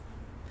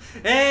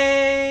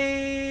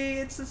Hey,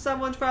 it's the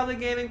Someone's Probably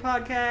Gaming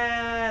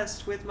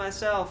podcast with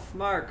myself,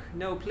 Mark.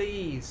 No,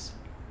 please.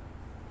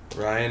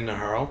 Ryan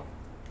Naharl.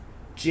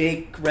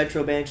 Jake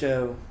Retro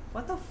Bancho.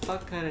 What the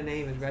fuck kind of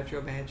name is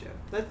Retro Banjo?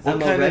 What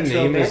kind of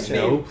name is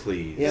No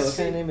Please? Yeah, what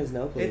kind of name is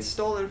No Please? It's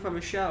stolen from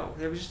a show.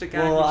 There was just a guy.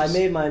 Well, I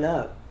made mine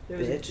up, there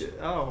was bitch.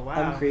 Oh wow.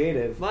 I'm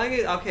creative. Mine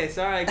is, okay,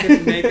 sorry, I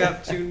couldn't make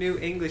up 2 new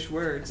English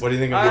words. What do you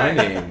think of All my right.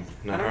 name?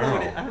 I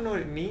don't know what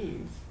it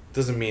means.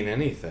 Doesn't mean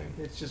anything.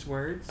 It's just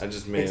words. I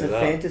just made It's it a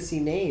up.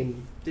 fantasy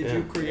name. Did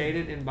you create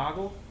it in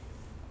Boggle?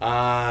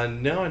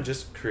 No, I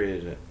just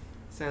created it.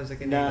 Sounds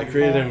like a Nah. name. I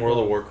created it in World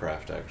of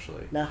Warcraft,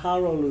 actually.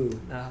 Naharolu.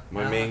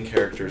 My main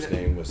character's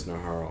name was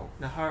Naharl.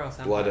 Naharo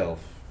sounds Blood like.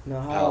 Elf.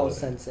 Naharo Paladin.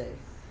 Sensei.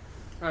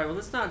 Alright, well,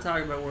 let's not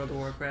talk about World of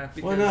Warcraft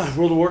because... Why not?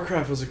 World of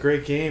Warcraft was a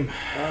great game.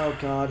 Oh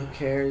god, who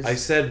cares? I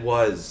said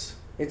was.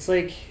 It's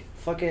like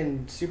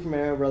fucking Super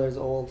Mario Brothers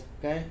old,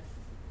 okay?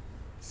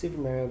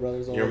 Super Mario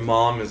Brothers old. Your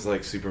mom is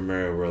like Super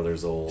Mario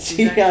Brothers old.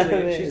 She's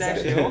actually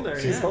She's older,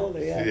 She's yeah. older,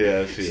 yeah.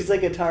 Yeah, she She's is.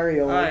 like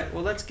Atari old. Alright,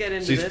 well, let's get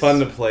into She's this. fun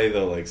to play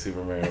though, like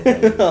Super Mario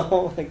Brothers.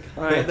 Oh my god.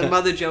 Alright, the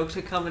mother jokes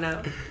are coming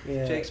out.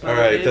 Yeah. Jake's mother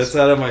Alright, is, that's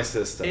out of my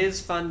system.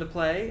 is fun to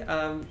play.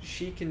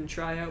 She can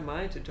try out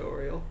my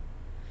tutorial.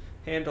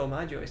 Handle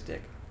my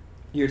joystick.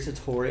 Your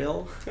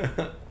tutorial?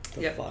 The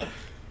Yep. fuck?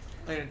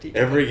 I'm gonna teach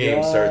Every you.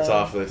 game starts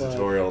off with a Fuck.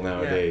 tutorial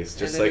nowadays, And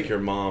just then like it- your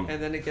mom.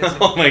 And then it gets...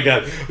 Oh my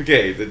god.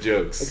 Okay, the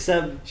jokes.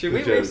 Except Should The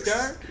we jokes.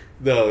 restart?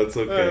 No, it's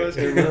Oh, okay. it's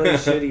they're really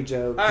shitty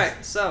jokes.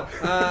 Alright, so,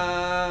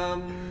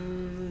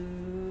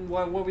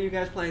 what were you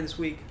guys playing this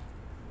week?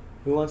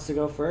 Who wants to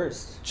go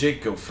first?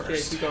 Jake, go Jake,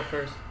 first. you go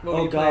first. What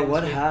were Oh you playing god, this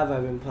what week? have I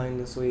been playing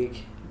this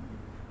week?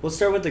 We'll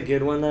start with the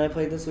good one that I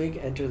played this week,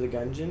 Enter the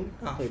Gungeon.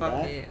 Oh, Played fuck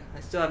that. yeah. I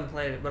still haven't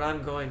played it, but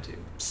I'm going to.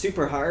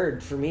 Super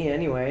hard for me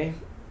anyway.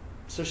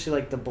 Especially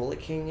like the Bullet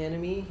King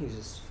enemy. He's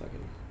just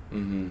fucking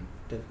Mm-hmm.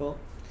 difficult.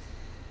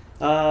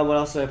 What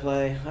else did I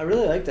play? I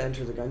really like the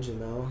Enter the Gungeon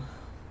though.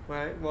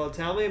 Right, well,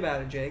 tell me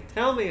about it, Jake.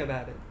 Tell me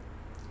about it.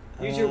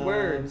 Use your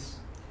words.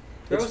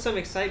 Throw it's- some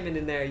excitement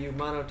in there, you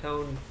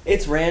monotone.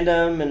 It's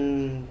random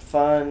and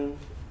fun.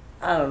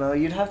 I don't know.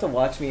 You'd have to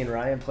watch me and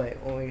Ryan play it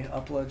when we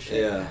upload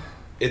shit. Yeah.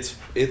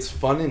 It's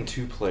fun in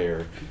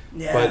 2-player,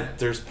 Yeah. but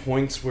there's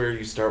points where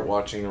you start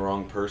watching the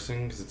wrong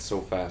person because it's so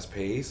fast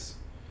paced,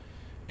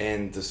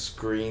 and the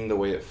screen, the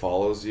way it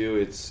follows you,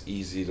 it's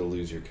easy to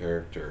lose your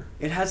character.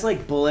 It has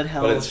like bullet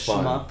hell But it's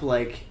fun. shmup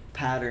like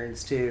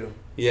patterns too.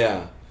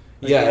 Yeah,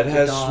 Like yeah, you it have to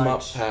has dodge.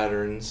 shmup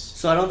patterns.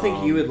 So I don't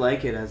think you would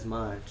like it as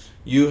much.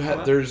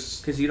 What? There's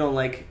Because you don't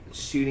like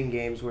shooting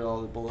games where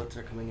all the bullets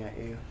are coming at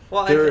you.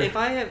 Well, There-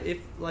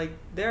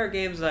 there are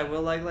games that I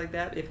will like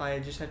that if I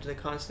just have to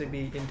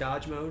constantly be in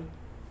dodge mode.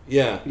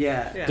 yeah.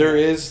 Yeah. There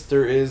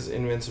is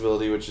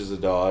invincibility, which is a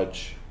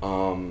dodge.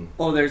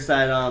 Oh, there's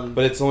that.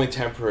 But it's only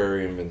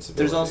temporary invincibility.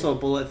 There's also a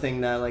bullet thing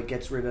that like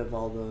gets rid of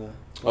all the.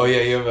 Oh yeah,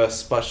 you have like a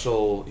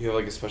special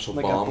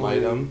Like a bomb blue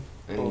item,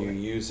 and you bullet.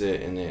 use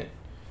it, and it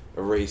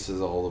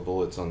erases all the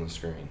bullets on the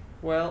screen.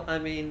 Well, I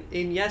mean,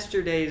 in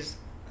yesterday's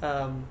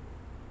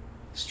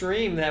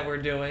stream that we're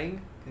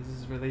doing, because this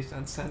is released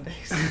on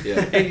Sundays.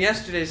 Yeah. In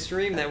yesterday's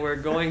stream that we're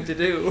going to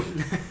do,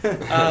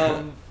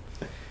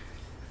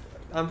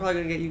 I'm probably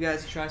gonna get you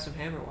guys to try some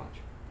Hammerwatch.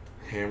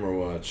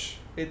 Hammerwatch.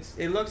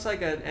 It looks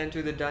like an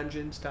Enter the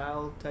Dungeon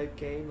style type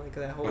game, like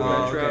that whole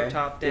Oh, retro okay.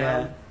 top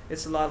down. Yeah.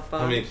 It's a lot of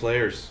fun. How many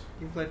players?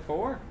 You can play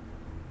 4.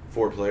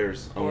 4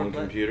 players on one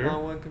computer.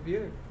 On one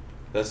computer.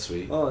 That's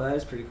sweet. Oh, that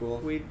is pretty cool.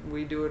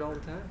 We do it all the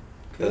time.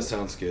 That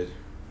sounds good.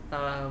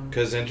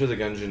 Because Enter the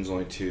Gungeon's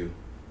only 2,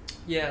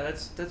 Yeah,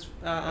 that's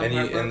I'm and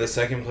heartbroken. the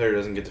second player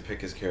doesn't get to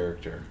pick his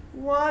character.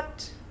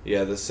 What?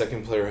 Yeah, the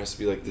second player has to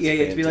be like this. Yeah, you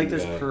have to be like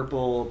phantom this guy.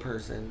 purple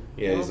person.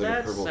 Yeah, Well, he's like a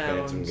that purple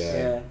phantom sounds- guy.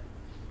 Yeah.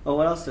 Oh,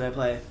 what else did I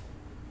play?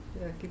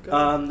 Yeah, keep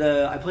going.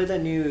 I played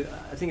that new.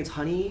 I think it's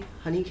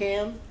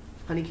Honeycam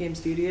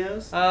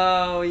Studios.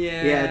 Oh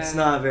yeah. Yeah, it's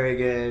not very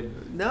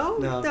good. No,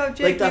 No, Jake,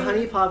 like the you-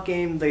 Honey Pop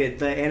game,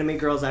 the anime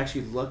girls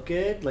actually look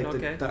good, like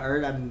Okay. the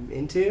art I'm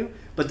into.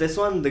 But this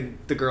one,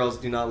 the girls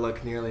do not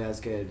look nearly as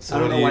good. So I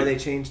don't what know do why you- they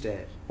changed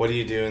it. What do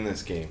you do in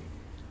this game?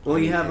 Well,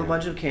 you have a Honeycam.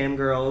 bunch of cam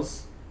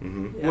girls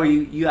Mm-hmm. Yeah. where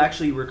you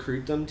actually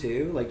recruit them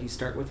too. Like you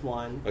start with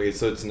one. Okay,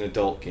 so it's an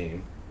adult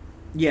game.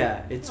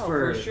 Yeah, it's Oh,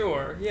 for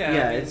sure. Yeah.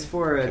 Yeah, I mean, it's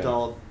for Okay.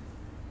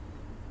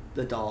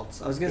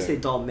 adults. I was gonna Okay. say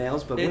adult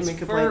males, but it's women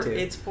can for play too.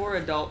 it's for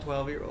adult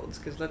 12-year-olds.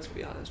 Because let's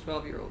be honest,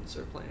 12-year-olds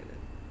are playing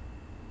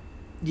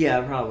it.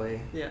 Yeah,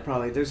 probably. Yeah.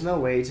 Probably. There's no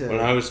way to. When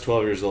I was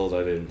 12 years old,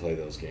 I didn't play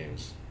those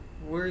games.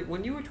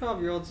 When you were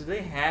 12-year-olds, did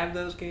they have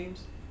those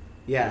games?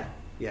 Yeah.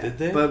 Yeah. Did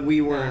they? But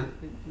we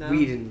weren't. No?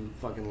 We didn't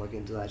fucking look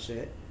into that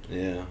shit.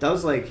 Yeah. That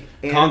was like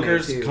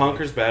anime too.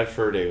 Conker's Bad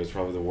Fur Day was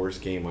probably the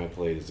worst game I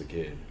played as a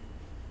kid.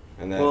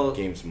 And that Well,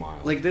 game's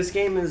mild. Like this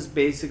game is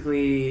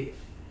basically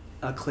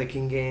a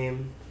clicking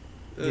game.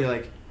 You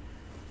Ugh.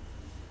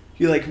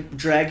 like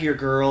drag your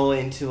girl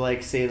into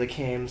like say the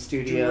cam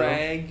studio.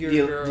 Drag your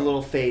You- girl. The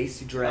little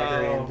face. You drag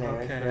her Oh, in there,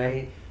 okay.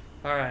 right?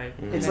 All right.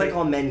 Mhm. It's like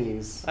all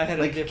menus. I had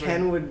a like different-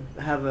 Ken would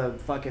have a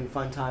fucking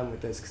fun time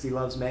with this because he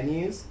loves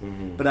menus,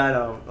 Mhm. but I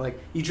don't. Like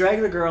you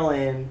drag the girl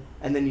in,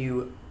 and then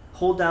you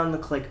hold down the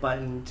click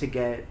button to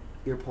get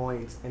your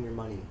points and your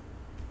money.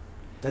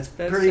 That's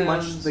That pretty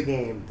much sounds- the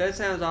game. That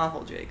sounds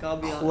awful, Jake. I'll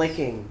be honest.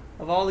 Clicking,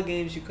 Of all the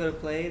games you could have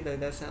played,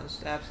 that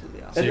sounds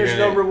absolutely awesome. and you're there's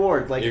gonna- no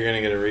reward. Like You're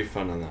gonna get a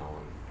refund on that one.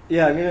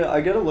 yeah,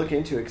 I gotta look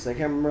into it because I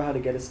can't remember how to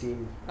get a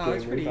Steam. Oh, game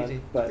it's pretty refund,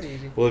 easy. But Pretty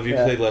easy. Well, if you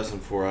Yeah. played less than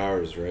 4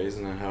 hours, right?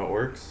 Isn't that how it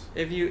works?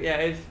 If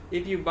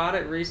you bought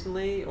it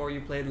recently or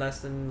you played less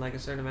than like a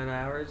certain amount of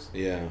hours,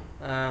 Yeah.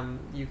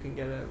 you can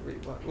get a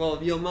refund. Well,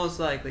 you'll most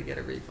likely get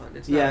a refund.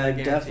 It's yeah, not I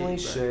really guaranteed, definitely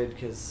but- should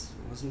because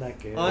it wasn't that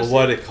good. Oh, Well,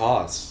 what it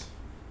costs?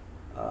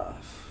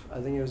 I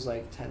think it was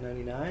like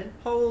 $10.99.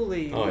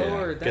 Holy Oh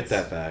Lord, yeah, get that's-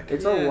 that back.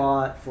 It's Yeah. a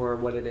lot for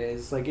what it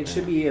is. Like it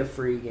should Yeah. be a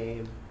free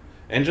game.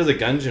 Enter the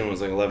Gungeon was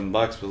like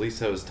 $11, but at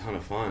least that was a ton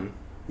of fun.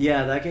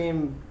 Yeah, that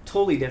game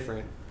totally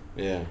different.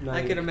 Yeah. Not I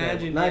even could comparable.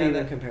 imagine, Not yeah, even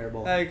that-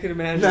 comparable. I could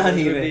imagine. Not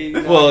this would even. be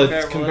not Well, it's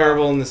at all.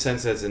 comparable in the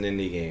sense that it's an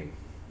indie game.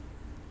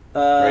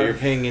 Right, you're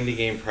paying indie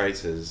game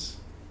prices.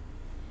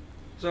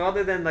 So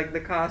other than like the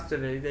cost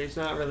of it, there's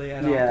not really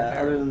at all yeah.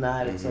 comparable. Other than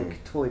that, it's Mhm.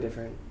 like totally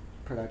different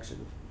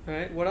production. All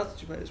right, what else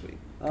did you play this week?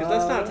 Because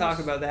let's not talk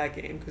s- about that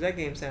game because that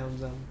game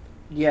sounds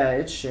Yeah,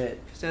 it's shit.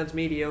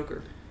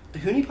 mediocre.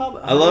 Hoonie Pop.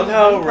 I love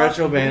how Hoonie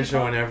Retro Pop-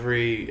 Bancho in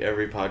every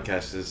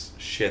podcast just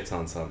shits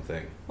on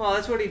something. Well,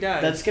 that's what he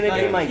does. That's gonna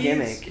be my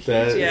gimmick.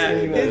 That, yeah,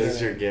 gonna be my that gimmick.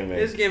 is your gimmick.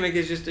 His gimmick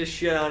is just to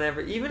shit on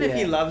even if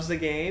he Yeah. loves the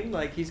game,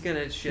 like he's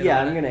gonna shit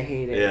Yeah, on I'm it. gonna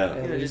hate it. Yeah. At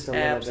He's gonna least just a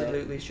little bit.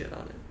 absolutely shit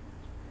on it.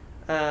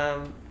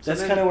 So That's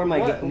then kinda where my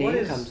what name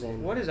is- comes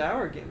in. What is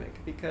our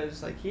gimmick?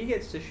 Because like he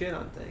gets to shit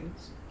on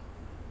things.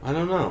 I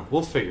don't know.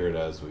 We'll figure it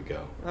out as we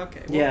go.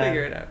 Okay, we'll Yeah.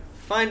 figure it out.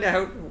 Find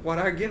out what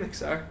our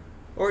gimmicks are,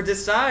 or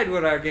decide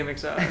what our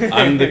gimmicks are.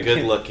 I'm the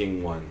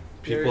good-looking one.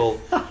 You're-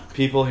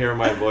 People hear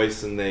my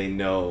voice and they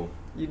know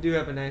You do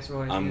have a nice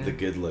voice. I'm yeah. the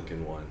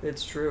good-looking one.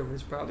 It's true.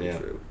 It's probably Yeah.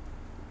 true.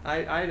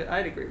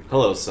 I'd agree with that.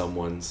 Hello,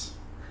 someone's.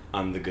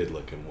 I'm the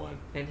good-looking one.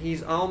 And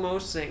he's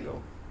almost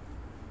single.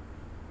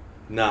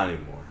 Not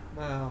anymore.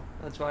 Wow,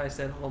 that's why I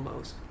said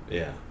almost.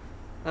 Yeah.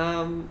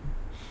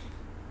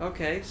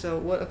 Okay, so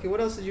what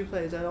else did you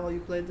play? Is that all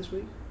you played this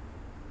week?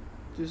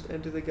 Just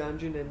Enter the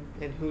Gungeon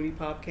and Hootie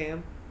Pop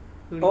Cam?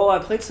 Oh, I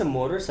played some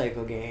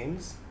motorcycle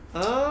games.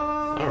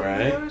 Oh,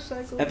 Alright.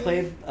 motorcycle I game.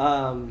 played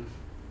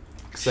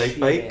Excite shit.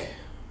 Bike?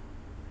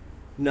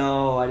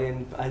 No, I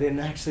didn't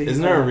actually.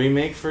 Isn't there a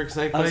remake for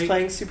Excite I was Bike?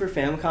 playing Super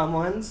Famicom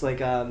ones. Like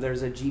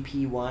there's a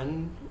GP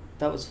one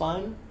that was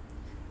fun,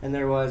 and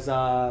there was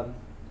what's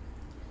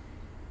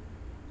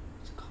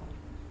it called?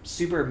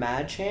 Super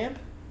Mad Champ.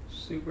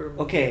 Super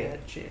Okay,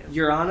 Mad Champ.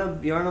 You're on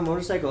a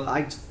motorcycle.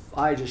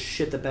 I just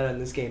shit the bed on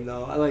this game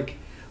though.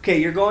 Okay,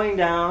 you're going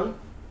down.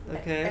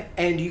 Okay.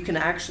 And you can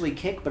actually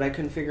kick, but I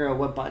couldn't figure out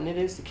what button it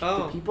is to kick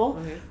the people.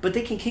 Okay. But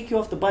they can kick you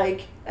off the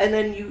bike, and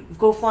then you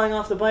go flying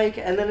off the bike,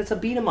 and then it's a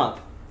beat 'em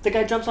up. The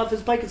guy jumps off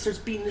his bike and starts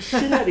beating the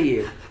shit out of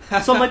you.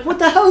 So I'm like, what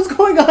the hell is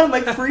going on? I'm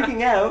like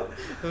freaking out.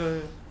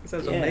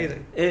 Sounds Yeah.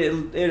 amazing.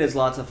 It is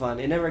lots of fun.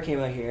 It never came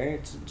out here.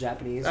 It's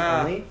Japanese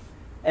Ah. only.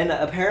 And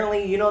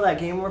apparently, you know that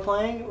game we're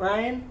playing,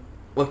 Ryan?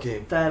 What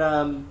game? That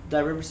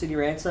River City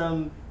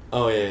Ransom.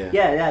 Oh, yeah.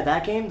 Yeah,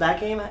 that game. That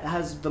game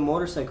has the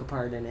motorcycle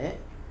part in it.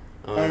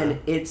 Oh, And yeah.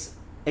 it's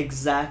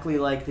exactly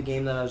like the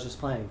game that I was just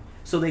playing.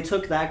 So they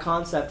took that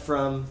concept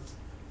from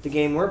the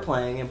game we're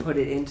playing and put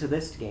it into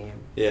this game.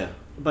 Yeah.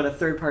 But a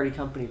third-party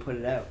company put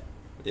it out.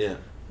 Yeah.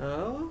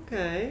 Oh,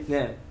 okay.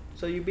 Yeah.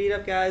 So you beat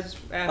up guys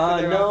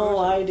after their No,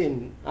 off- I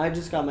didn't. I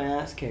just got my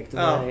ass kicked,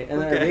 and, Oh,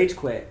 then I okay. rage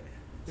quit.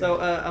 So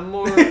a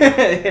more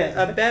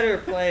Yeah. a better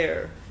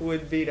player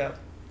would beat up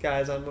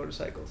guys on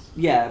motorcycles.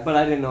 Yeah, but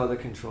I didn't know the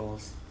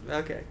controls.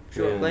 Okay,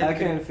 sure. Yeah. Blame I the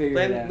couldn't figure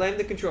it out. Blame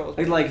the controls.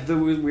 Like the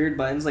weird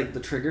buttons, like the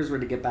triggers were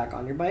to get back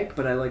on your bike,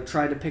 but I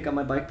tried to pick up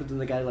my bike, but then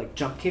the guy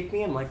jump kicked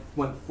me and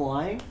went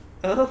flying.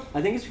 Oh,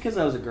 I think it's because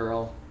I was a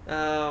girl.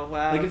 wow.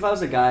 Like if I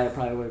was a guy, I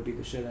probably would have beat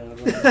the shit out of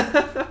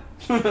him.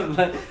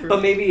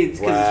 but maybe it's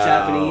because it's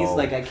Japanese. Wow.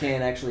 Like I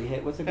can't actually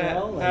hit with a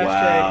girl. Like,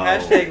 Wow.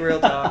 Hashtag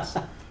real talks.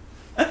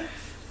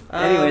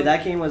 anyway,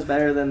 that game was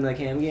better than the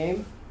Cam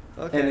game,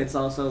 okay. and it's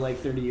also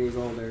 30 years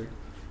older.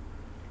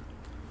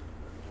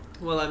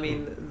 Well, I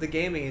mean, the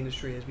gaming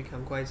industry has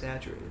become quite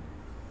saturated.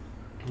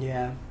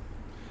 Yeah.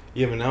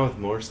 Yeah, but now with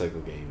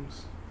motorcycle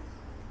games.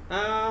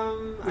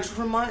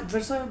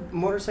 There's a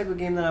motorcycle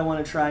game that I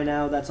want to try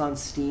now that's on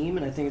Steam,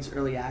 and I think it's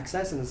early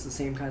access, and it's the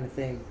same kind of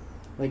thing.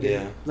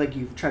 Yeah.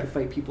 You try to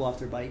fight people off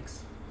their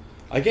bikes.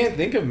 I can't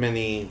think of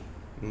many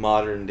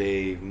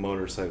modern-day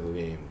motorcycle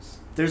games.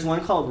 There's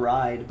one called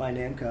Ride by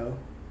Namco,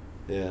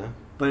 Yeah.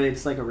 but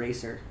it's like a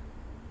racer.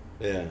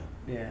 Yeah.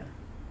 Yeah.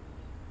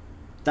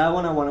 That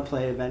one I want to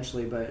play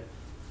eventually, but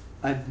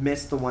I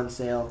missed the one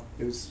sale.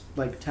 It was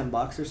like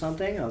 $10 or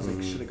something. I was like,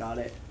 Mhm. should have got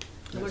it.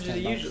 How It was much is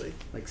it $10. usually?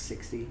 Like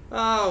 60.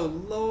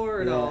 Oh,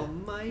 Lord Yeah.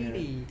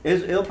 almighty. Yeah.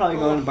 It'll probably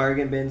go Oh. in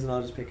bargain bins, and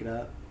I'll just pick it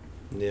up.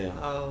 Yeah.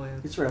 Oh,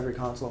 man. It's for every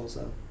console,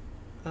 so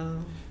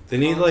They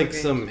need Console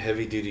games. some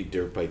heavy-duty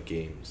dirt bike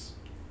games.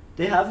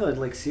 They have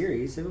a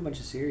series. They have a bunch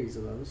of series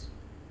of those.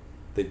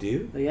 They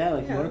do? But yeah,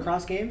 Yeah.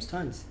 motocross games,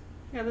 tons.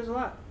 Yeah, there's a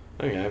lot.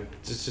 Okay,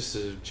 it's just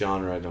a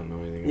genre I don't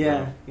know anything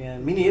Yeah, about. yeah.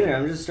 Me neither.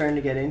 I'm just starting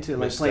to get into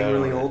Missed playing out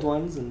really on it. old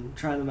ones and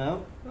trying them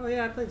out. Oh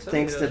yeah, I played some.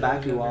 Thanks of to those when I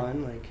was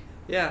younger. Bakuwan,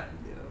 Yeah,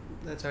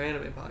 that's our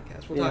anime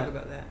podcast. We'll Yeah. talk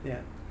about that yeah.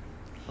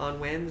 on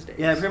Wednesdays.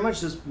 Yeah, I pretty much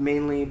just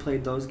mainly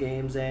played those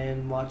games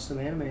and watched some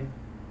anime.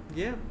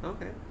 Yeah.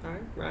 Okay. All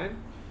right, Ryan,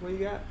 what you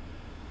got?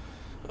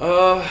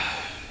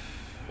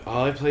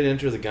 I played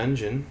Enter the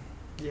Gungeon.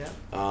 Yeah.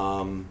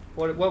 Um,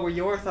 What were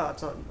your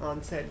thoughts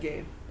on said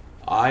game?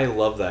 I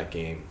love that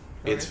game.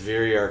 It's Okay.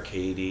 very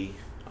arcadey.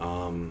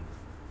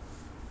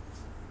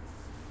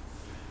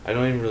 I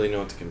don't even really know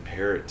what to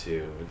compare it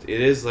to.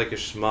 It is like a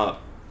shmup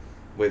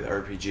with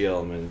RPG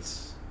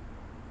elements.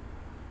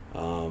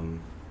 And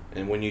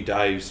when you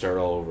die, you start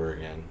all over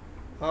again.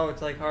 Oh,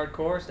 it's like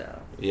hardcore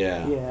style.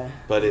 Yeah. Yeah.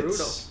 But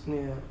Brutal.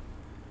 Yeah.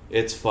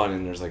 it's fun,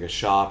 and there's like a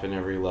shop in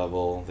every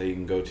level that you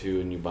can go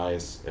to, and you buy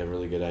a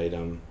really good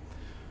item.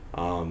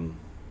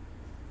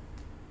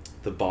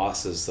 The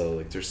bosses, though,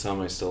 like there's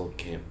some I still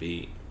can't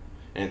beat,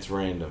 and it's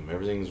random.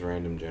 Everything's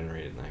random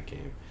generated in that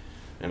game,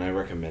 and I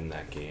recommend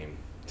that game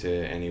to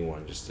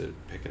anyone just to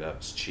pick it up.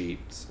 It's cheap.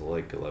 It's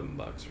like $11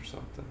 or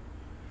something.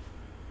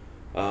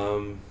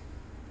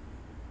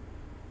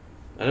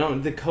 I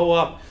don't. The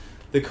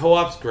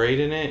co-op's great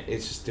in it.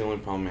 It's just the only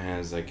problem I had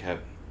is I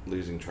kept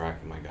losing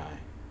track of my guy.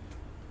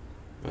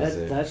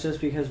 That's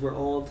just because we're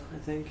old, I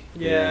think.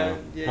 Yeah.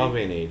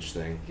 Probably an age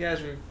thing. You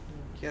guys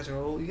are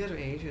old. You guys are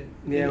ancient.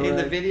 Yeah, in we're the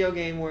like- video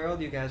game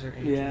world, you guys are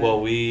ancient. Yeah.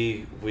 Well,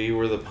 we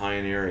were the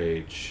pioneer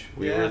age.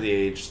 We Yeah. were the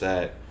age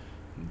that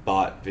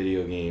bought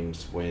video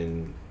games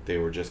when they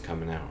were just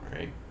coming out,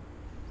 right?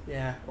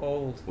 Yeah,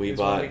 old. We is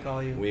bought. what we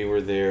call you. We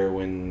were there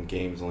when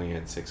games only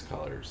had 6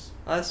 colors.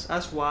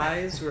 Us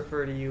wise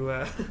refer to you.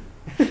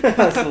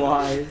 That's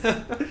wise.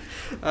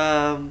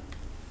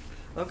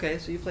 Okay,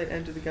 so you played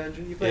Enter the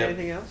Gungeon. You played Yep.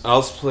 anything else? I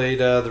also played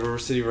the River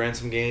City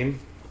Ransom game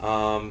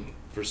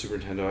for Super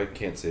Nintendo. I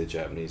can't say the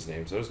Japanese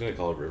name, so I was going to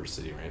call it River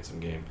City Ransom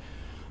game.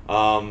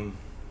 And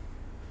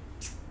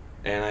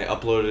I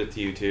uploaded it to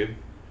YouTube.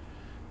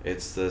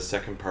 It's the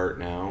second part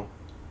now.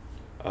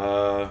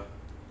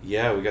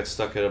 Yeah, we got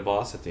stuck at a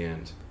boss at the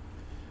end.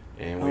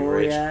 And we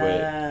rage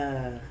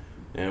quit.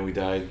 And we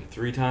died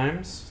 3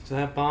 times to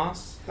that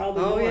boss.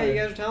 Probably Oh more. yeah, you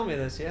guys were telling me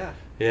this. Yeah.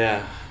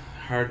 Yeah,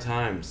 hard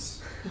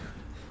times.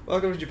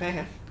 Welcome to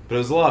Japan. But it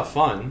was a lot of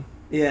fun.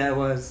 Yeah, it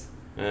was.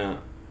 Yeah.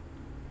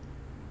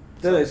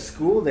 The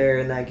school there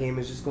in that game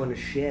is just going to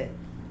shit.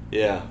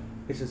 Yeah.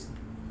 It's just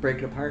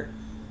breaking apart.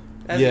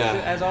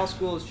 As all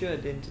schools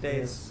should in today's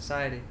Yeah.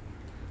 society.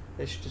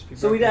 They should just be.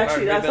 So we'd broken apart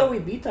actually, and I thought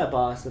rebuilt. we beat that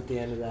boss at the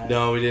end of that.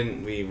 No, we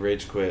didn't. We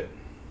rage quit.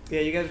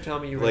 Yeah, you guys were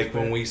telling me you. Like rage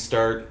when quit. we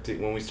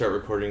start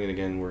recording it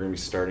again, we're gonna be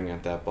starting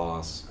at that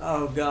boss.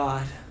 Oh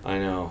God. I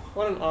know.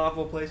 What an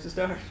awful place to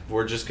start.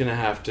 We're just gonna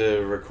have to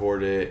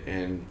record it,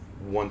 and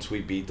once we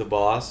beat the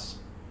boss,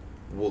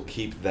 we'll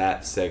keep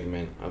that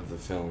segment of the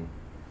film.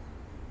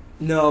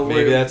 No.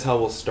 Maybe that's how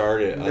we'll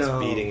start it. No.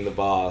 Us beating the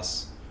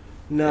boss.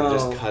 No. And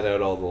just cut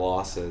out all the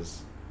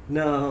losses.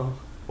 No.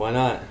 Why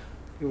not?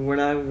 We're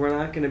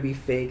not gonna be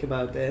fake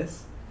about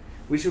this.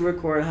 We should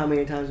record how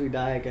many times we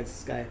die against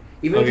this guy.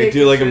 Even Okay, take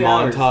do like a 3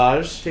 hours.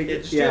 montage. Take Yeah, it,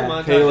 just do a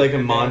montage. Hey, like a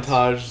of your dance.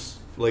 montage,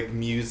 like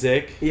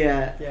music.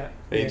 Yeah. Yeah.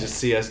 And you Yeah. just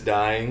see us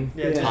dying,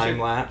 Yeah. just time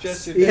your- lapse,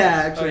 Just your Yeah,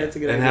 dance. actually, Oh, that's a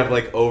good and idea. have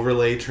like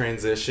overlay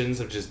transitions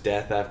of just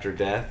death after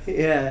death.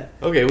 Yeah.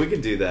 Okay, we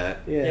could do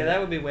that. Yeah. Yeah,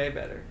 that would be way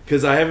better.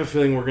 Because I have a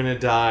feeling we're gonna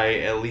die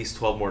at least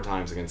 12 more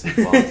times against this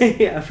boss.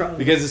 Yeah, probably.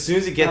 Because as soon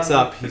as he gets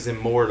Probably. up, he's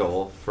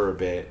immortal for a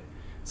bit.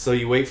 So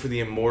you wait for the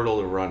immortal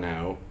to run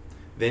out.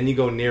 Then you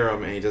go near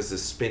him, and he does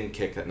this spin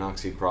kick that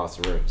knocks you across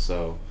the room.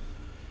 So,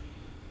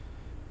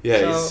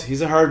 yeah, So-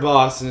 he's a hard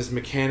boss, and his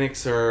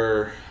mechanics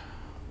are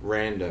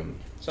random.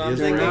 So He I'm has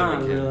They're thinking- random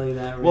not mechanics. really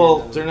that. Well,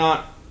 random.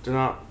 they're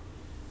not.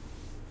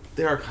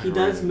 They are kind He of.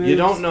 does random. moves You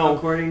don't know.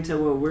 according to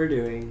what we're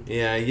doing.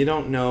 Yeah, you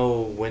don't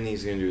know when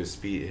he's gonna do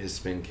his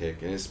spin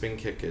kick, and his spin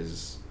kick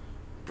is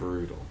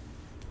brutal.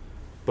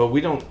 But we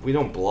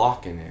don't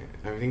block in it.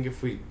 I think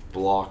if we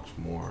blocked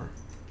more,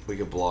 we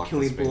could block. Can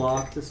the we spin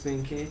block kick. the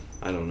spin kick?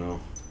 I don't know.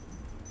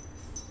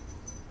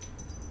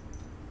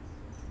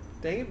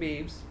 Dang it,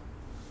 Beebs.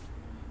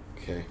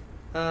 Okay,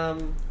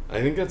 Um,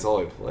 I think that's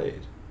all I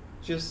played.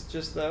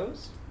 just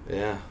those.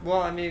 Yeah.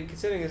 Well, I mean,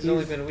 considering it's He's-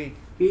 only been a week.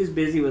 He's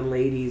busy with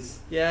ladies.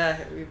 Yeah.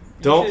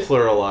 Don't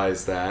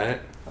pluralize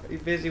that. You're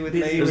busy with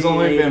Busy ladies. There's with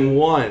only lady. been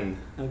one.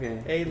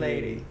 Okay. A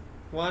lady.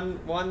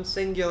 One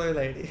singular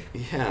lady.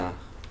 Yeah.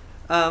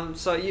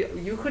 So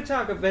you could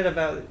talk a bit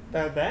about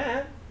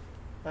that.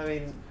 I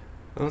mean,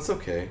 That's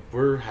okay.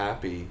 We're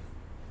happy.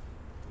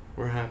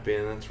 We're happy,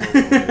 and that's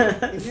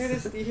wrong.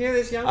 you hear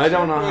this young. I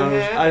don't know We're how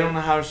happy. I don't know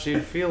how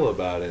she'd feel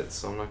about it,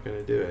 so I'm not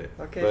gonna do it.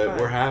 Okay, but fine.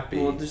 we're happy.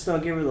 Well, just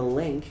don't give her the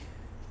link.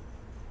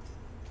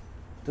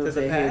 Don't Does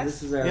it say, hey, pass?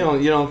 this is our.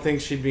 You don't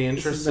think she'd be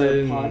This is our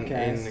interested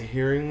podcast. in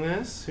hearing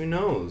this? Who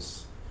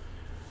knows?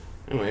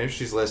 Anyway, if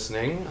she's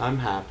listening, I'm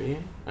happy.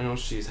 I know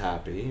she's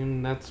happy,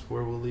 and that's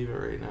where we'll leave it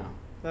right now.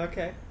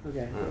 Okay.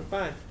 Okay.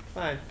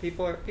 Fine.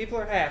 People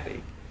are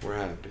happy. We're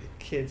happy.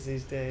 Kids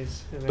these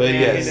days. And But their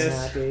yes.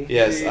 happiness. Happy.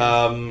 Yes, Jesus.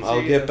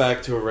 I'll get Jesus.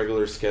 back to a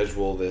regular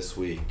schedule this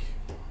week.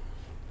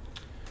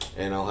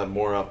 And I'll have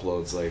more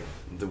uploads. Like,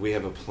 we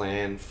have a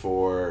plan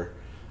for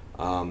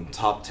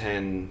top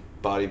 10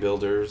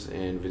 bodybuilders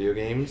in video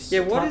games. Yeah,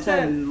 what Top is that?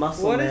 10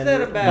 muscle What is men,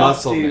 that about?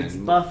 Muscle dudes,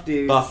 men. buff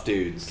dudes. Buff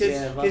dudes.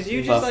 Yeah, Because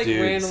you buff just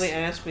dudes. randomly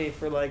asked me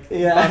for buff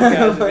Yeah.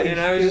 guys, and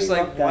I was just doing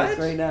like, buff guys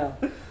what? right now.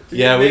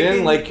 Yeah, we You're didn't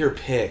making- like your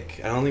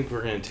pick. I don't think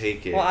we're going to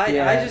take it. Well, I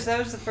Yeah. that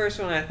was the first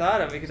one I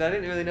thought of because I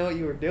didn't really know what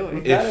you were doing.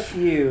 We've got a If-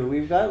 few.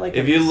 We've got like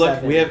if at you least look,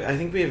 7. I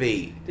think we have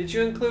 8. Did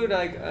you include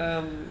like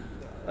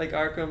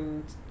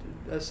Arkham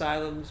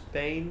Asylum's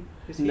Bane?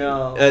 Is he-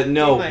 No.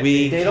 No, He might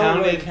we be. They don't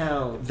really counted.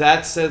 count.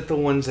 That said the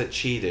ones that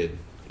cheated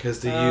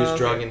because they Oh, used okay.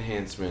 drug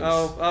enhancements.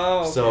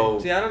 Oh, okay. So,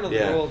 See, I don't know the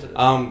yeah. rules of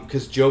it.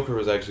 Because Joker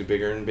was actually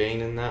bigger than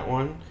Bane in that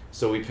one,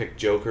 so we picked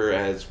Joker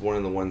as one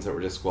of the ones that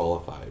were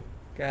disqualified.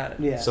 Got it.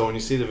 Yeah. So when you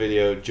see the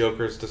video,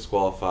 Joker's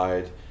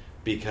disqualified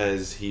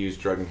because he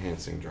used drug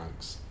enhancing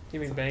drugs. You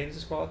mean Bane's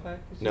disqualified?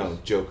 No,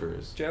 Joker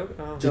is. Joke?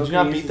 Oh. Did Joker you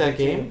not uses beat that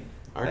the game? cane.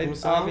 Arkham I'll be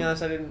Asylum?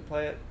 honest, I didn't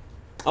play it.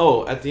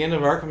 Oh, at the end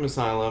of Arkham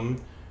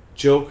Asylum,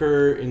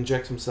 Joker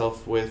injects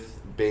himself with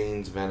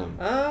Bane's venom.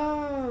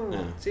 Oh.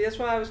 Yeah. See, that's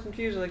why I was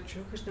confused. Like,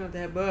 Joker's not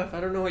that buff. I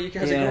don't know what you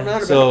guys Yeah. are going on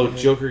about. So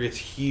Joker gets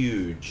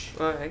huge.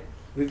 Alright.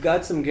 We've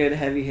got some good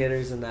heavy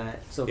hitters in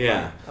that so far.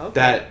 Yeah.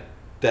 Okay.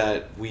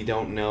 That we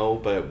don't know,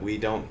 but we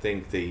don't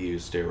think they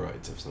use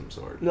steroids of some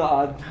sort.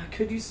 No,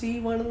 could you see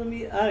one of them?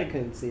 I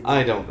couldn't see them.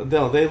 I don't.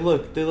 No, they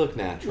look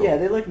natural. Yeah,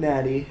 they look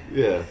natty.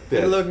 Yeah. They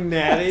yeah. look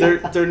natty.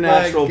 They're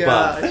natural My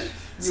buff. gosh.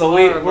 So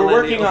You are a we're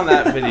working millennial. on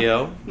that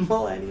video.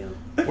 Millennial.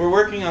 We're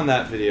working on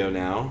that video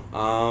now.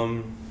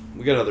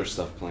 We got other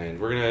stuff planned.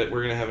 We're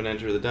gonna have an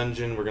Enter the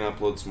Dungeon. We're gonna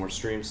upload some more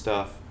stream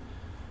stuff.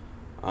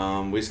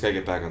 We just gotta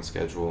get back on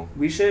schedule.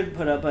 We should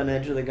put up an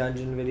Enter the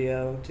Gungeon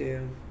video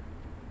too.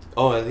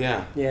 Oh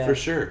yeah, Yeah. for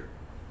sure.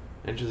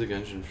 Enter the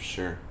Gungeon for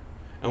sure.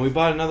 And we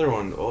bought another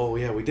one. Oh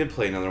yeah, we did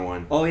play another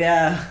one. Oh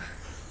yeah.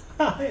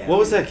 Yeah. What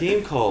was that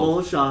game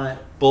called? Bullshot.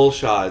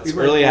 Bullshot. It's We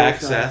played early Bullshot.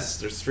 access.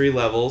 There's 3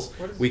 levels.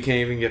 What is- We can't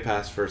even get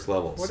past first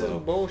level. What is so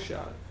bullshit?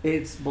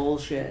 It's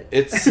bullshit.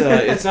 it's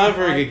not a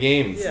very good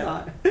game. It's Yeah.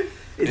 not.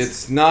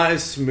 It's not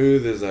as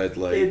smooth as I'd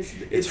like. it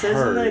It's says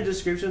hard. in the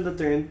description that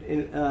they're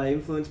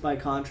influenced by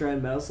Contra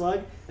and Metal Slug,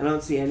 and I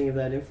don't see any of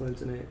that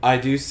influence in it. I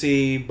do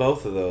see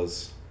both of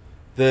those.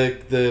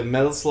 The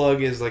Metal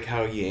Slug is like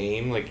how you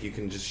aim, like you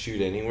can just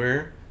shoot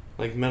anywhere,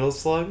 like Metal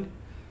Slug.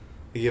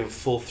 You have a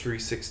full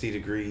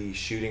 360-degree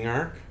shooting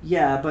arc.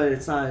 Yeah, but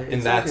it's not. It's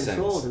In not that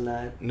controlled sense. in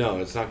that. No,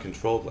 it's not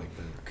controlled like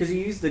that. Because you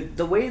use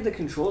the way the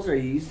controls are,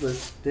 you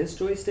use this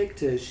joystick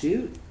to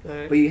shoot,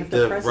 Alright. but you have to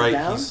The press right, it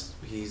down.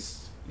 he's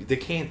they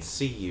can't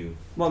see you.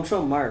 Well, I'm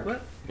showing Mark.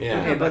 What?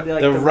 Yeah. Okay, but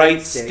like the the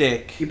right stick.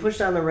 stick. You push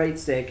down the right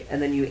stick,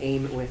 and then you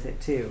aim it with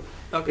it too.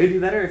 It would Okay. be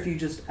better if you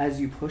just,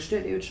 as you pushed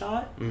it, it would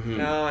shot. Mm-hmm.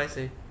 No, I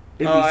see.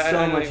 It'd Oh, be I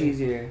so know much what you mean.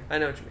 easier. I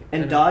know what you mean. I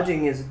And know.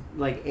 dodging is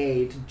like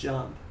A to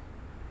jump.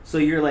 So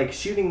you're like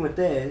shooting with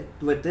this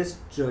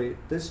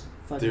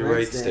fucking The right,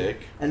 right stick. stick.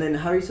 And then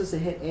how are you supposed to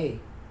hit A?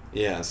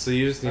 Yeah, so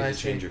you just need I to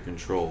see. change your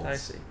controls. I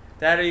see.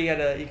 That or you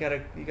gotta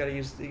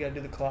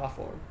do the claw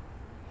form.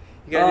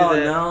 You gotta Oh do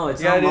the, no,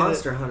 it's you gotta not do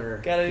Monster Hunter.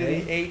 The, gotta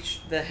okay? do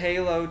the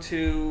Halo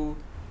 2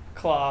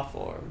 claw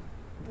form.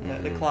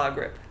 The Mhm. claw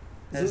grip.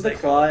 as Isn't the they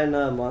call claw it. in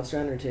Monster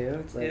Hunter too?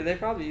 It's like Yeah, they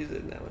probably use it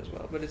in that one as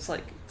well, but it's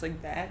like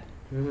bad.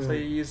 Mhm. So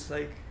you use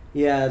like,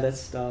 yeah,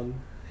 that's dumb.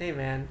 hey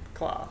man,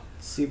 claw.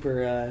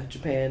 Super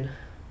Japan.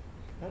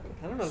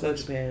 I don't know. If So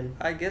that's Japan.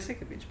 I guess it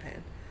could be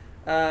Japan.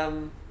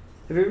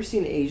 Have you ever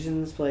seen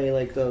Asians play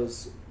like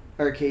those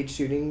arcade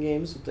shooting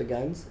games with the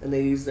guns, and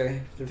they use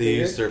their They finger?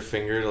 use their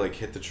finger to like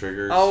hit the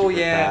trigger. Oh super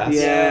yeah, fast.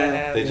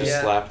 Yeah. They just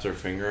yeah. slap their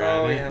finger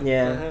Oh at it. yeah.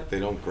 Yeah. Uh-huh. They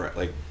don't they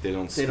don't They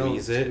don't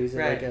squeeze it. squeeze it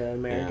Right. like an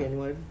American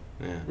would,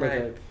 Yeah.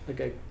 Right. like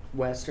a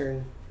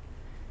Western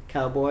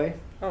cowboy.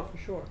 Oh, for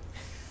sure.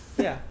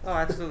 Yeah. Oh,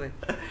 absolutely.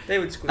 They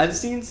would squeeze. I've it.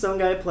 seen some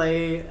guy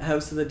play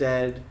House of the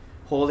Dead,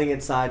 holding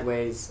it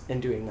sideways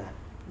and doing that.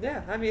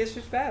 Yeah, I mean it's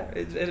just better.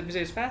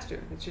 It's faster.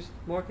 It's just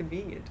more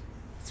convenient.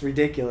 It's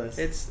ridiculous.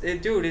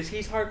 Dude,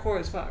 he's hardcore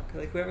as fuck.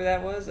 Like whoever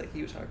that was, like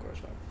he was hardcore as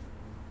fuck.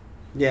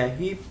 Yeah,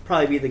 he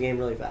probably beat the game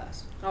really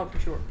fast. Oh,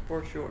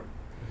 for sure.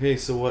 Okay,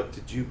 so what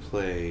did you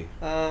play?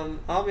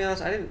 I'll be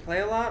honest. I didn't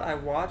play a lot. I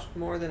watched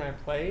more than I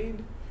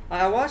played.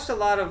 I watched a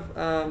lot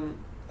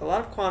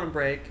of Quantum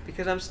Break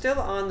because I'm still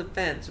on the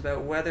fence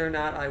about whether or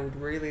not I would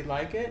really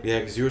like it. Yeah,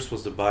 because you were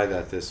supposed to buy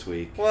that this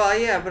week. Well,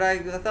 yeah, but I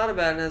thought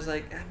about it and I was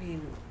like, I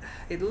mean,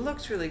 it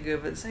looks really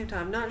good, but at the same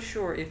time, I'm not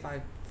sure if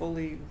I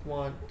fully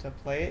want to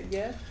play it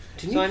yet.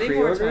 Didn't So I you need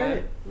more pre-order time.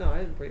 it? No, I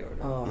didn't pre-order.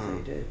 Oh, I thought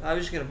you did. I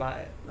was just gonna buy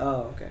it.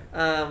 Oh, okay.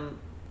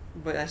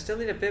 But I still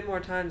need a bit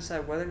more time to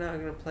decide whether or not I'm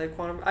going to play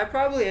Quantum. I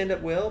probably end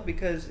up will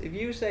because if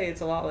you say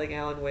it's a lot like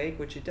Alan Wake,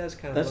 which it does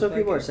kind of. That's look what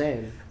people like are it.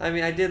 saying. I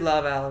mean, I did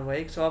love Alan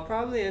Wake, so I'll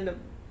probably end up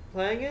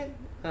playing it.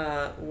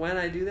 When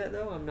I do that,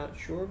 though, I'm not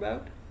sure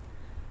about.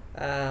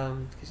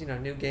 Because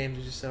new games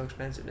are just so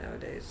expensive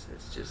nowadays.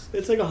 It's just.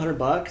 It's like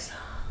 $100.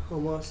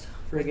 almost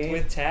for a game.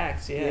 With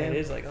tax, yeah, Yeah. it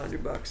is like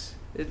 $100.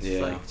 It's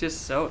Yeah. like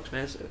just so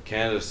expensive.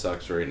 Canada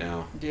sucks right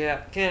now.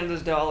 Yeah,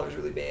 Canada's dollar is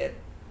really bad,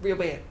 real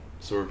bad.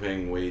 So we're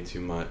paying way too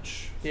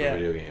much for Yeah.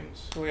 video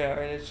games. We are,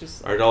 and it's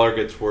just Our dollar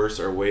gets worse,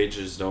 our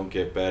wages don't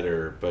get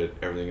better, but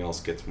everything else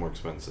gets more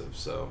expensive,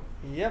 so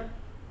yep. it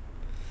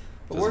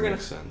But doesn't we're gonna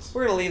make sense.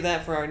 we're gonna leave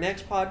that for our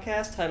next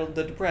podcast titled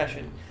 "The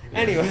Depression."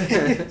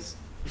 Anyways,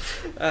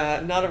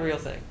 not a real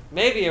thing.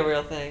 Maybe a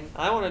real thing.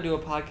 I want to do a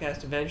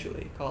podcast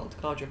eventually called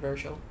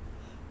Controversial,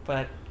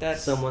 but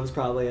that's Someone's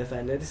probably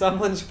offended.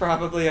 someone's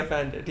probably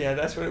offended. Yeah,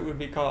 that's what it would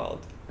be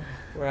called,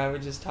 where I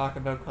would just talk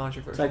about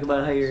controversial. Talk about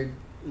how topics. you're.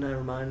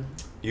 Never mind.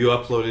 You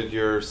uploaded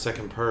your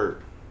second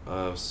part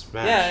of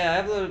Smash.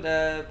 Yeah, I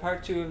uploaded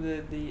part 2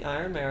 of the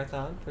Iron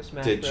Marathon for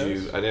Smash Did Bros.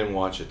 you? I didn't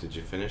watch it. Did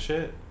you finish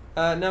it?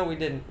 No, we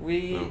didn't.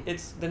 No.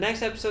 It's the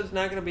next episode's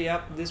not going to be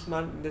up this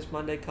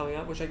Monday coming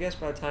up, which I guess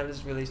by the time this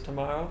is released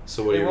tomorrow.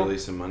 So what are It you won't-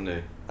 releasing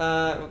Monday?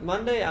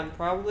 Monday I'm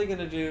probably going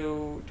to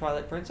do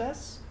Twilight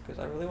Princess because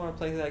I really want to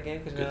play through that game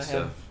because Good now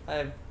stuff. I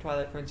have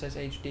Twilight Princess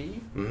HD.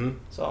 Mm-hmm.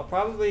 So I'll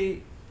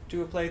probably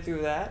do a playthrough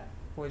of that,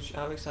 which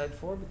I'm excited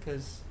for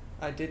because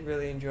I did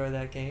really enjoy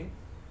that game.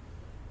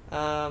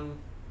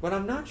 But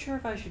I'm not sure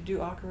if I should do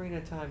Ocarina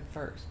of Time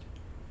first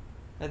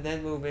and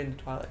then move into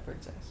Twilight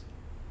Princess.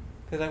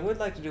 Because I would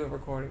like to do a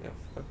recording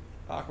of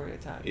Ocarina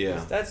of Time. 'Cause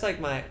Yeah.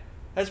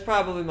 that's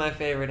probably my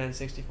favorite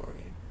N64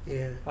 game,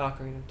 Yeah.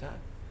 Ocarina of Time.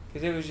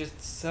 Because it was just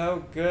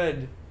so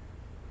good.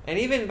 And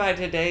even by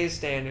today's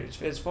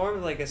standards, it's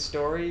formed like a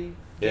story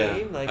Yeah,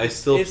 game. Like I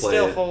still it play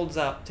still it. holds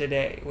up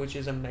today, which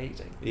is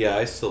amazing. Yeah,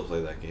 I still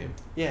play that game.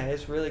 Yeah,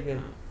 it's really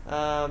good.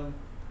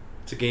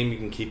 It's a game you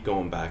can keep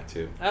going back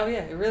to. Oh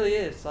yeah, it really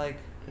is. Like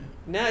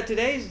now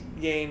today's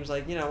games,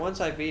 like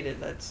once I beat it,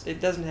 it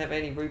doesn't have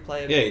any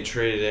replay. Yeah, you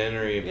trade it in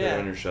or you put Yeah. it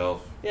on your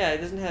shelf. Yeah,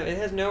 it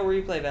has no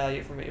replay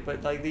value for me.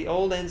 But like the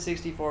old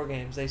N64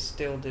 games, they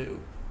still do.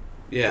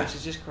 Yeah, Which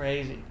is just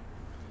crazy.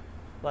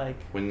 Like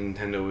when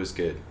Nintendo was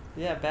good.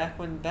 yeah, back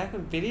when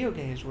video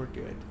games were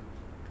good.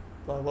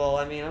 Well,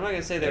 I mean, I'm not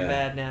gonna say they're Yeah.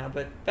 bad now,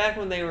 but back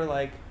when they were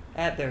like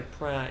at their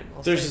prime.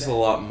 There's just a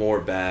lot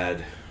more bad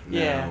now.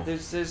 Yeah,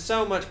 there's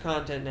so much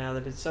content now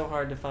that it's so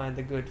hard to find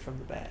the good from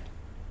the bad.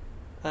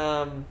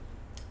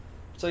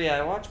 So yeah,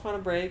 I watched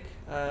Quantum Break.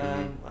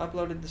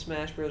 Uploaded the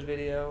Smash Bros.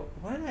 Video.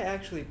 What did I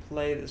actually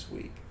play this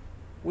week?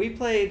 We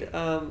played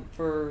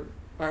for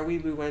our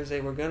Weeboo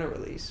Wednesday. We're gonna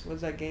release.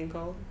 What's that game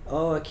called?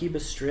 Oh, Akiba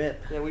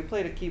Strip. Yeah, we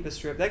played Akiba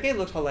Strip. That game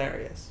looks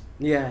hilarious.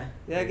 Yeah.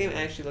 That game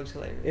actually looks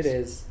hilarious. It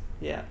is.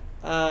 Yeah.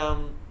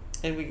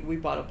 And we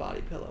bought a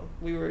body pillow.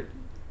 We were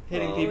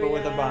hitting Oh, people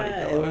with a body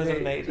yeah. pillow. It was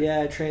amazing.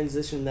 Yeah, I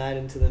transitioned that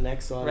into the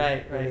next one.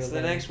 Right. We're So the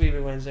gonna next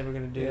Weeboo Wednesday we're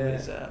gonna do Yeah.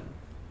 is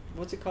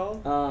what's it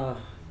called?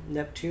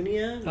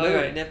 Neptunia. Oh,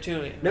 right,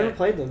 Neptunia. Never right.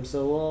 played them,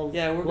 so we'll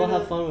we'll we'll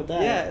have fun with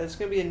that. Yeah, it's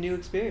gonna be a new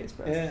experience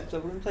for us. Yeah. So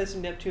we're gonna play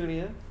some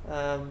Neptunia.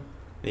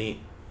 Neat.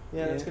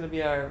 Yeah, that's Yeah. gonna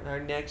be our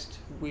next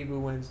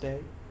Weeboo Wednesday.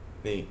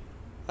 Neat.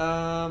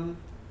 And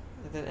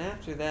then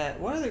after that,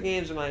 what other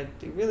games am I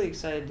really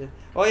excited to?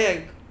 Oh yeah,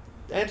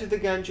 Enter the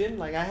Gungeon.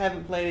 Like I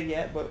haven't played it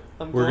yet, but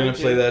We're gonna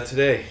play that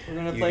today. We're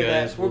gonna You play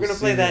guys that. We're will gonna see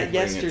play me that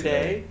playing it yesterday,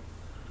 today.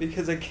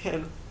 because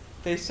again,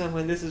 based on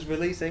when this is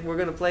releasing, we're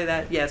gonna play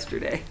that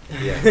yesterday.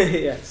 Yeah.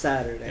 Yeah,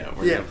 Saturday. Yeah,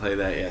 we're Yeah. gonna play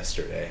that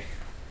yesterday.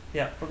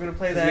 Yeah, we're gonna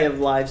play 'Cause that. we have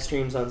live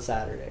streams on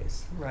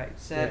Saturdays. Right,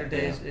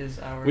 Saturdays is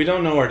our. We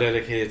don't know our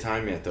dedicated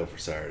time yet though for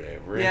Saturday.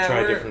 We're gonna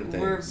try different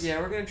things.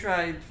 We're gonna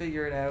try and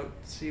figure it out,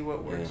 see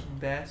what works Yeah.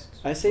 best.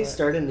 I say but-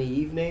 start in the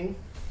evening.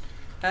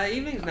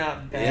 Evening's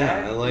not bad.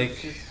 Yeah, I It's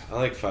just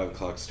like 5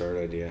 o'clock start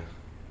idea.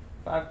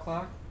 5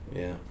 o'clock.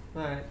 Yeah,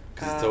 All right.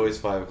 because it's always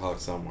 5 o'clock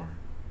somewhere.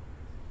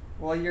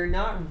 Well, you're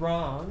not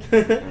wrong.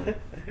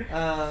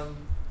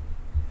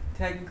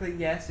 Technically,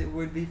 yes, it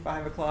would be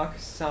 5 o'clock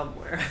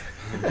somewhere.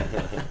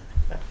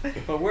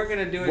 But we're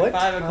gonna do it What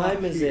 5 o'clock.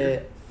 time is here.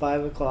 it?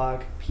 5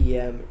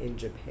 p.m. in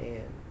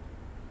Japan.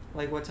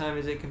 Like, what time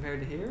is it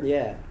compared to here?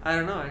 Yeah. I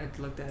don't know. I have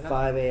to look that up.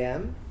 5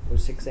 a.m. or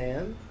 6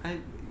 a.m.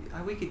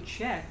 We could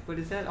check, but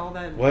is that all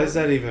that? Why does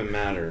that even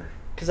matter?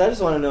 Because I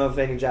just want to know if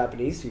any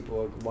Japanese people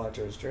would watch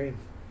our stream.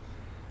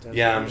 That's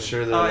Yeah, what I'm it is.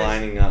 sure they're Oh, it's-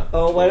 lining up.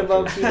 Oh, to what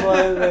watch about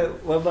it. people?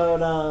 What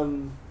about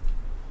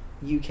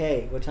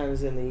UK? What time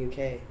is it in the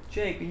UK?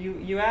 Jake,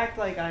 you act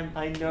like I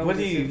know. What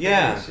do this you-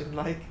 yeah. information.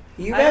 Like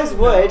You I guys don't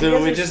would. know. You Do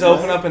guys we are just smart.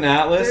 open up an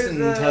atlas There's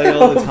and a- tell you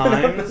all the Open up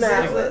times? an There's Like,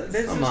 atlas.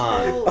 there's come this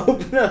on. whole-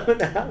 Open up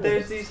an atlas.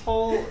 There's these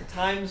whole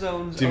time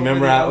zones. Do you over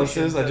remember the atlases?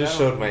 oceans I that just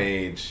don't showed my know.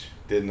 age,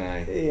 didn't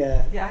I?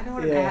 Yeah. Yeah, I know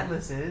what an Yeah.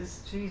 atlas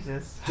is.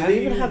 Jesus. Do they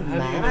even have how do you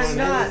know maps I'm what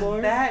not it is?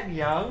 anymore? that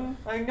young.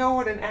 I know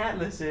what an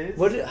atlas is.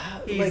 What?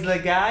 He's the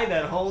guy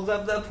that holds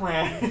up the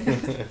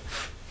planet.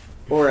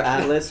 Or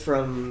Atlas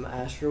from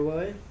Astro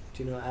Boy.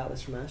 Do you know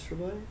Atlas from Astro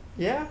Boy?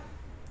 Yeah.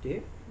 Do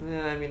you?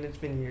 Yeah, I mean it's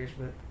been years,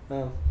 but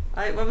Oh,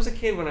 I was a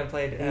kid when I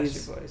played He's-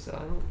 Astro Boy, so I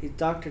don't. he's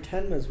Dr.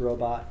 Tenma's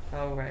robot.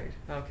 Oh right.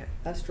 Okay.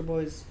 Astro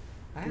Boy's.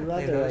 I gotta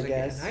Leather, play those I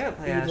again. guess. I gotta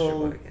play Astro Evil-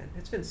 Boy again.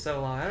 It's been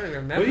so long. I don't even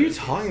remember. What are you these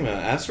talking games.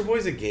 about? Astro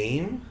Boy's a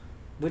game?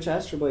 Which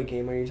Astro Boy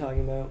game are you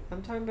talking about?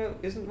 I'm talking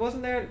about.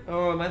 Wasn't there?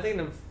 Oh, am I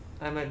thinking of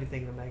I might be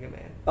thinking of Mega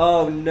Man.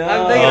 Oh no!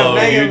 I'm thinking of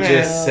Mega you Man.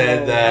 just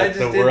said I that. just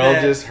The did world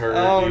that. just heard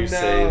Oh, you no.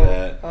 say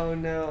that. Oh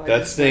no! I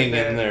That's just staying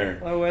went in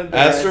there. I went there.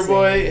 Astro That's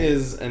Boy it.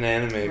 is an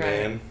anime Right.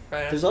 man.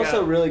 Right, I There's forgot.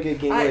 also a really good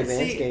Game Boy Advance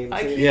see, game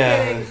I too. keep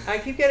Yeah. I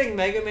keep getting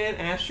Mega Man,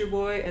 Astro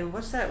Boy, and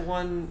what's that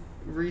one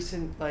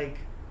recent like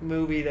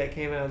movie that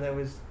came out that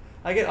was?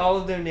 I get all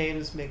of their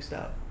names mixed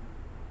up.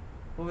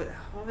 What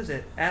was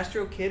it?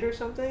 Astro Kid or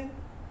something?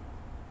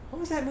 What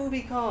was that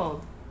movie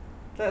called?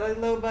 That like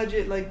low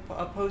budget like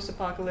a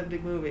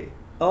post-apocalyptic movie.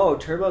 Oh,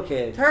 Turbo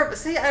Kid.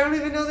 See, I don't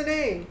even know the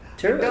name.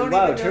 I don't even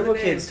Wow, know Turbo the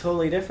Kid's name.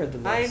 totally different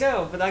than I this.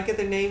 know, but I get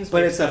the names.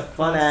 But mixed it's a up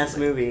fun ass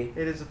constantly. movie.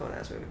 It is a fun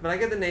ass movie, but I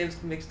get the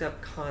names mixed up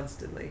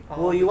constantly. all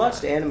Well, the you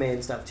watched time. anime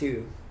and stuff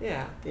too.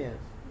 Yeah. Yeah.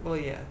 Well,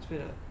 yeah. It's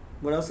been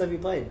What else have you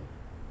played?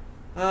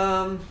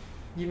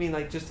 You mean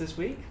like just this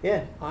week?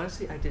 Yeah,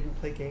 Honestly, I didn't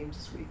play games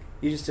this week.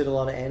 you just did a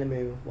lot of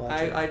anime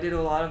watching. I did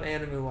a lot of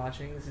anime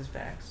watching. This is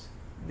facts.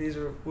 These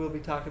we'll be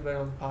talking about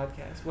on the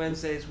podcast.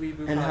 Wednesdays,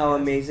 Weeboo and podcast. how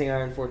amazing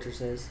Iron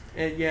Fortress is.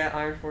 And yeah,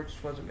 Iron Fortress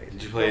was amazing.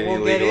 Did you play But any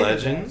we'll get League of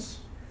into that. Legends?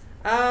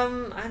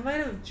 I might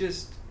have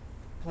just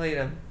played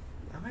I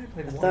might have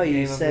played I one thought game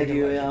you of said League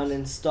you of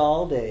Legends.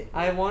 uninstalled it.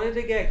 I wanted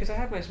to get, because I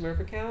have my Smurf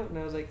account, and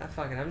I was like,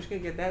 fuck it, I'm just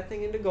going to get that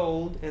thing into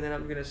gold, and then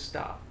I'm going to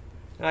stop.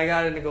 And I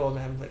got into gold, and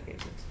I haven't played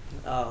games since.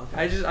 Oh,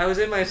 okay. I was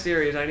in my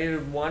series, I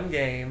needed one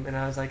game, and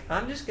I was like,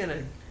 I'm just going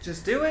to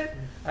just do it.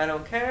 I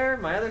don't care.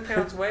 My other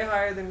account's way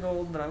higher than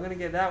gold, but I'm going to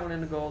get that one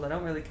into gold. I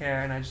don't really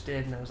care, and I just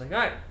did, and I was like,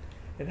 alright.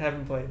 And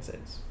haven't played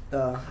since.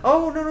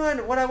 Oh,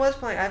 no, what I was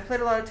playing, I played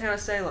a lot of Town of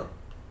Salem.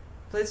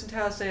 Played some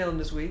Town of Salem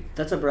this week.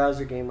 That's a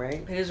browser game,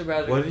 right? It is a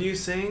browser What are game. you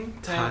saying?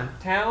 Town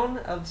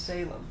of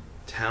Salem.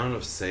 Town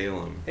of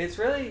Salem. It's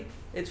really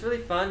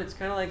fun. It's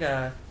kind of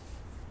like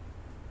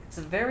it's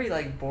a very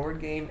like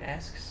board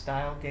game-esque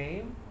style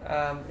game.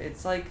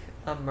 It's like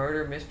a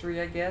murder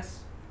mystery, I guess.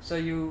 So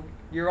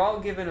you're all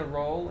given a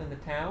role in the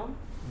town.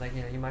 Like,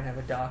 you might have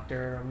a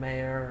doctor, a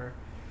mayor,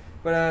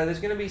 but there's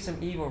gonna be some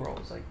evil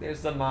roles. Like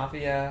there's the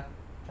mafia,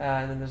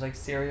 and then there's like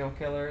serial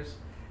killers.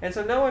 And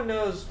so no one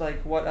knows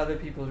like what other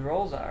people's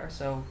roles are.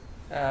 So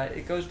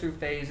it goes through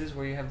phases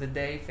where you have the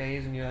day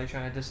phase and you're like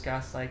trying to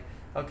discuss like,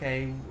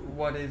 okay,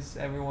 what is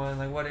everyone,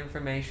 like what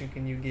information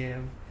can you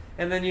give?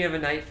 And then you have a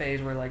night phase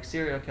where like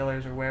serial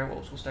killers or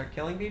werewolves will start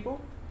killing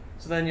people.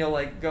 So then you'll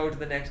like go to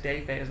the next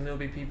day phase and there'll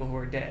be people who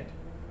are dead.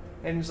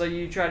 And so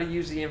you try to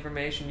use the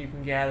information you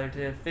can gather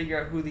to figure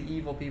out who the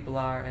evil people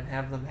are and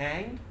have them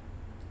hanged.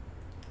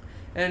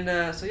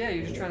 And so yeah,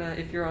 you're just trying to,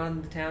 if you're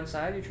on the town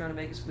side, you're trying to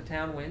make it so the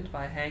town wins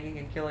by hanging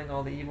and killing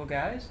all the evil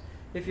guys.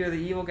 If you're the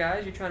evil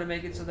guys, you're trying to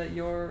make it so that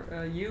you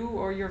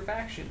or your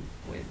faction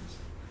wins.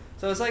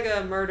 So it's like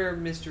a murder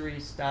mystery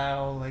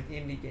style like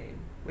indie game,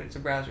 but it's a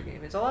browser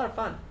game. It's a lot of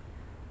fun.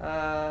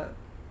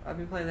 I've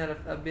been playing that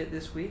a bit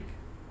this week.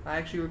 I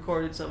actually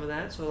recorded some of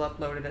that, so I'll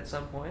upload it at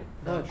some point.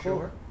 Not cool.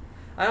 sure.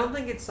 I don't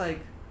think it's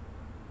like,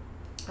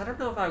 I don't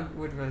know if I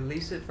would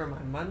release it for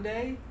my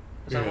Monday,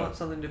 because I want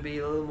something to be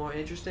a little more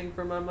interesting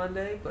for my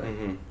Monday, but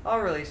I'll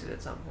release it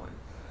at some point.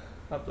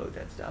 Upload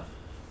that stuff.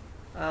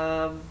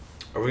 Are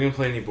we going to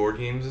play any board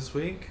games this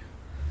week?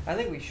 I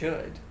think we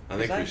should. I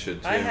think we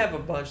should, too. I have a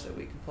bunch that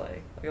we can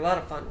play. Like a lot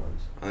of fun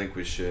ones. I think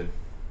we should.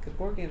 Because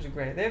board games are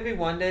great. There'd be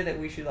one day that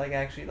we should like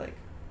actually like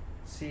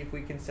see if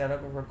we can set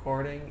up a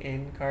recording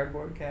in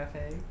Cardboard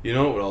Cafe. You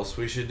know what else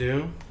we should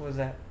do? What was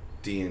that?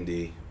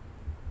 D&D.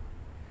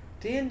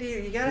 D&D,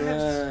 you gotta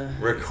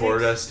have...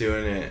 Record us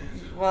doing it.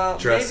 Well,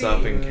 Dress maybe,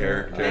 up in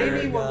character.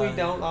 Maybe when we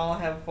don't all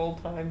have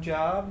full-time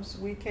jobs,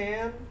 we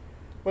can.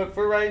 But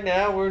for right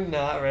now, we're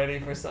not ready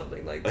for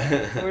something like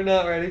that. We're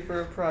not ready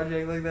for a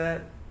project like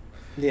that.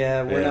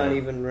 Yeah, we're Yeah. not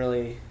even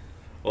really.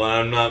 Well,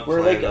 I'm not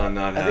We're planning like, on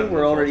not I having think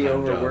we're a already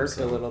full-time job, overworked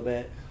so- a little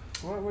bit.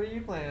 What are you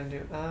planning on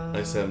doing?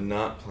 I said I'm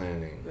not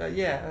planning.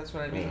 Yeah, that's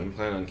what I mean. I'm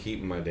planning on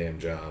keeping my damn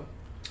job.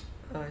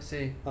 Oh, I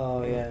see.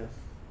 Oh yeah,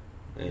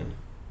 Yeah.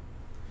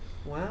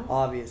 Well,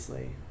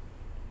 obviously.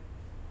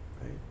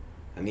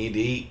 I need to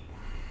eat.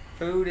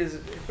 food is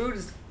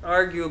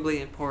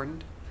arguably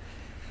important.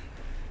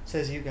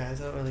 Says you guys.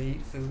 I don't really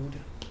eat food.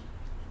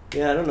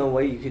 Yeah, I don't know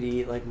what you could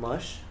eat, like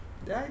mush.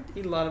 I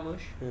eat a lot of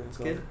mush. Yeah, It's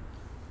cool. good.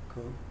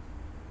 Cool.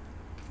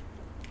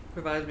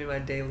 Provides me my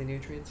daily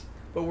nutrients.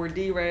 But we're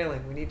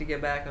derailing. We need to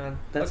get back on.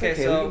 That's okay.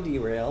 So We can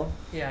derail.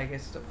 yeah, I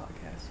guess it's a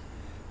podcast.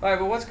 All right,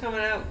 but what's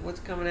coming out? What's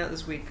coming out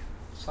this week?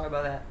 Let's talk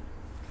about that.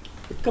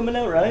 What's coming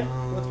out, right?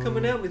 What's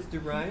coming out,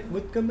 Mr. Ryan?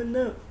 What's coming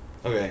out?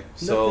 Okay,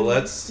 so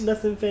let's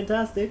Nothing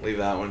fantastic. leave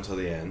that one till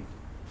the end.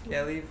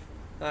 Yeah, leave.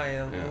 Oh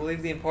yeah, Yeah. we'll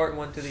leave the important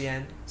one to the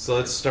end. So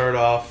let's start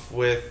off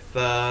with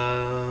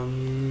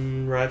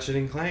Ratchet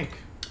and Clank.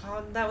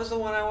 Oh, that was the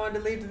one I wanted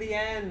to leave to the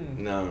end.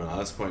 No,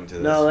 let's point to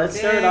this. No, let's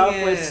start Dang off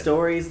with it.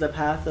 Stories, the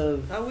Path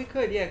of... Oh, we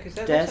could, yeah, because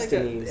that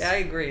Destinies. looks like I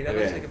agree. That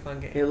looks Okay. like a fun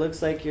game. It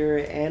looks like you're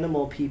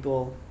animal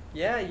people.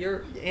 Yeah,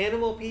 you're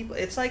animal people.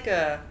 It's like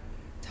a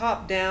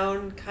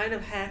top-down kind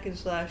of hack and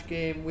slash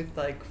game with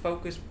like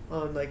focus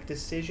on like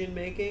decision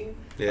making.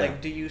 Yeah.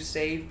 Like, do you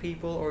save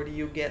people or do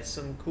you get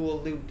some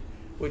cool loot?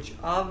 which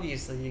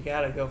obviously you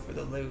gotta go for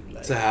the loot. Like,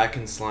 It's a hack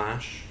and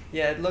slash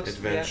yeah, it looks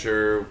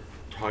adventure,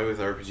 probably with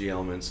RPG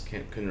elements.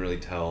 Couldn't really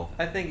tell.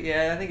 I think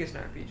it's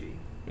an RPG.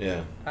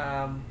 Yeah.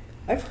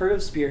 I've heard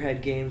of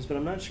Spearhead Games, but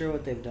I'm not sure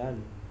what they've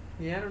done.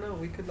 Yeah, I don't know.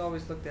 We could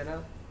always look that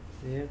up.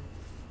 Yeah.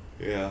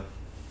 Yeah.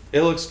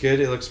 It looks good.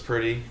 It looks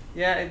pretty.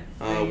 Yeah.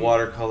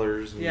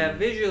 Watercolors. And Yeah,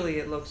 visually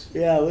it looks.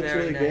 Yeah, it looks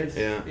very really nice.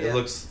 good. Yeah, Yeah. it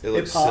looks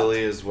popped.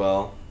 silly as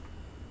well.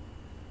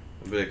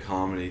 A bit of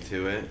comedy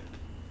to it.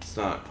 It's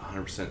not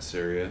 100%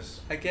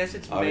 serious. I guess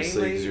it's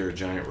Obviously, because mainly. you're a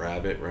giant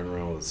rabbit running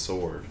around with a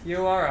sword.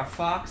 You are a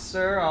fox,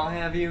 sir. I'll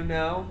have you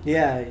know.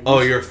 Yeah.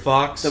 Oh, you're a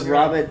fox? The You're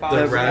rabbit. a fox.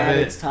 The The rabbit.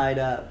 rabbit's tied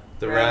up.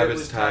 The Rabbit rabbit's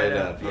was tied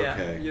up. Yeah,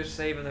 Okay. you're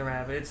saving the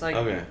rabbit. It's like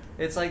Okay.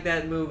 It's like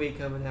that movie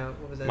coming out.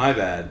 What was that? My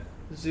bad.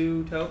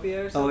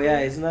 Zootopia or something. Oh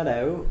yeah, isn't that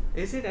out?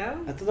 Is it out?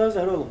 I thought that was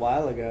out a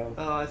while ago.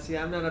 Oh, see,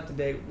 I'm not up to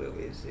date with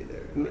movies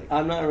either. Like,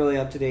 I'm not really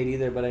up to date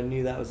either, but I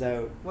knew that was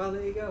out. well,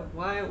 there you go.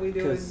 Why aren't we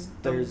doing 'Cause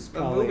there's a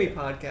probably- movie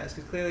podcast?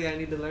 Because clearly I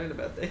need to learn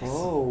about things.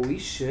 Oh, we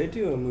should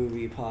do a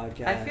movie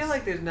podcast. I feel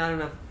like there's not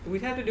enough.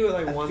 We'd have to do it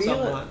like once a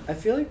month. I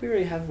feel like we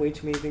already have way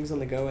too many things on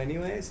the go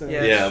anyway. So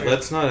Yeah, Yeah, that's true.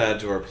 let's not add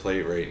to our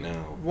plate right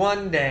now.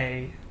 One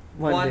day.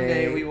 One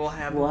day we will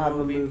have we'll a have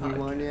movie a movie podcast.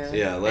 one. Yeah.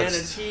 Yeah, And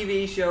let's. a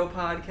TV show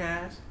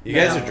podcast. You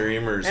guys No. are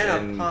dreamers And a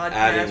and podcast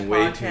adding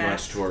way too podcast.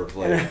 much to our And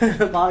plate.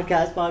 a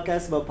podcast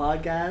about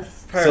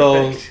podcasts. So,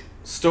 Perfect.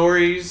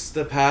 Stories,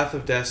 The Path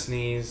of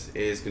Destinies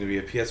is going to be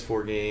a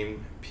PS4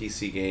 game,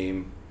 PC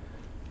game,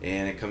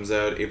 and it comes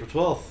out April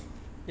 12th.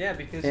 Yeah,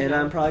 because And you know,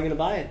 I'm probably gonna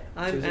buy it.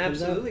 as soon I'm as it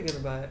comes out. absolutely gonna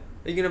buy it.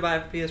 Are you gonna buy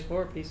it for PS4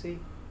 or PC?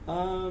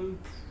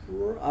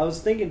 I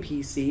was thinking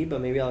PC,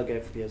 but maybe I'll get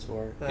it for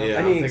PS4. Oh. Yeah, I need I'm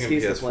an thinking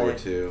excuse to play PS4 it.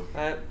 too.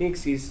 I need an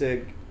excuse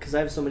to, because I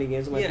have so many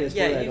games on my Yeah, PS4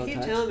 that yeah. I You don't keep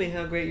touch. telling me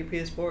how great your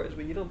PS4 is,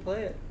 but you don't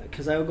play it.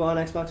 Because I would go on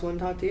Xbox One and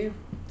talk to you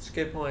It's a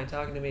good point.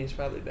 Talking to me is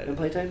probably better. and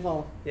play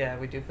Titanfall. Yeah,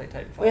 we do play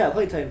Titanfall. Oh yeah, I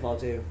played Titanfall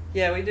too.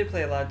 Yeah, we did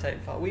play a lot of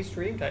Titanfall. We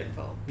streamed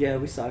Titanfall. Yeah,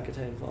 we suck at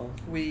Titanfall.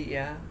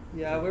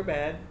 Yeah, we're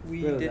bad.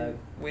 We Really didn't bad.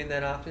 win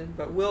that often,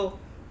 but we'll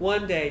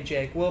one day,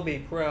 Jake. We'll be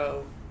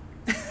pro.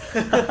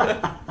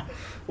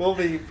 We'll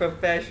be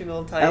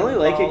professional Titanfallers. I only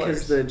like it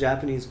because the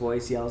Japanese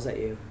voice yells at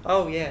you.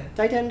 Oh yeah,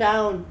 Titan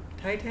down.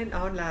 Titan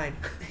Online.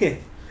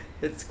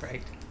 It's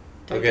great.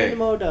 Titan Okay.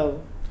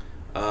 Moto.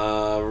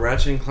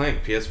 Ratchet and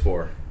Clank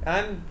PS4.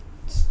 I'm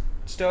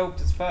stoked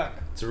as fuck.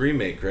 It's a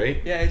remake,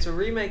 right? Yeah, it's a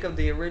remake of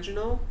the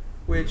original.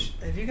 Which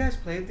have you guys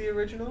played the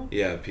original?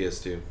 Yeah,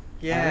 PS2.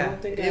 Yeah, I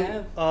don't think I it-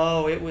 have.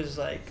 Oh, it was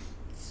like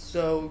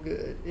so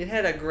good. It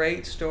had a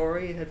great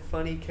story. It had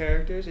funny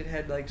characters. It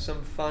had like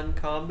some fun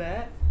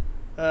combat.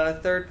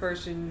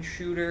 Third-person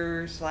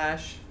shooter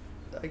slash,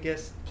 I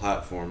guess.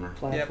 Platformer.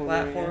 Yeah,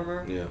 Platformer,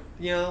 platformer. Yeah.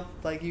 You know,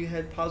 like you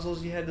had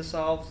puzzles you had to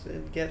solve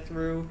and get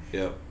through.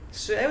 Yep.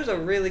 So it was a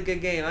really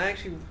good game. I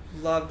actually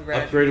loved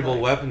Ratchet. and Upgradable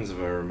Clank. weapons, if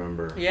I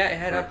remember. Yeah, it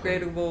had correctly.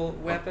 upgradable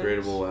weapons.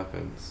 Upgradable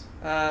weapons.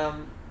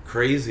 Um,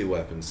 Crazy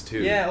weapons, too.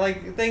 yeah,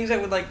 like things that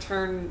would like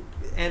turn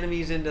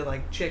enemies into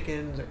like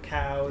chickens or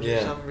cows or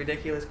Yeah. some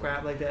ridiculous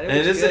crap like that. And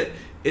it was is good.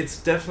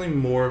 it's definitely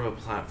more of a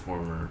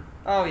platformer.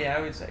 Oh yeah, I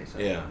would say so.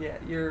 Yeah. Yeah,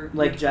 you're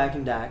Like Jack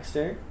and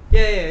Daxter.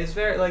 Yeah, it's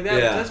very like that.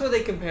 Yeah. That's what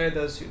they compared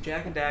those two.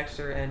 Jack and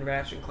Daxter and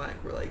Ratchet and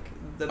Clank were like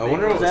the. I big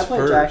wonder what ones. was Because I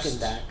played Jack first.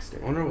 and I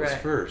Daxter. wonder what was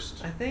Right.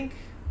 first. I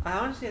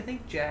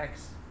think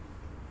Jack's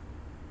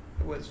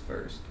was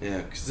first.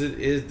 Yeah, because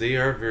they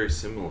are very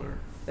similar.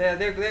 Yeah,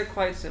 they're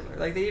quite similar.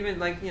 Like they even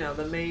like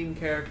the main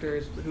character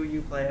is who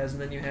you play as,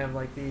 and then you have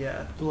like the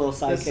The little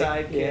the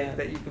sidekick. sidekick Yeah.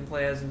 that you can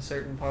play as in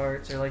certain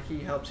parts, or like he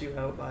helps you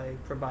out by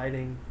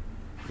providing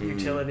Mhm.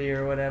 utility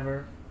or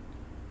whatever.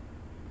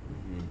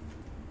 Mhm.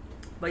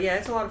 But yeah,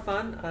 it's a lot of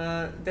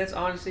fun. That's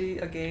honestly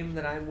a game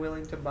that I'm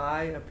willing to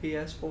buy a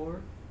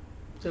PS4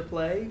 to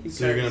play.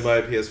 So you're gonna because buy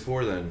a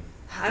PS4 then?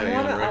 I Are you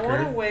on wanna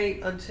record?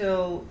 wait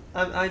until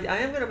I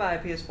am gonna buy a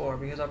PS4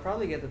 because I'll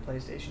probably get the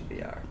PlayStation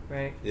VR,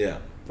 right? Yeah.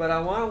 But I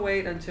want to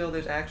wait until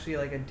there's actually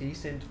like a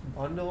decent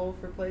bundle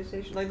for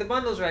PlayStation. Like the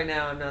bundles right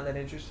now, I'm not that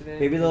interested in.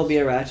 Maybe there'll be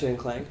a Ratchet and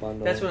Clank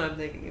bundle. That's what I'm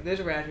thinking. If there's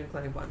a Ratchet and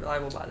Clank bundle, I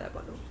will buy that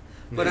bundle.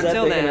 But Is that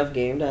until big then, enough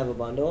game to have a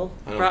bundle?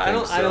 I don't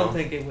think I don't so.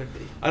 think it would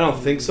be. I don't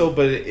think so,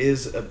 but it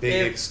is a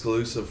big If-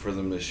 exclusive for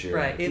them this year.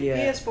 Right. If Yeah.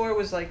 PS4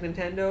 was like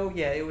Nintendo,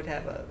 yeah, it would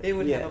have a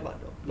Yeah. have a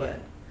bundle. But Yeah.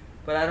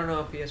 but I don't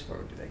know if PS4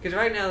 would do that because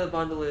right now the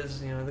bundle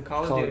is the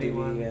Call of Duty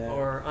one yeah.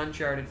 or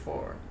Uncharted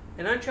 4.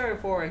 And Uncharted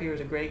 4 I hear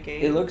is a great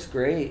game. It looks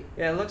great.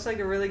 Yeah, it looks like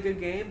a really good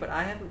game, but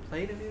I haven't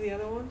played any of the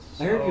other ones.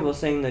 I heard so- people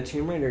saying the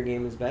Tomb Raider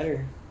game is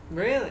better.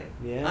 Really?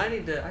 Yeah. I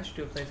should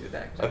do a playthrough of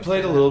that. 'cause I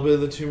played a little bit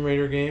of the Tomb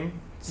Raider game.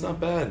 It's not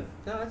bad.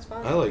 No, that's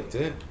fine. I liked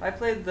it. I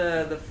played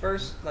the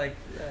first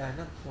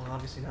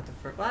obviously not the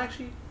first. Well,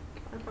 actually,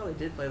 I probably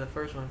did play the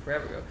first one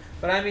forever ago.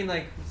 But I mean,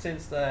 like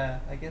since the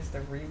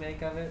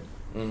remake of it.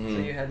 Mm-hmm.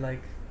 So you had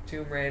like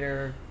Tomb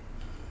Raider.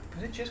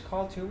 Was it just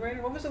called Tomb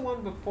Raider? What was the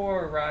one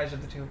before Rise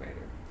of the Tomb Raider?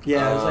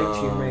 Yeah, it was like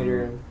Tomb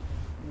Raider. It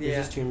was Yeah.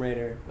 just Tomb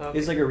Raider. Okay.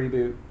 It's like a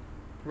reboot.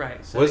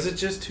 Right. So Was it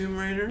just Tomb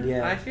Raider?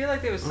 Yeah. I feel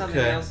like there was something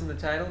Okay. else in the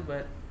title,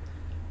 but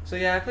So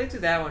yeah, I played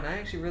through that one. I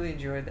actually really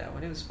enjoyed that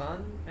one. It was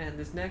fun, and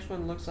this next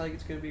one looks like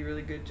it's going to be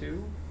really good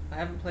too. I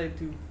haven't played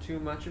through too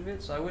much of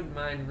it, so I wouldn't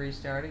mind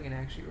restarting and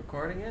actually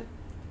recording it.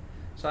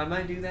 So I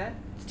might do that.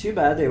 It's too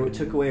bad they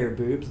took away her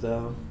boobs,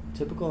 though.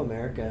 Typical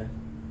America.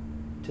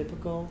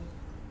 Typical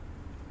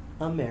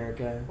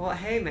America. Well,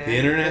 hey man. The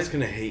internet's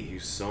gonna hate you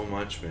so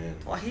much, man.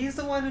 Well, he's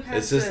the one who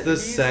has. It's just the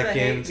he's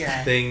second the hate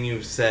guy. thing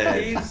you've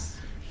said.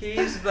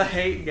 He's the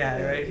hate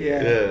guy right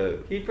here.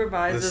 Yeah. He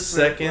provides The us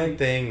second with,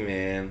 thing,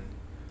 man.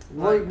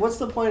 What's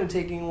the point of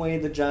taking away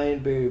the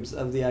giant boobs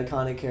of the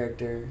iconic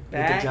character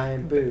with the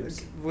giant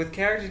boobs? With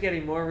characters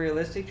getting more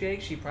realistic,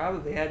 Jake, she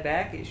probably had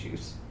back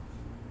issues.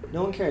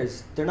 No one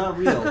cares. They're not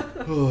real.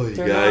 Oh, you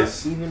They're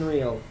guys. not even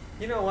real.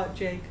 You know what,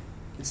 Jake?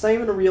 It's not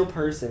even a real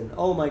person.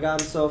 Oh my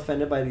god, I'm so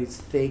offended by these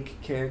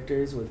fake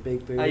characters with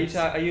big boobs.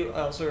 Are you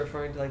also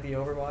referring to like the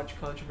Overwatch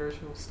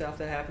controversial stuff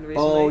that happened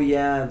recently? Oh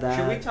yeah, that.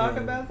 Should we talk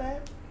thing. about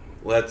that?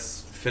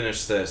 Let's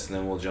finish this and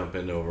then we'll jump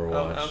into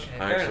Overwatch. Oh, okay, I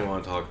fair actually enough.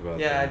 want to talk about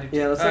Yeah, I that. do.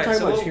 Yeah, let's not Alright, talk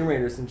so about we'll- Tomb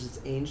Raider since it's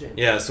ancient.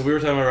 Yeah, so we were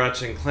talking about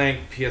Ratchet and Clank,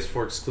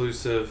 PS4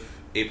 exclusive,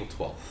 April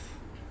 12th.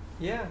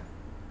 Yeah.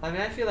 I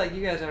mean, I feel like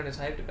you guys aren't as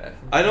hyped about it.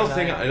 I don't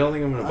think I'm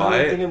gonna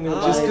buy it.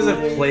 Just because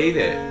I've played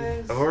it.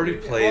 I've already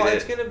played well, it.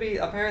 it's gonna be.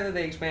 Apparently,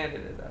 they expanded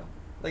it though.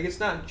 Like, it's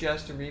not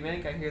just a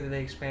remake. I hear that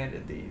they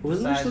expanded the.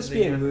 Wasn't there size supposed of to the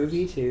be a universe.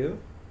 movie too?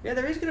 Yeah,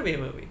 there is gonna be a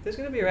movie. There's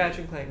gonna be a Ratchet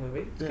and Clank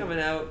movie. It's Yeah. coming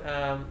out.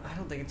 I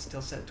don't think it's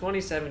still set.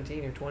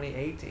 2017 or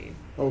 2018.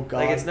 Oh god.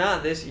 Like, it's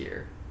not this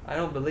year. I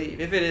don't believe.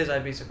 If it is,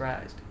 I'd be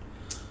surprised.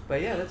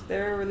 But yeah,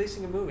 they're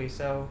releasing a movie,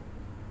 so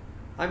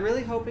I'm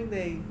really hoping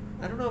they.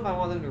 I don't know if I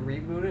want them to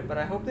reboot it, but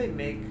I hope they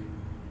make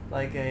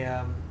like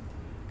a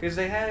because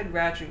they had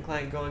Ratchet and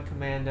Clank Going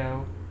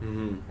Commando,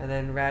 Mm-hmm. and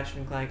then Ratchet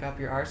and Clank Up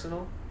Your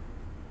Arsenal,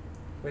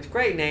 which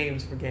great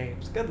names for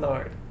games. Good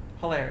lord,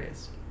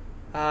 hilarious.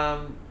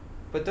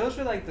 But those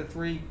were like the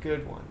three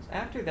good ones.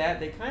 After that,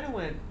 they kind of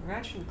went.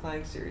 Ratchet and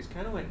Clank series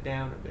kind of went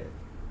down a bit.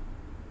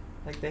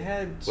 Like they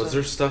had. Was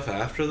there stuff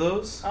after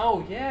those?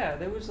 Oh yeah,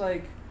 there was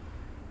like,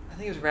 I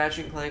think it was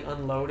Ratchet and Clank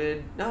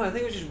Unloaded. No, I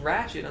think it was just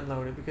Ratchet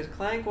Unloaded because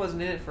Clank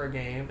wasn't in it for a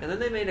game, and then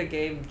they made a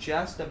game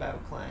just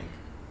about Clank,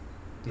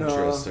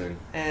 Interesting.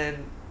 and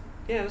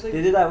yeah, it was like.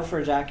 They did that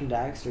for Jack and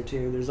Daxter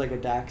too. There's like a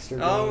Daxter.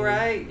 Oh game.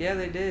 right, yeah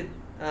they did.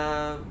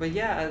 But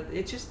yeah,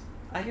 it just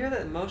I hear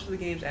that most of the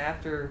games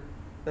after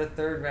the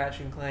third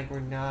Ratchet and Clank were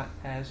not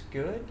as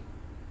good.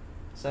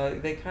 So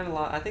they kind of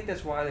I think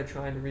that's why they're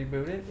trying to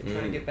reboot it. They're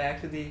trying to get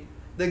back to the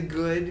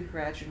good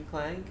Ratchet and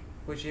Clank,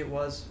 which it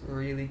was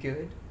really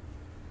good.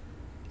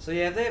 So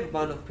yeah, if they have a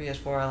bundle for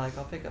PS4,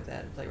 I'll pick up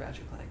that and play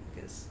Ratchet and Clank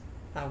because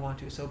I want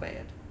to so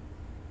bad.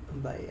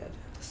 Bad.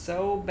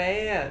 So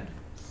bad.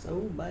 So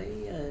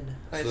bad.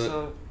 Alright, So-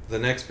 so The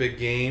next big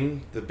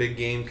game, the big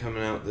game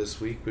coming out this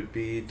week would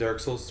be Dark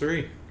Souls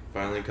 3.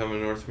 Finally coming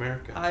to North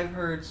America. I've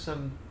heard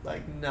some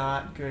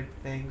not good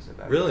things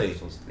about Really? Dark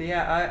Souls.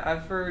 Yeah,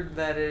 I've heard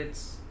that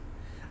it's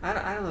I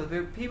don't know.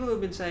 There are people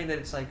who've been saying that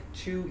it's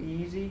too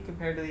easy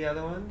compared to the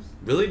other ones.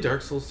 Really?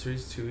 Dark Souls 3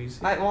 is too easy?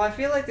 I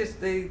feel like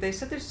they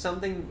said there's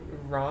something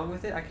wrong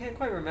with it. I can't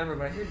quite remember,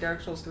 but I hear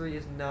Dark Souls 3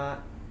 is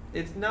not.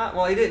 It's not.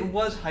 Well, it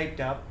was hyped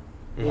up.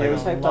 Yeah, it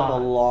was hyped up a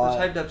lot. It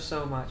was hyped up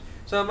so much.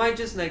 So it might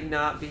just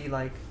not be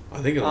I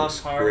think it on looks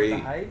par great. with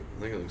the hype.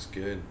 I think it looks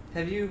good.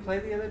 Have you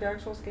played the other Dark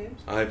Souls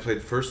games? I played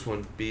the first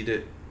one, beat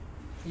it.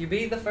 You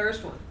beat the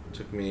first one.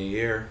 Took me a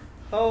year.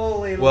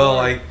 Holy Well,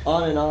 Lord.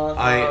 On and off.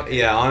 okay.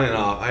 Yeah, on and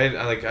off.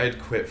 I'd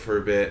quit for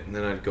a bit and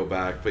then I'd go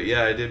back. But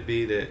yeah, I did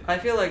beat it. I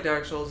feel like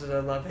Dark Souls is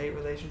a love-hate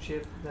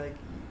relationship.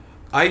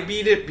 I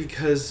beat it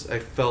because I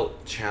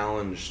felt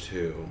challenged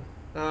to.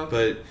 Okay.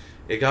 But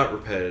it got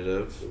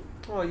repetitive.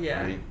 Well,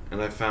 yeah. Right?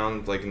 And I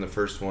found, in the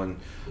first one,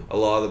 a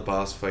lot of the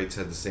boss fights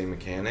had the same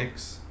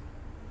mechanics.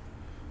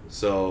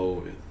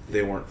 So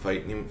they weren't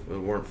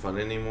fun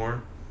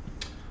anymore.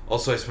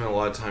 Also, I spent a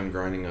lot of time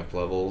grinding up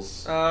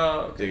levels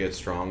Oh, to okay. get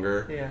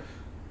stronger. Yeah.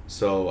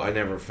 So I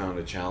never found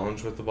a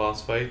challenge with the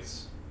boss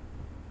fights.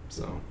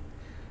 So,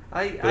 but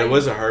I it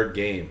was a hard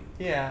game.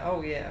 Yeah.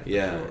 Oh, yeah. for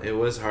Yeah, sure. it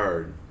was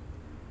hard.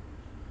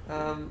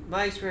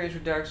 My experience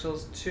with Dark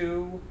Souls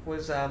 2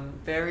 was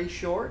very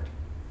short.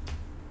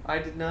 I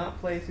did not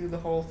play through the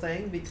whole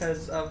thing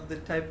because of the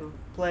type of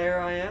player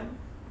I am.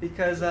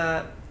 Because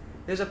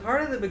there's a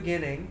part of the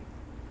beginning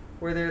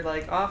where they're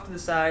off to the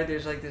side.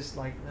 There's this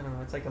I don't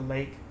know. It's like a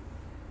lake,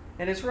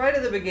 and it's right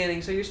at the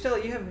beginning. So you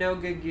have no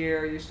good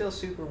gear. You're still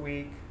super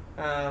weak,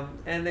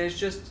 and there's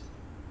just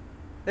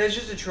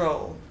a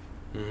troll.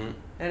 Mm-hmm.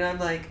 And I'm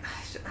like,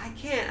 I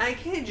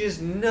can't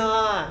just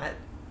not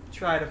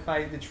try to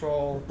fight the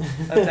troll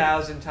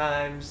 1,000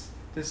 times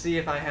to see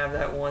if I have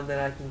that one that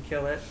I can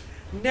kill it.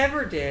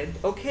 Never did.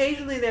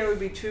 Occasionally there would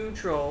be 2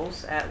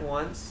 trolls at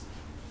once.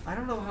 I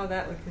don't know how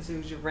that was because it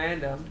was just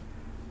random.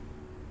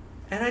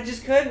 And I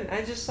just couldn't.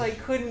 I just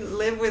couldn't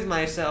live with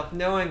myself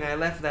knowing I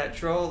left that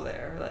troll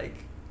there.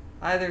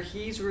 Either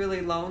he's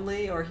really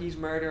lonely or he's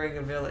murdering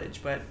a village.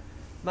 But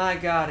my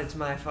God, it's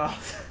my fault.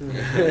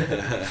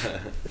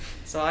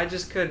 So I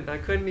just couldn't. I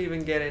couldn't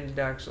even get into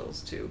Dark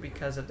Souls 2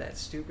 because of that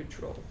stupid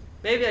troll.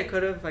 Maybe I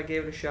could have if I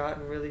gave it a shot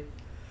and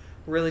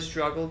really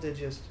struggled to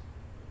just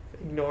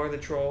ignore the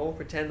troll,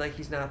 pretend like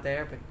he's not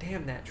there, but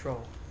damn that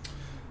troll.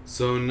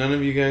 So none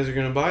of you guys are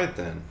gonna buy it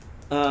then?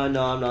 No, I'm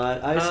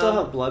not. I still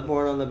have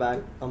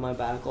Bloodborne on my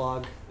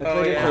backlog. I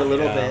played it yeah. for a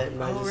little Yeah. bit.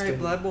 And I Oh, just right,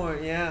 didn't-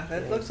 Bloodborne, yeah.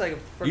 That looks like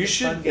a freaking You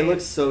should- fun It game.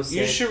 looks so sick.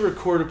 You should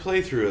record a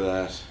playthrough of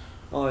that.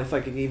 Oh, if I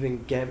could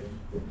even get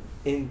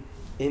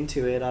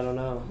into it, I don't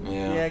know.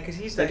 Yeah, because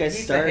he's Like, I he's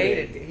the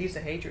started.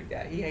 hatred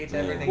guy. He hates Yeah.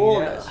 everything Well,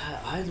 he does.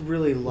 I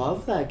really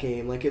love that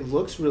game. Like, it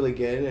looks really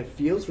good and it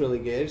feels really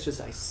good. It's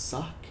just I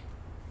suck.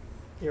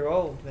 You're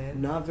old,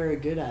 man. Not very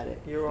good at it.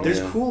 You're old. There's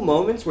Yeah. cool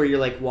moments where you're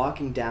like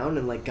walking down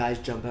and like guys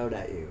jump out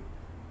at you,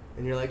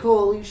 and you're like,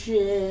 "Holy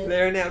shit!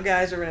 There are now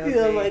guys around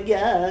Oh me. my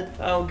god!"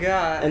 Oh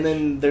god. And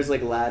then there's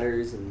like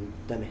ladders and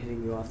them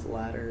hitting you off the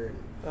ladder.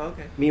 And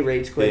okay. me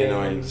rage The quitting.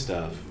 annoying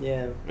stuff.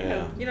 Yeah.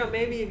 Yeah. You know,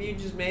 maybe if you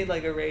just made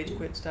like a rage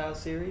quit style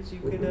series, you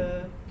could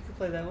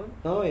play that one.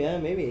 Oh yeah,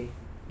 maybe.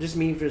 Just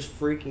me just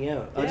freaking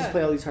out. I'll Yeah. just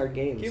play all these hard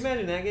games. Can you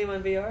imagine that game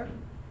on VR?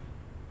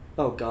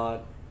 Oh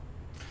god.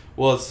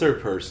 Well, it's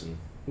third person.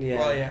 Yeah.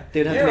 Well, yeah.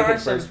 They'd have there to make are it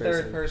some first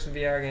person. third-person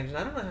VR games, and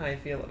I don't know how I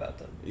feel about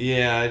them.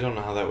 Yeah, I don't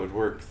know how that would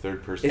work.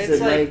 Third person. Is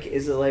It's it like-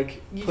 is it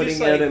like you putting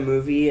just, out like- a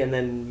movie and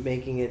then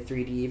making it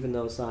 3D even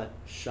though it's not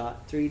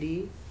shot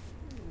 3D?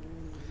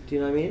 Do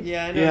you know what I mean?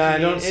 Yeah, I know. Yeah, what I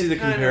you don't mean. see It's the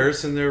kinda-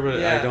 comparison there, but I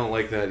yeah. don't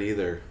like that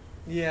either.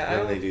 Yeah, I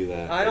When don't. they do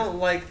that, I don't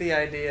like the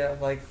idea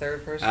of like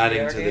third-person adding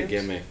VR to games. the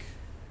gimmick.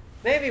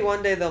 Maybe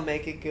one day they'll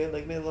make it good.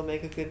 Like maybe they'll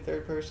make a good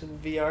third-person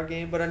VR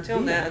game. But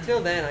until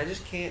then, I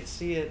just can't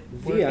see it.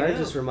 working VR out.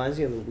 just reminds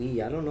me of the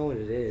Wii. I don't know what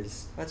it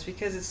is. That's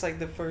because it's like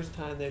the first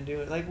time they're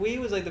doing. Like Wii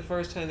was like the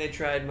first time they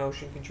tried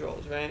motion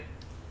controls, right?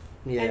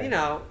 Yeah. And you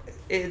know,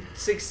 it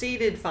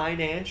succeeded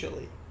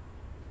financially,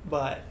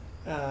 but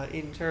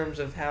in terms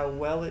of how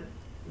well it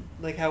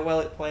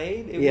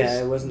played,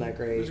 it wasn't that It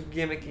great. was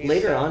gimmicky. and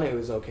Later stuff. on, it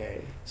was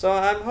okay. So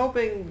I'm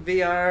hoping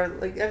VR.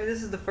 Like I mean,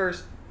 this is the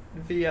first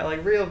VR,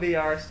 like real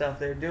VR stuff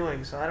they're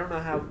doing. So I don't know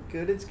how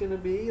good it's gonna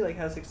be, like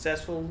how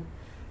successful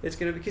it's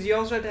gonna be, because you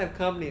also have to have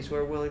companies who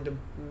are willing to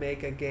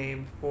make a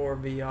game for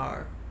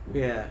VR,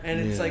 Yeah. and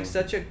it's Yeah. like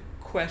such a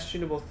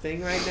questionable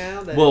thing right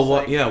now. That Well, it's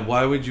like, yeah.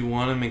 Why would you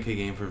want to make a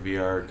game for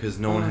VR? Because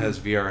no one has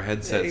VR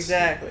headsets.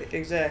 Exactly.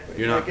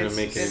 You're not Like, going to it's-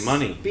 make any it's-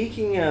 money.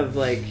 Speaking of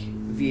like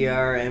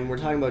VR, and we're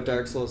talking about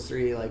Dark Souls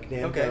 3, like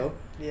Namco, Okay.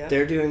 Yeah.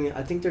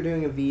 I think they're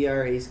doing a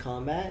VR Ace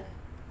Combat.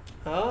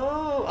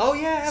 Oh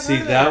yeah. I have See,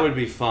 heard of that would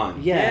be fun.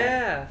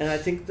 Yeah. And I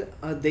think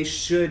they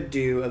should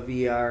do a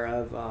VR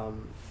of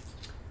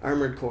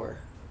Armored Core.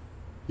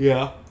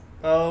 Yeah.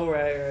 Oh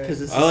right.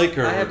 Because I like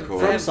I Armored haven't- Core. I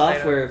From haven't played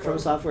Software, Armored Core. From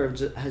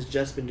Software has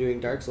just been doing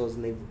Dark Souls,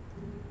 and they've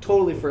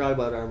totally forgot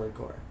about Armored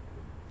Core.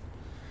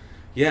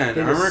 Yeah, and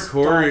They just Armored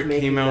Core stopped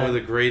making came out that.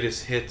 with the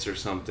greatest hits or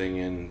something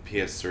in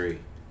PS3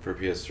 for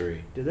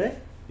PS3. Did they?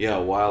 Yeah,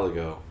 a while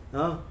ago.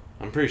 Oh,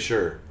 I'm pretty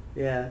sure.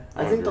 yeah.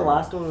 I Oh, think the girl.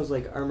 last one was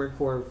like Armored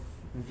Core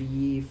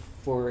V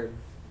for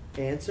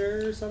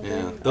Answer or something.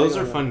 Yeah, I those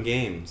don't are know. fun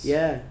games.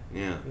 Yeah.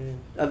 Yeah.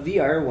 A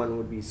VR one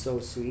would be so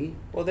sweet.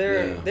 Well,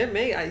 Yeah.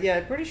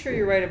 I'm pretty sure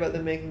you're right about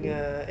them making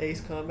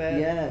Ace Combat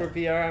Yeah. for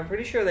VR. I'm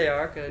pretty sure they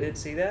are, 'cause I did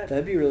see that.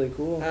 That'd be really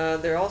cool.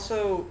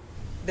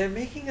 They're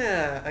making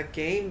a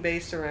game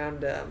based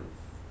around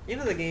you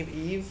know the game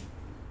Eve,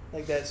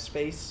 like that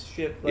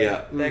spaceship, like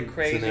Yeah. that Mm.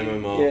 crazy. It's an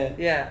MMO. Yeah.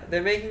 Yeah,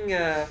 they're making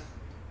a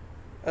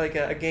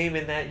game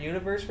in that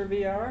universe for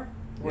VR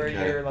where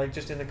Okay. you're like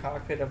just in the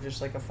cockpit of just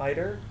like a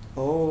fighter.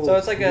 Oh, So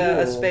it's like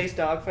a cool. space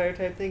dogfighter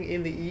type thing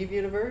in the Eve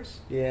universe.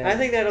 Yeah. I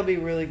think that'll be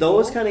really cool.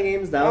 Those kind of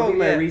games, that would Oh, be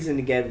my yeah. reason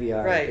to get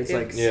VR. Right. It's If-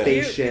 like Yeah.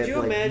 spaceship, Could you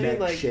like imagine mech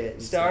like shit.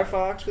 and Star stuff.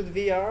 Fox with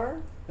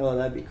VR? Oh,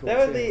 that'd be cool. That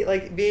would too. be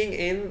like being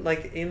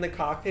in the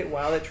cockpit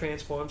while it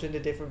transforms into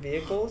different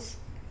vehicles.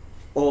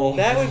 Oh,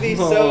 That would be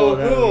oh, so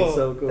that would cool. be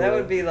so cool. That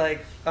would be like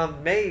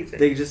amazing.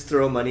 They just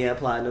throw money at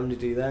Platinum to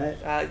do that.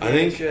 Yeah, I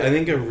they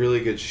think should. a really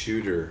good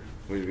shooter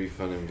would be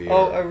fun in VR.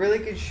 Oh, a really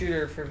good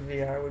shooter for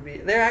VR would be.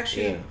 They're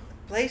actually Yeah.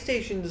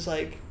 PlayStation's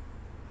like.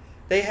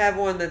 They have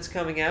one that's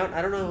coming out.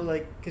 I don't know,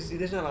 like, because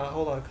there's not a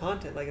whole lot of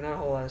content, like not a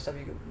whole lot of stuff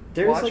you can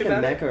There's watch like a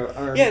about mech it.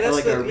 or Yeah, that's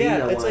like the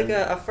arena it's like one.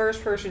 a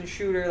first-person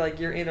shooter, like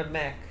you're in a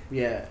mech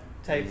Yeah.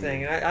 type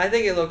thing. And I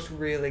think it looks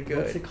really good.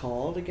 What's it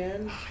called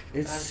again?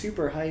 It's I'm-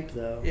 super hype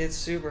though. It's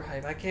super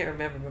hype. I can't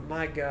remember, but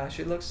my gosh,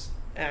 it looks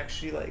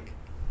actually like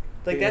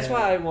that's Yeah.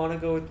 why I want to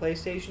go with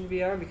PlayStation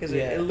VR, because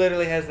Yeah. it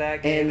literally has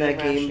that game. And that I'm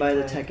game actually by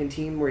the playing. Tekken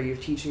team where you're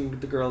teaching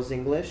the girls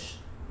English.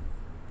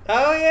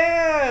 Oh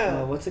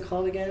yeah. What's it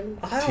called again?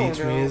 I don't Teach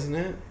know. Me, isn't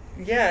it?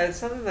 Yeah, it's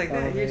something like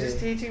that. Oh, You're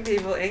just maybe. teaching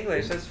people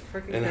English. That's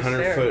freaking And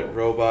hysterical. 100-foot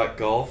robot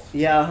golf.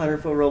 Yeah,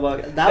 100-foot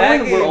robot. That That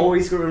one game- we're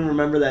always going to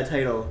remember that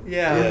title.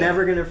 Yeah. We're Yeah.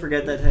 never going to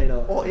forget that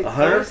title. Well, it-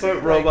 100-foot honestly,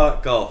 like-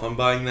 robot golf. I'm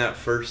buying that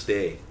first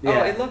day. Oh,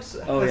 Yeah. it looks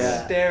Oh, yeah.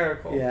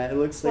 hysterical. Yeah, it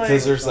looks like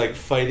Because there's like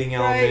fighting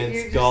Right, elements,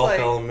 you're just golf like-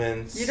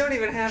 elements, You don't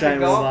even have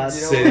Giant to golf. robots.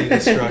 You know? city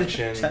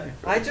destruction.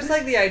 I just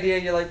like the idea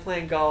you're like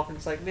playing golf and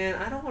it's like, man,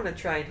 I don't want to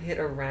try and hit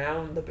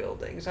around the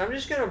buildings. I'm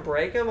just gonna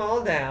break them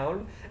all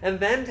down and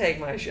then take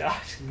my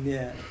shot.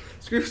 Yeah.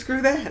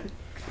 Screw that.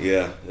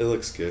 Yeah, it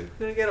looks good.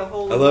 Gonna get a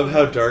whole. I love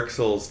how Dark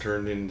Souls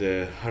turned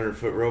into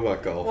 100-foot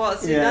robot golf. Well,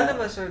 see, Yeah. none of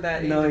us are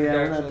that into No, the yeah,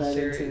 Dark we're not Souls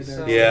that into series. Dark So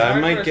Souls. it's Yeah, I hard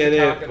for might us get to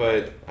talk it,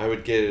 about but I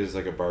would get it as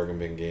like a bargain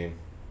bin game.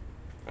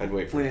 I'd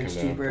wait for When it to it's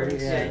come down. cheaper, in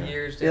price. yeah.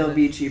 years. to It'll it.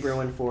 be cheaper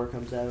when 4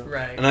 comes out.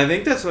 Right. And I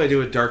think that's what I do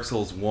with Dark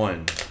Souls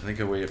 1. I think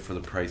I wait for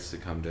the price to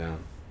come down.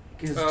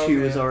 Because Oh, 2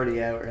 okay. is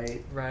already out,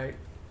 right? Right.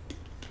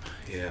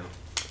 Yeah.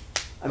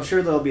 I'm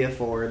sure there'll be a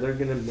 4. They're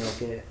gonna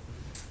milk it.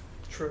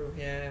 True.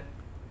 Yeah.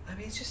 I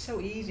mean, it's just so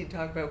easy to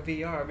talk about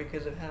VR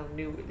because of how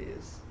new it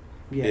is,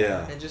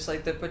 Yeah. and just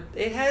like but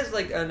it has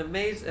like an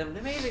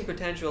amazing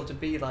potential to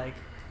be like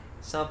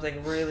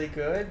something really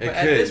good. But It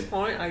at this could.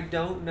 point, I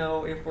don't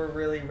know if we're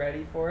really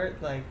ready for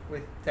it, like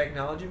with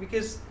technology,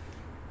 because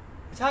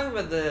talking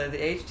about the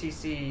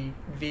HTC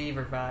Vive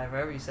or Vive,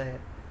 however you say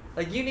it,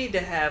 like you need to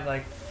have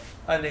like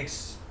an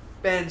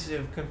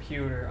expensive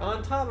computer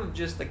on top of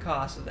just the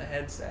cost of the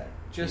headset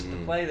just to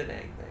Mhm. play the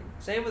dang thing.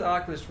 Same with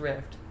Oculus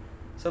Rift.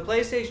 So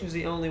PlayStation's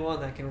the only one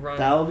that can run.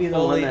 That will be the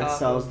one fully that off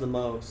sells of- the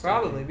most.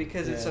 Probably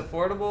because it's Yeah.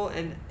 affordable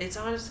and it's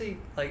honestly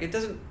like it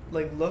doesn't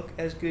like look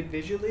as good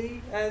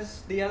visually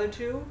as the other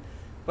two,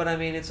 but I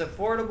mean it's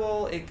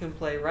affordable. It can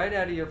play right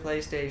out of your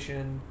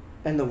PlayStation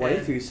And the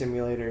waifu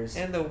simulators.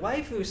 and the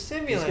waifu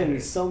simulator. There's gonna be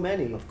so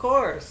many. Of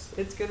course,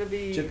 it's gonna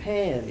be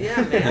Japan.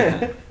 Yeah,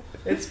 man.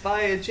 It's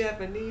by a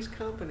Japanese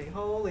company.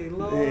 Holy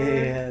Lord.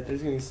 Yeah,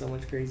 there's gonna be so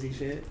much crazy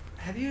shit.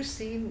 Have you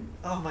seen?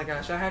 Oh my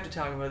gosh, I have to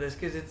talk about this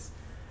because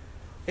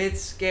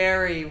it's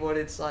scary what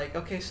it's like.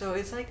 Okay, so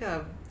it's like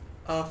a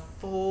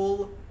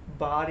full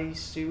body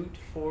suit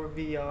for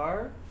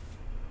VR.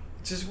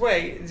 Just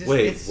wait.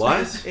 It's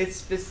what? It's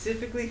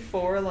specifically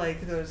for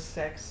like those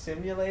sex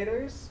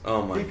simulators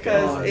Oh my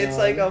because god. it's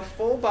no. like a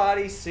full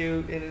body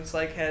suit and it's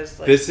like has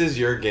like This is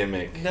your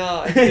gimmick.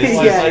 no. This is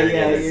Yeah, your yeah,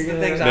 gimmick. This is the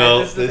you're things gonna- No,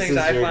 this is the this things is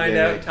I your find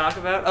out gimmick. and talk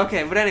about.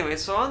 Okay, but anyway,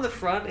 so on the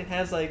front it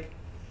has like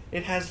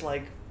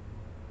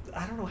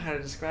I don't know how to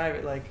describe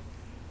it. Like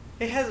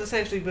it has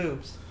essentially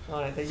boobs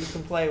on it that you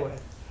can play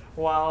with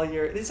while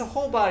it's a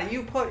whole body.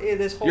 You put in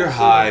this whole. You're suit.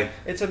 high.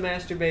 It's a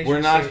masturbation.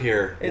 We're not suit.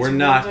 here. It's We're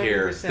not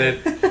here. 100%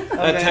 That,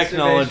 a that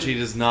technology masturbation.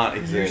 does not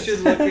You exist. should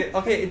look at.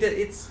 Okay,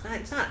 it's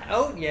not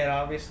out yet,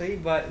 obviously,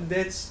 but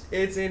it's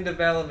in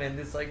development.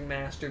 This like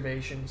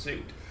masturbation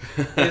suit.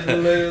 It's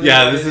literally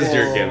yeah, what this it is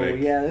your Whoa,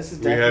 gimmick. Yeah, this is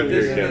We have definitely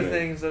your These are the gimmick.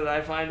 things that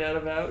I find out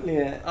about.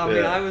 Yeah. I mean,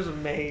 Yeah. I was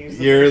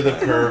amazed. You're the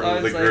first perv time. I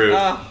of was the like,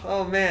 group.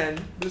 oh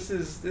man, this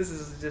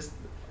is just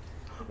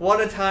what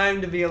a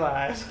time to be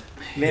alive,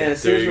 Man, Yeah,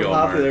 as soon there as you we're go,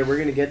 popular, Mark. we're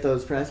gonna get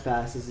those press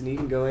passes, and you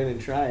can go in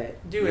and try it.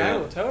 dude. Yeah. I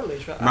will totally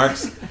try.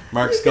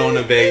 Mark's going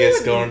to Vegas,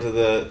 wouldn't- going to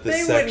the they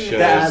sex wouldn't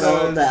shows.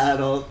 have The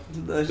adult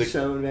The-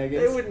 show in They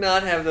Vegas. would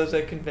not have those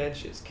at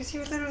conventions because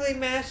you're literally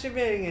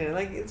masturbating in it.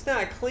 Like it's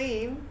not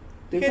clean.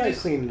 They You can't probably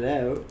just- cleaned it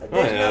out. There's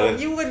Oh, yeah. no,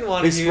 you wouldn't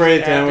want They to use spray it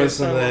it down after with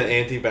some of that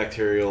someone-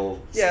 antibacterial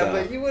Yeah, stuff.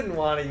 but you wouldn't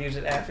want to use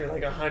it after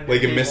like 100.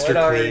 Like a people Mr. had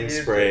already Clean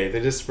used spray. it. They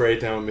just spray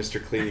it down with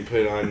Mr. Clean. You put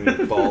it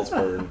on balls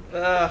burn.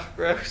 Ugh,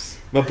 gross.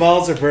 My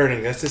balls are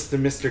burning. That's just the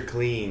Mr.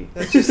 Clean.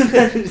 That's just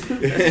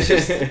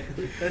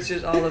that's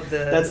just all of the.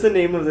 That's the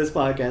name of this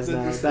podcast the-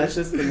 now. That's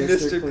just the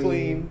Mr.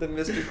 Clean, the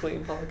Mr.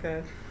 Clean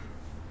podcast.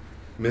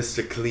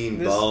 Mr. Clean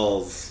Mis-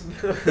 balls.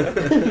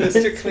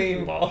 Mr.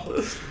 Clean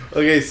balls.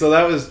 Okay, so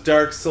that was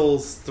Dark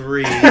Souls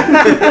 3.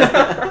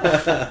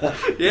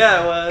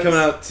 Yeah, it was. Coming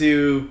out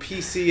to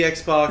PC,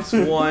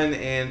 Xbox One,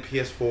 and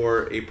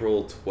PS4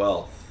 April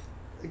 12th.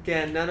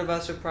 Again, none of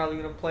us are probably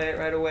gonna play it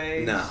right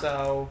away. No.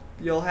 So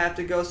you'll have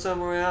to go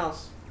somewhere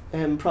else.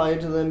 And probably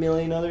to the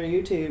million other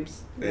YouTubes.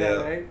 Yeah.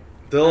 Right.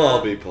 They'll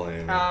all be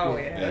playing it. Oh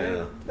yeah.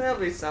 Yeah. There'll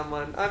be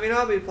someone. I mean,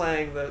 I'll be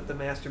playing the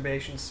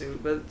masturbation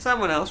suit, but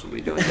someone else will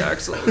be doing Dark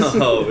Souls.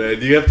 Oh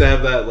man, you have to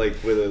have that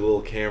like with a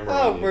little camera.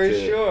 Oh, on you, for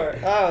too. sure.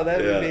 Oh,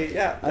 that Yeah. would be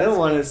yeah. I don't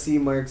want to see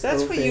Mark's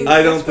That's what face. you-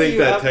 I don't That's what think you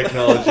that up-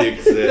 technology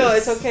exists. No,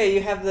 it's okay.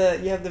 You have the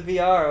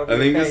VR over I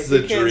think your this face.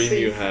 is a can't dream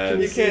see- you had.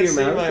 You you see can't your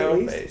see mouth my at own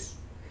least? face.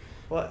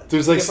 What?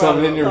 There's like You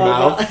something in your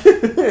probably-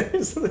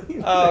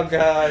 mouth. Oh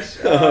gosh.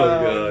 Oh,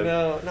 God.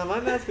 No, no, my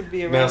mouth would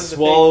be around. Now the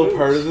swallow fake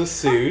part boobs. of the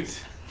suit.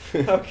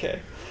 Okay.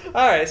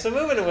 All right. So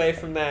moving away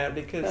from that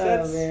because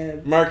that's Oh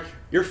man, Mark,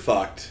 you're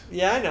fucked.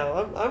 yeah, I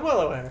know. I'm well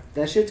aware.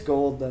 that shit's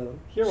gold though.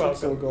 You're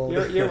Shit's welcome. So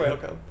gold. You're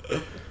welcome.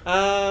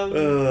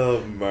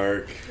 Oh,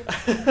 Mark.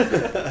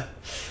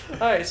 All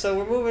right. So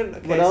we're moving.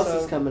 Okay, what else so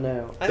is coming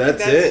out? I think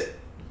That's it.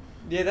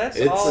 Yeah, that's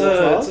It's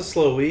all. it's a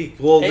slow week.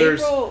 Well,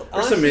 there's some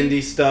honestly,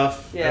 indie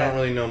stuff. I yeah. don't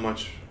really know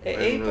much. I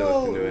haven't really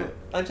April looked into it.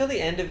 until the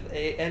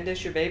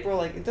endish of April,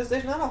 like there's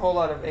not a whole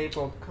lot of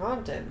April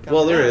content.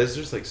 Well, coming there out. is.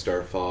 There's like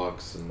Star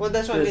Fox. And... Well,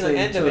 that's what I mean. It's Like like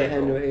end of till the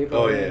April. end of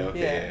April. Oh right? yeah. Okay.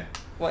 Yeah. Yeah.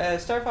 Well,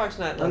 Star Fox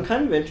not. I'm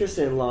kind of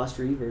interested in Lost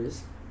Reavers.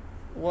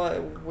 What?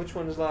 Which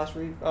one is Lost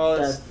Reef? Oh,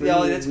 That it's free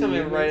that's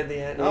coming Reaver? right at the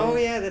end. Yeah. Oh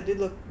yeah, that did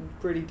look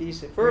pretty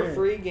decent for Yeah. a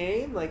free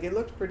game. Like it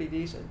looked pretty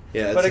decent.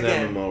 Yeah, it's But an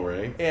again- MMO,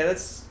 right? Yeah,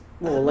 that's.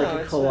 I Well, don't like know,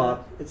 a it's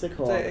co-op. It's a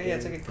co-op. yeah,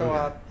 it's like a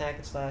co-op hack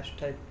and slash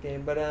type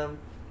game. But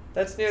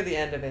that's near the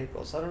end of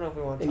April, so I don't know if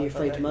we want to. And you talk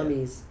about fight that yet.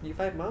 mummies. You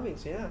fight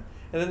mummies, yeah.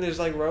 And then there's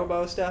like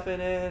robo stuff in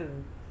it,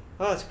 and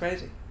oh, it's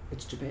crazy.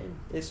 It's Japan.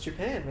 It's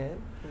Japan,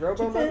 man.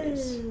 Robo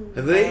Monkeys.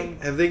 Japan.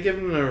 Have they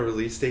given a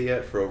release date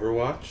yet for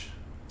Overwatch?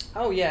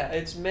 Oh yeah,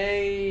 it's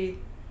May.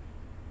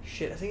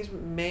 Shit, I think it's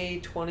May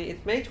 20.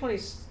 It's May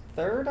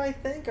 23rd, I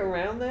think,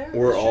 around there.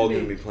 We're It all should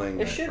going to be playing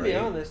It that, should right? be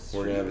on this.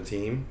 We're going to have a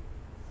team?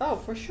 Oh,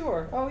 for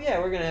sure. Oh yeah,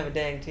 we're gonna have a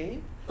dang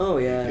team. Oh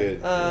yeah.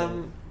 Good.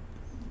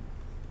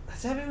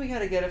 Does that mean we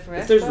gotta get it for Xbox?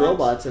 If there's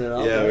robots in it,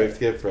 I'll Yeah, do we it. have to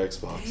get it for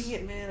Xbox. Dang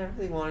it, man! I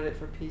really wanted it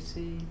for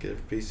PC. Get it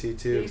for PC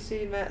too.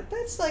 PC, man,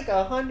 that's like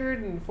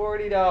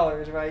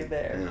 $140 right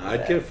there. Yeah,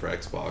 I'd get it for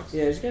Xbox.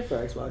 Yeah, just get it for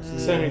Xbox. Mm.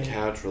 Sit on your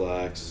couch,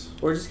 relax.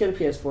 Or just get a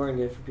PS4 and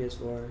get it for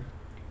PS4.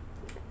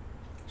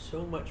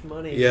 So much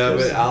money. Yeah,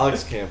 but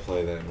Alex can't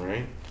play then,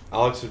 right?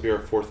 Alex would be our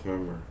fourth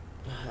member.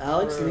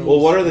 Alex. Well, needs Well,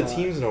 what are the a lot.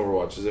 teams in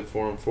Overwatch? Is it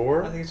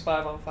 4-on-4? I think it's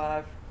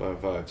 5-on-5.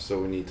 5-on-5. So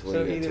we need So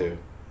Talina either- too.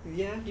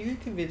 Yeah, you can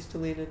convince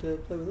Talina to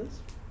play with us.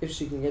 If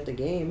she can get the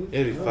game. Yeah,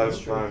 it'd be Oh,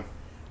 5-on-5.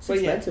 It's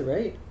But yeah. expensive,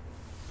 right?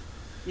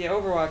 Yeah,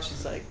 Overwatch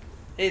is like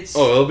it's.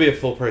 Oh, it'll be a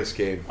full price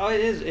game. Oh, it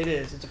is. It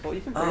is. It's a full.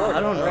 You can pre-order I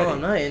don't know. already.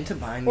 I'm not into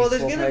buying Well, these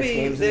there's gonna full-price be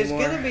games there's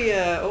anymore. gonna be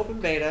a open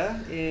beta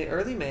in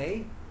early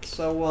May,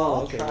 so we'll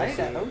Oh, okay, try we'll it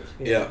see. out.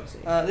 Yeah. we'll see.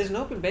 There's an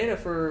open beta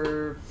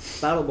for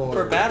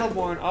Battleborn.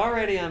 Battleborn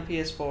already on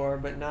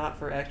PS4, but not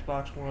for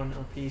Xbox One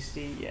or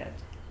PC yet.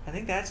 I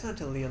think that's not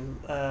until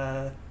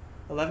the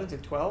 11th or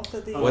 12th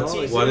that the What's-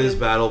 PC What is is.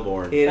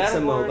 Battleborn? It's a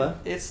Battleborn, MOBA.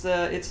 It's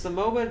the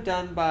MOBA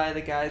done by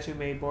the guys who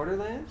made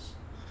Borderlands.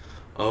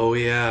 Oh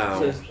yeah.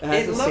 So it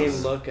has the looks-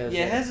 same look as.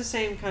 Yeah, it has the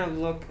same kind of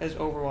look as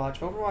Overwatch.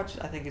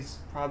 Overwatch, I think, is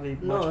probably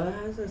much. No, it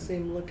has the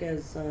same look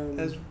as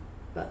As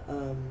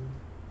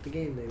the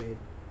game they made.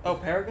 oh,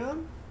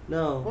 Paragon.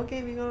 No, What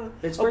game are you gonna?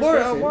 it's Oh, first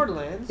person.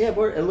 Borderlands. Yeah, it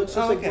looks just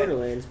Oh, like okay.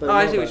 Borderlands, but Oh,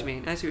 I see MOBA. what you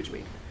mean. I see what you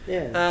mean.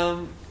 Yeah.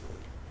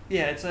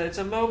 Yeah, it's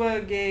a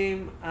MOBA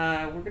game.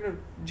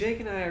 Jake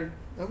and I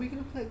are we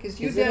gonna play? Because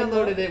you Is it a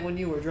downloaded MOBA? it when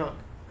you were drunk.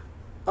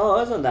 Oh,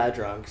 I wasn't that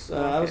drunk, so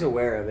I was Okay.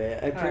 aware of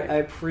it. Alright.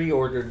 I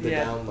pre-ordered the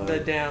yeah, download. the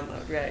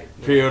download, right?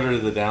 Pre-order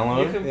the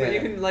download? You can Yeah.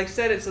 you can like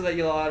set it so that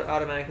you'll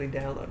automatically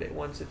download it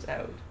once it's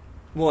out.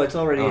 Well, it's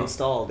already Oh.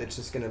 installed. It's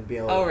just gonna be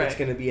able. Oh, right. It's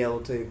gonna be able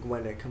to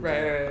when it comes Right,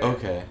 out. right, right.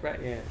 Okay. Right.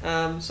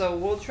 Yeah. So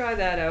we'll try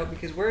that out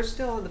because we're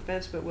still on the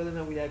fence about whether or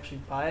not we'd actually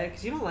buy it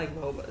because you don't like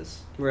MOBAs.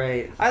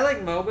 Right. I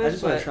like MOBAs, I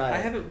just wanna but try I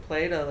it. haven't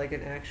played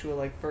an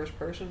actual first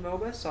person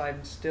MOBA, so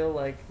I'm still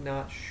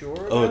not sure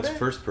about Oh, it's it.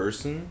 first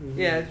person? Mhm.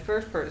 Yeah, it's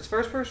first person. It's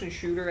first person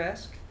shooter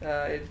esque.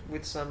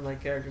 With some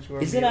characters who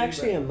are. Is it melee,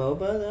 actually but a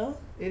MOBA though?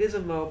 It is a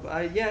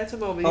MOBA. Yeah, it's a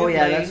MOBA. You Oh, have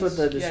yeah, lanes. that's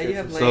what the Yeah, you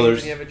have description lanes So there's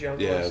and you have a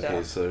jungle yeah, and okay,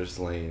 stuff. so there's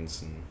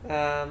lanes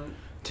and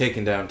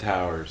taking down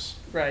towers.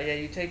 Right. Yeah,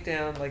 you take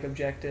down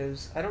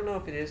objectives. I don't know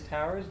if it is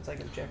towers. It's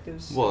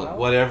objectives. as Well,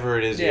 whatever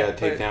it is you Yeah, gotta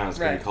take but- down, it's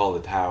gonna right. be called a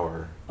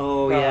tower.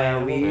 Oh Well, yeah,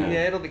 well, we.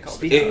 yeah, it'll be called.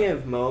 Speaking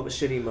of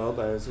shitty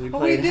MOBAs, we Oh,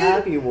 played we did?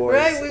 Happy Wars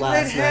Right, we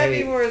last played night.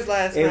 Happy Wars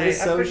last It night.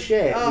 was so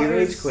shit. Oh, we it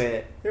rage was,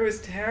 quit. It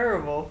was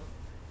terrible.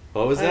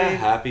 What was I that? mean,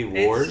 Happy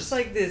Wars? It's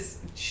just this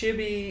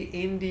chibi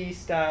indie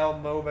style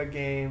MOBA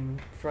game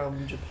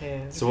from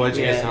Japan. So why'd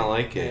you guys Yeah. not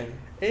like it?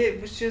 Yeah.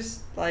 It was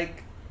just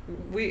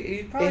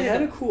you probably It had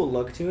had a cool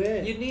look to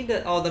it. you'd need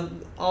to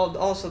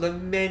also the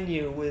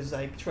menu was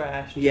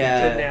trash to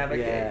yeah,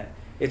 navigate. yeah.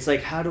 It's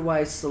how do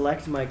I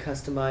select my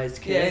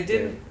customized character? Yeah, it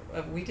didn't.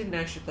 We didn't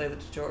actually play the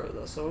tutorial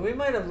though, so we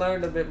might have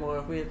learned a bit more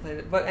if we had played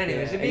it. But anyways,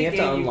 Yeah, it'd and be you a have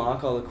to game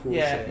unlock all the cool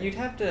yeah, shit. you'd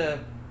have to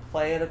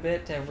play it a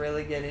bit to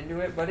really get into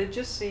it. But it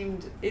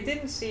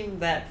didn't seem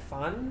that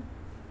fun.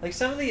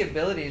 Some of the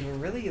abilities were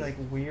really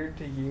weird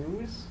to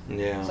use,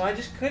 Yeah. so I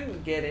just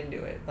couldn't get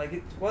into it.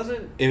 It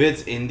wasn't. If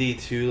it's indie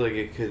too,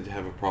 it could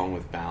have a problem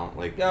with balance,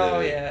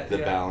 the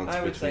balance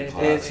I would say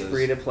between it It's classes.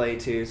 free to play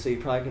too, so you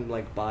probably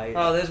can buy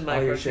Oh, there's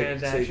all your shit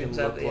so you can microtransactions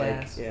look up the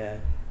ass. yeah,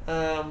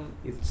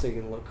 so you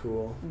can look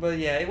cool. But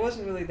yeah, it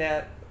wasn't really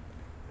that.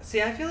 See,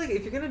 I feel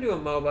if you're gonna do a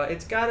MOBA,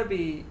 it's gotta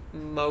be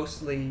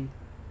mostly,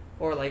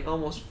 or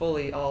almost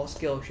fully all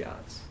skill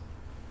shots.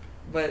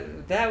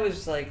 But that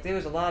was there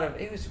was a lot of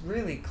it was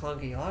really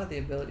clunky. A lot of the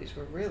abilities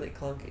were really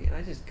clunky, and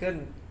I just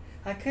couldn't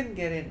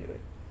get into it.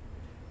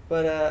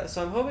 But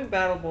so I'm hoping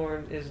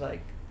Battleborn is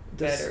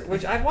better.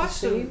 Which I've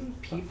watched the some same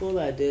people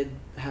that did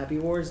Happy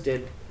Wars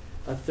did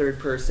a third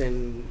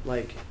person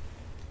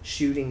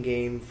shooting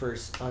game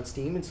on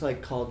Steam. It's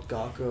called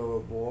Gakko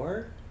of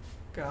War.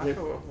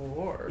 Gakko of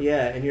War.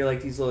 Yeah, and you're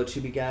these little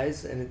chibi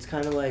guys, and it's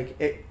kind of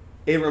it.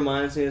 It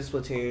reminds me of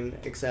Splatoon,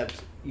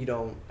 except you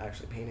don't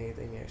actually paint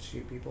anything. You actually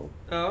shoot people.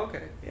 Oh,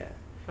 okay. Yeah,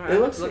 All right, it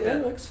looks look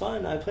at- looks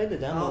fun. I played the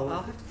demo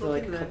I'll have to for look a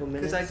into that couple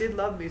minutes. because I did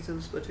love me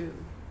some Splatoon,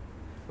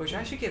 which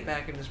I should get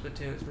back into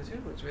Splatoon.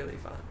 Splatoon was really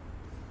fun.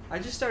 I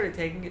just started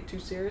taking it too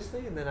seriously,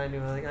 and then I knew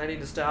I need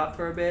to stop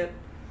for a bit.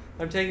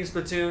 I'm taking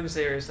Splatoon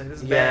seriously. This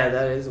is Yeah, bad.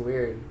 that is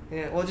weird.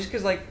 Yeah, well, just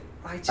because I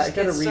just I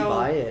gotta get so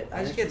rebuy it. I I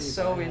just have get to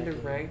so rebuy that into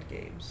game. ranked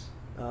games.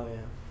 Oh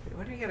yeah,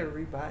 Why do you gotta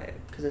rebuy it?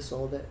 because I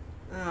sold it.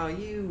 Oh,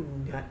 you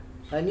nut.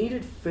 I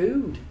needed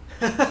food.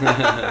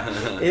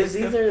 It was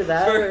either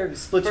that or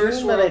Splatoon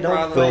first that I world don't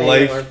problem.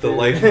 play. or the food.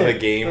 life of a The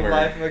gamer.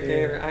 life of a Yeah.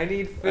 gamer. I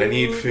need food. I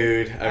need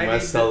food. I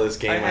must need sell to- this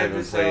game I had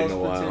haven't to played in sell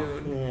a while.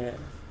 Splatoon.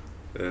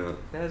 Yeah. Yeah.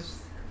 That's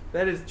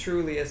That is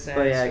truly a sad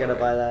But yeah, I gotta story.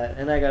 buy that,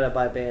 and I gotta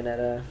buy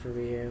Bayonetta for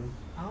Wii U.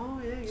 Oh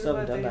yeah, you Still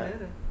gotta buy haven't done that.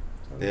 Bayonetta.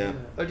 So Yeah.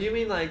 Oh, do you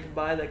mean like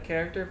buy the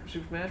character for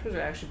Super Smash Bros.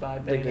 Or actually buy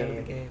Bayonetta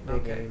the game? The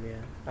Okay. game,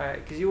 yeah.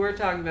 Alright, because you were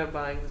talking about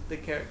buying the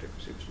character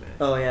for Super Smash.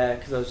 Oh yeah,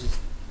 because I was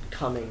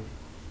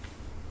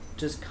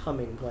just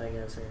coming playing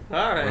as her.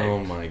 Alright. Oh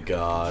my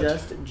god.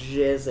 Just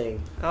jizzing.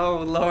 Oh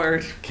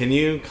lord. Can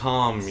you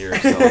calm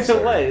yourself,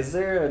 sir? What, is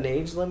there an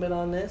age limit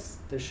on this?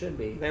 There should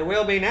be. There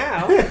will be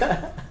now.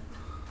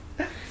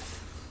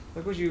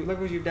 Look what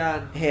you've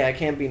done. Hey, I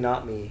can't be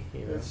not me,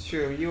 you know. That's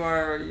true.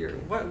 You're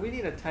what? We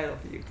need a title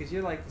for you because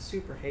you're like the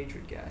super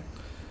hatred guy.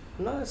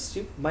 I'm not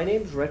a my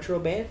name's Retro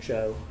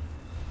Bancho.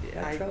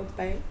 Yeah, Retro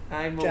Bancho.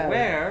 I'm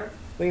aware.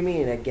 What do you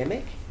mean, a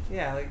gimmick?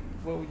 Yeah, like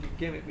what would your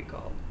gimmick be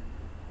called?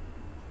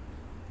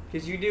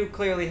 Because you do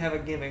clearly have a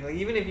gimmick. Like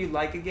even if you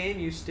like a game,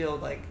 you still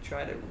like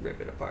try to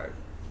rip it apart.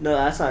 No,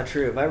 that's not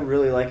true. If I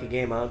really like a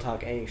game, I don't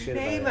talk any shit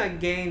Name about a it.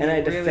 game. And I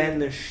you really- defend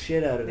the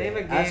shit out of Name a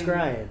it. game. Ask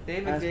Ryan.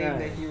 Name a Ask game Ryan.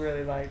 that he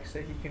really likes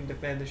that he can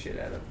defend the shit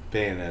out of.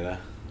 Bayonetta.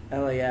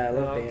 Oh yeah, I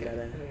love Oh, okay.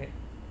 Bayonetta. Okay.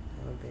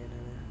 I love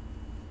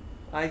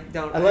Bayonetta. I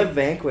don't. I love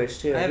Vanquish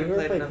too. I Have haven't you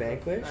ever played enough-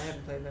 Vanquish? I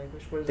haven't played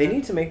Vanquish. What is They that?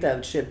 need to make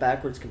that shit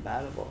backwards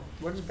compatible.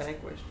 What is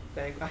Vanquish?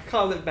 I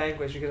call it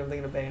Vanquish because I'm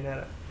thinking of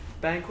Bayonetta.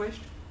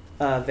 Vanquished?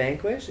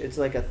 Vanquish, it's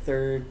like a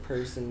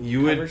third-person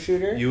You cover would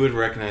shooter. You would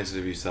recognize it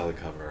if you saw the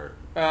cover art.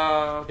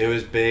 Oh. It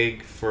was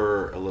big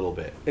for a little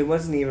bit. It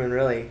wasn't even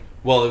really.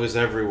 Well, it was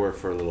everywhere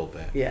for a little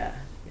bit. Yeah.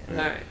 All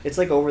right. It's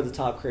like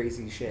over-the-top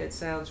crazy It shit.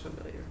 sounds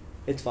familiar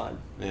It's fun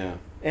Yeah.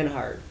 and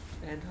hard.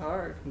 and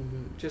hard,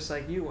 Mm-hmm. just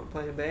like you when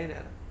playing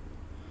Bayonetta.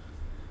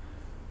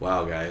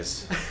 Wow,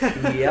 guys.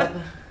 Yep.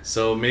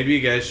 So maybe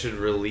you guys should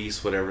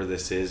release whatever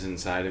this is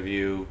inside of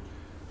you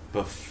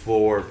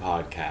before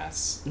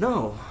podcasts.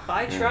 No.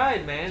 I Yeah.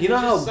 tried, man. You know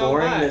There's how just so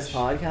boring much. this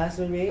podcast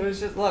would be? It was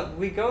just look.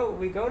 We go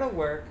to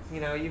work. You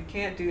know, you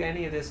can't do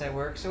any of this at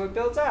work, so it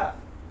builds up.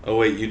 Oh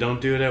wait, you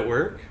don't do it at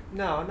work?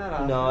 No, not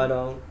often. No, I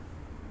don't.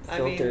 I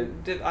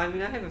Filtered. mean, I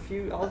mean, I have a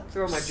few. I'll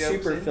throw my jokes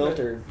Super in, but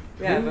filtered.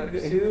 Yeah, who, but who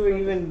super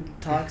filtered. even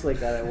talks like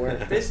that at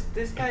work?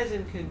 This guy's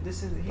in.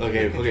 This is. He's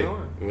Okay, in okay. control.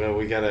 Well,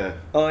 we gotta.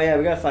 Oh yeah,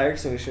 we got fire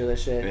extinguisher. That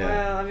shit. Yeah.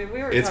 Well, I mean,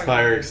 we were. It's talking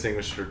fire about-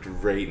 extinguisher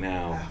right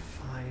now. Ah,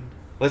 fine.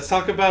 Let's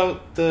talk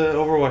about the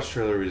Overwatch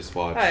trailer we just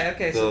watched. Right,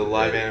 okay, The so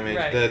live the-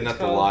 animation. right, The, it's not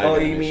the called- live Oh,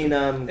 you animation.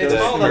 mean It's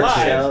Ghost called in the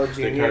Alive. Shell The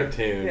Junior?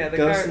 cartoon. Yeah, the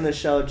Ghost car- in the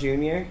Shell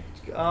Junior.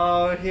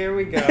 Oh, here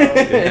we go.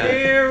 Yeah.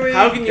 Here we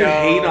How can you go.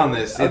 hate on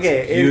this? It's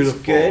Okay, beautiful.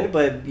 it's good,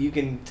 but you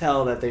can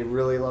tell that they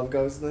really love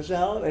Ghost in the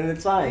Shell, and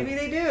it's fine. Maybe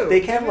they do. They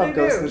can Maybe love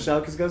they Ghost do. in the Shell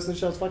because Ghost in the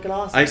Shell is fucking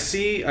awesome. I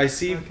see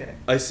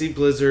Okay.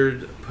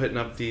 Blizzard putting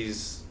up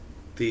these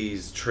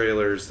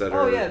trailers that Oh,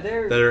 are yeah,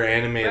 they're- that are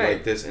animated right.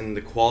 like this, and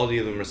the quality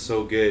of them are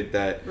so good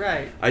that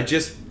Right. I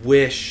just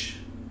wish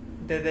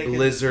That they could-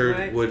 Blizzard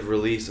right? would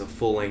release a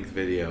full length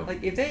video.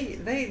 Like if they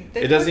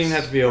It doesn't even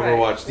have to be Overwatch.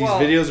 Right. These Well,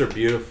 videos are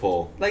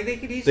beautiful. Like they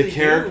could easily The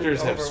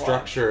characters do have Overwatch,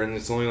 structure, and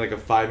it's only like a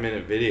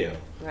 5-minute video.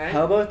 Right.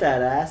 How about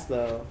that ass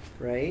though?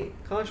 Right?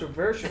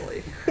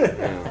 Controversially.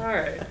 Yeah. All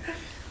right.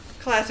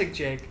 Classic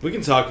Jake. We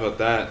can talk about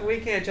that. We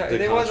can't talk. The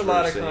There was a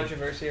lot of controversy.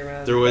 controversy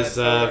around. There was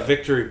that photo.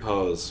 victory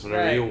pose.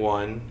 Whenever Right. you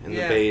won in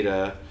Yeah. the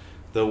beta,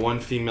 the one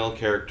female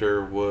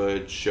character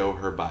would show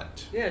her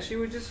butt. Yeah, she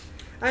would just.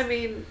 I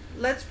mean,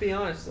 let's be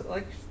honest.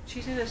 Like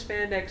she's in a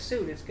spandex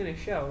suit. It's gonna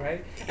show,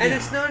 right? And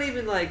it's Yeah. not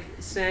even like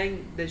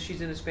saying that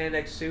she's in a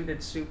spandex suit.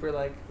 It's super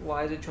like,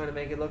 why is it trying to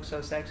make it look so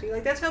sexy?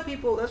 Like that's how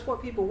people. That's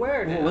what people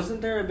wear now. Well,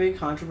 wasn't there a big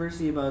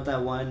controversy about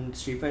that one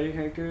Street Fighter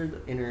character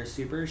in her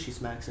super? She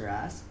smacks her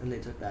ass, and they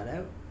took that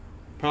out.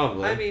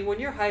 Probably. I mean, when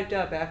you're hyped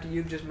up after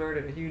you've just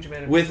murdered a huge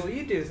amount of With- people,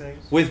 you do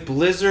things. With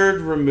Blizzard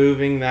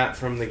removing that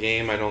from the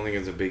game, I don't think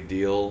it's a big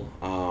deal,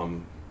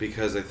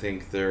 because I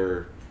think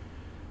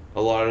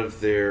a lot of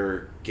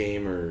their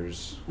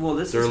gamers, Well,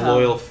 this their is how,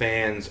 loyal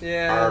fans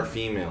Yeah. are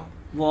female.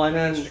 Well, I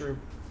That's mean, true.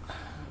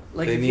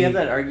 like They if you have need-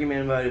 that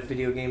argument about if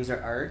video games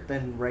are art,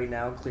 then right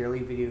now clearly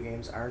video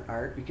games aren't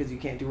art because you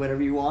can't do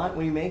whatever you want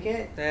when you make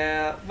it.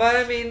 Yeah, but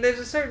I mean, there's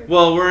a certain.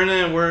 Well, we're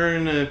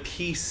in a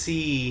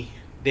PC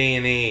day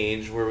and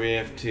age where we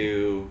have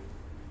to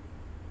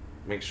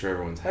make sure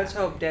everyone's happy. Let's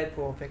hope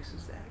Deadpool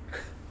fixes that.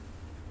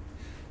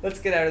 Let's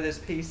get out of this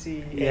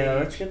PC Yeah, age.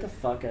 let's get the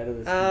fuck out of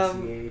this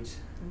Um, PC age.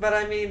 But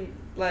I mean,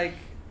 like,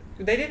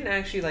 they didn't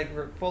actually like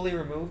fully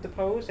remove the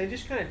pose. They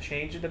just kind of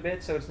changed it a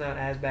bit so it's not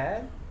as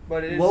bad.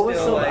 But it is What was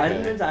still so? like. I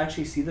didn't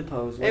actually see the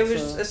pose. it What's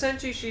was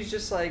essentially she's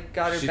just like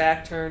got her She-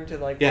 back turned to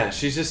like. Yeah,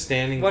 she's just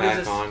standing What is back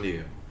this? onto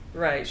you.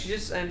 Right.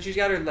 She's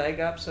got her leg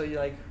up, so you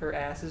like her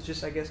ass is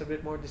just I guess a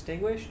bit more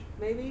distinguished,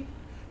 maybe,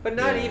 but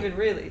not Yeah. even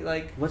really.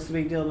 Like what's the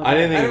big deal about I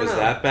didn't that? think I it was don't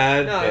know. that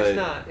bad, no, but it's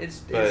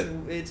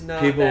not. It's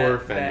not. people that were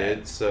offended,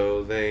 bad.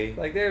 so they...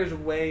 Like there's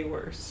way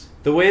worse.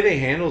 The way they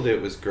handled it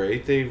was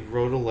great. They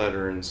wrote a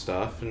letter and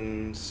stuff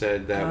and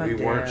said that God we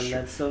damn, weren't sure.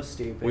 That's so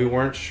stupid. We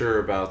weren't sure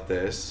about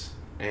this,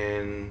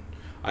 and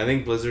I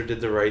think Blizzard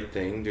did the right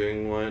thing,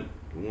 doing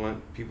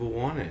what people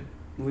wanted.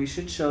 We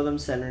should show them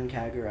Senran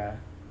Kagura.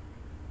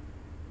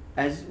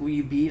 as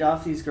you beat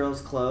off these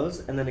girls'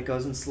 clothes, and then it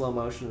goes in slow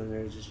motion, and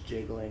they're just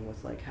jiggling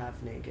with like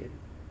half naked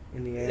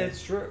in the air.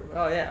 It's true.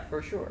 Oh yeah,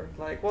 for sure.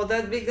 Like, well,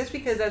 that's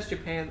because that's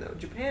Japan though.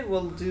 Japan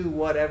will do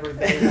whatever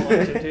they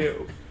want to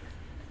do,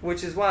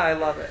 which is why I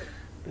love it.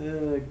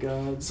 Oh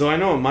God. So I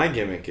know what my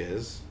gimmick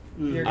is.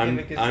 Your I'm-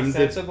 gimmick is I'm the the-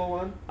 sensible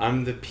one.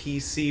 I'm the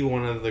PC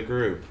one of the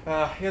group.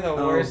 You're the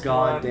Oh worst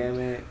God, one. damn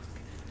it.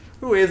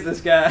 Who is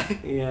this guy?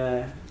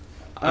 Yeah.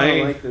 I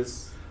don't like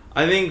this.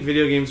 I think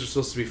video games are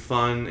supposed to be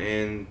fun,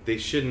 and they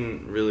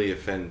shouldn't really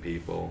offend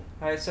people.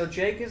 Alright, so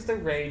Jake is the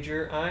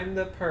rager, I'm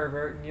the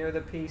pervert, and you're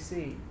the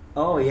PC.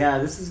 Oh yeah,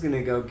 this is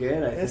gonna go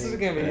good. I This think. is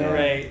gonna be Yeah.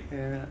 great.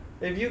 Yeah.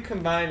 If you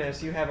combine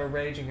us, you have a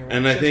raging erection.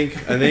 And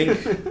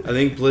I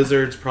think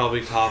Blizzard's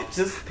probably top.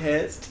 Just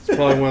pissed. It's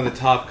probably one of the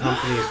top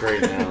companies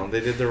right now. They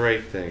did the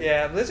right thing.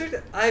 Yeah,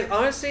 Blizzard. I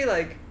honestly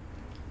like.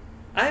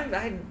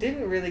 I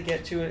didn't really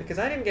get to it because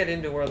I didn't get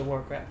into World of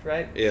Warcraft,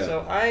 right? Yeah.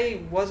 So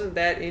I wasn't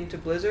that into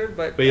Blizzard,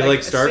 but But you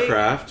like see,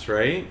 StarCraft,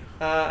 right?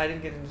 I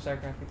didn't get into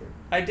StarCraft either.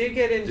 I did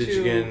get into. Did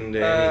you get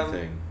into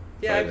anything?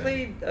 Yeah, I by then?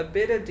 played a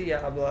bit of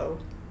Diablo.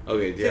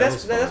 Okay, See, yeah,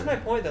 that's my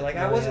point though. Like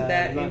I Oh, wasn't yeah,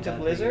 that I'm not into that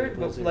big Blizzard, into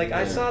but Blizzard like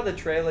I either. saw the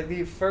trailer, like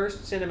the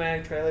first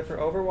cinematic trailer for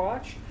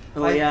Overwatch.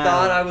 Oh, I yeah.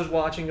 thought I was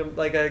watching a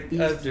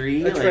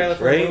E3, a trailer like,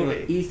 for right? a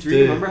movie. E3.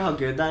 Dude. Remember how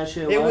good that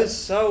shit was? It was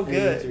so At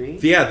good.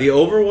 E3? Yeah, the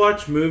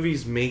Overwatch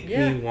movies make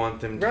Yeah, me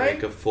want them to right?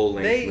 make a full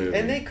length They movie.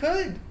 and they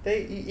could.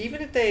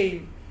 Even if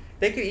they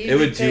could easily it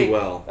would take, do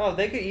well. Oh,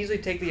 they could easily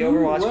take the Who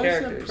Overwatch was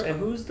characters. The and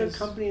who's the just-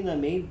 company that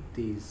made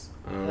these?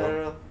 I I don't don't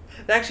know. know.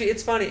 Actually,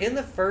 it's funny. In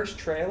the first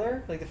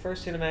trailer, like the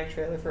first cinematic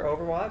trailer for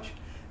Overwatch,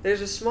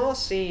 there's a small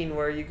scene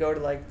where you go to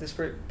like this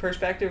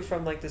perspective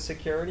from like the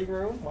security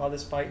room while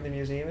this fight in the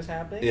museum is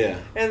happening. Yeah,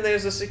 And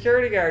there's a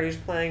security guard who's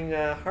playing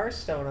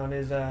Hearthstone on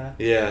his yeah,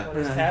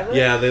 tablet.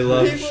 yeah. They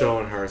love People-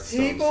 showing Hearthstone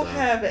People stuff.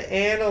 have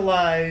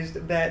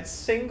analyzed that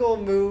single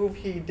move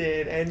he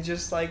did and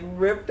just like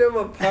ripped him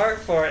apart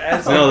for it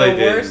as like, No, the they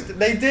didn't. worst.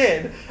 They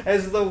did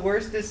as the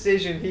worst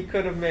decision he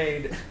could have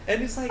made,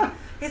 and it's like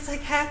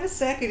half a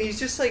second. He's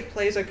just like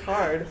plays a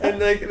card, and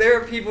like there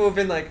are people who've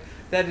been like,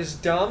 "That is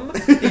dumb.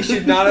 He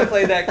should not have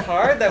played that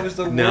card. That was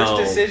the No.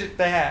 worst decision."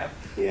 They have.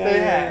 Yeah, they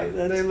yeah, have.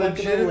 that's They fucking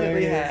legitimately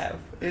hilarious. have.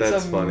 It's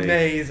That's funny.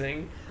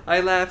 amazing. I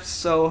laughed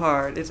so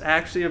hard. It's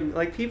actually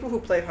like people who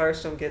play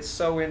Hearthstone get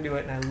so into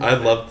it, and I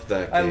love it. loved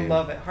that I game.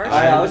 love it.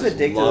 I was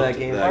addicted to loved that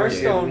game.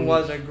 Hearthstone game.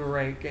 was a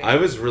great game. I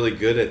was really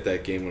good at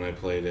that game when I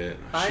played it.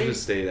 I should have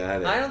stayed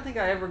at it. I don't think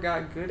I ever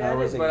got good I at it,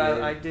 wasn't but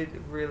good. I did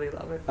really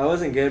love it. I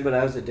wasn't good, but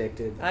I was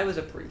addicted. I was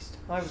a priest.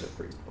 I was a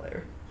priest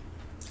player.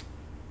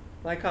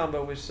 My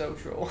combo was so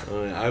troll.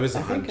 Oh, yeah, I was a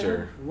I think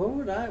hunter. What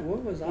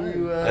was I?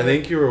 You, I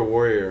think you were a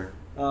warrior.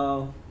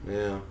 Oh,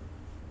 Yeah.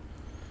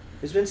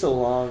 it's been so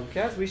long.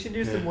 guys, we should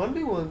do some Yeah.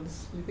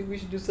 1v1s. You think we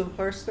should do some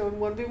Hearthstone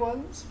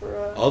 1v1s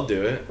I'll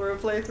do it. for a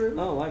playthrough?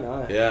 Oh, why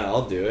not? Yeah,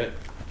 I'll do it.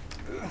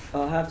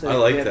 I'll have to I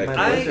like get that my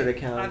game. Blizzard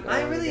account. I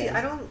going really, again.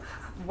 I don't.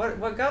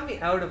 What got me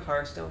out of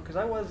Hearthstone? Because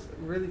I was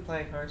really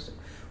playing Hearthstone.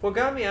 What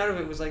got me out of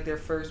it was like their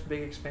first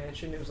big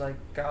expansion. It was like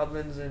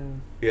goblins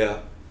and Yeah.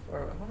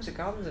 or what was it,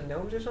 goblins and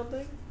gnomes or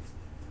something?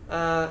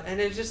 And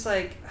it just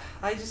like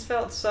I just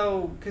felt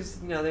so because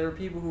there were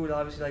people who would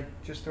obviously like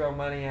just throw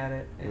money at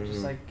it and just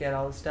Mhm. like get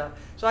all the stuff.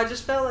 So I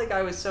just felt like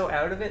I was so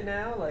out of it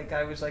now. Like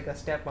I was like a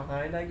step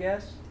behind, I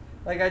guess.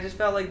 Like I just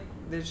felt like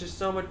there's just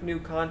so much new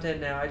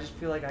content now. I just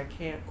feel like I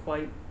can't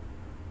quite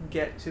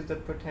get to the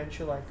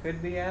potential I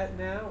could be at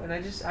now, and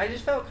I just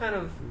felt kind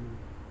of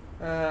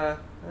I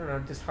don't know,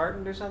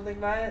 disheartened or something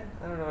by it.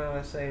 I don't know what I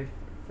want to say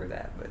for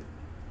that, but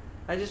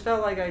I just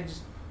felt like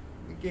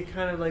it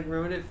kind of like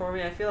ruined it for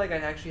me. I feel like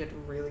I'd actually have to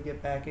really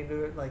get back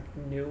into it like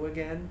new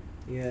again,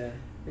 Yeah.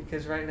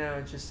 because right now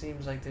it just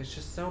seems like there's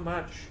just so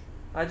much.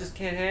 I just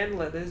can't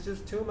handle it. There's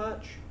just too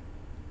much.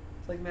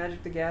 It's like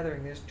Magic the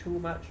Gathering. There's too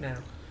much now.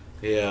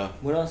 Yeah.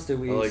 What else did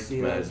we I like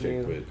see that was Magic,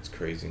 new? but it's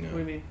crazy now. What do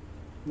you mean?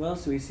 What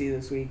else did we see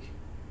this week?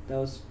 That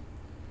was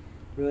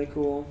really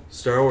cool.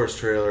 Star Wars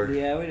trailer.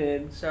 Yeah, we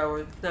did. So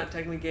we're not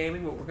technically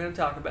gaming, but we're gonna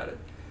talk about it.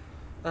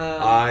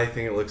 I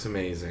think it looks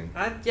amazing.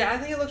 I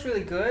think it looks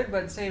really good,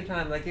 but at the same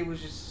time, like it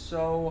was just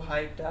so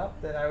hyped up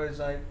that I was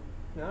like,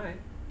 all right.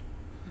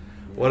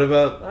 What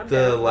about I'm the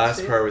down, let's last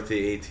see it. part with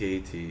the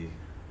AT-AT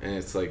and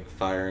it's like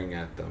firing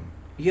at them?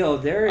 Yo,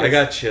 I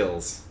got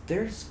chills.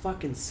 there's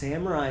fucking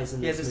samurais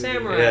in Yeah, this the movie.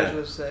 samurai Yeah.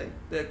 was sick.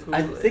 They're cool.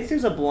 I think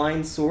there's a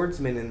blind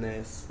swordsman in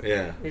this.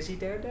 Yeah. Is he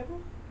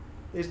Daredevil?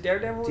 Is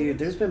Daredevil? in Dude, this?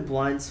 there's been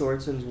blind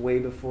swordsmen way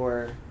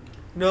before.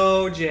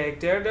 No, Jake.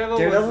 Daredevil's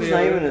Daredevil's the,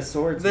 not even a the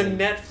swordsman.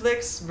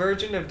 Netflix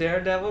version of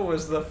Daredevil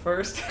was the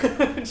first.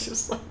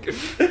 Just like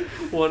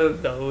one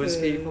of those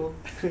people.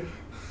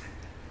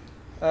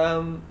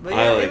 But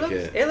I yeah, like it. Looked,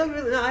 it. it looked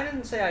really. No, I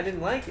didn't say I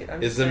didn't like it.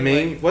 I'm Is just the saying,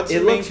 main like, what's It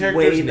the main looks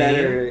character's way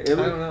better. name? It I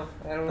look- don't know.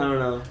 I don't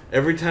know.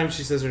 Every time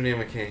she says her name,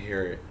 I can't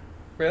hear it.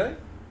 Really?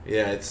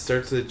 Yeah, it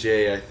starts with a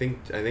J. I think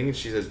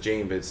she says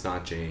Jane, but it's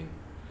not Jane.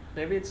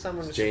 Maybe it's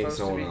someone It's who's Jane, supposed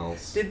someone to be.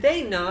 else. Did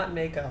they not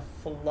make a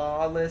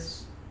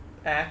flawless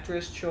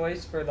actress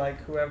choice for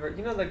like whoever?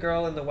 You know the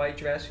girl in the white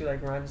dress who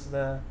like runs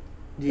the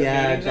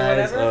Yeah, meetings or that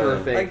is whatever.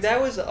 perfect. Like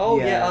that was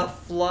a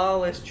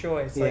flawless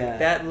choice. Like Yeah.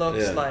 that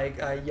looks Yeah.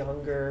 like a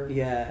younger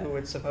who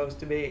it's supposed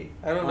to be.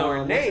 I don't know her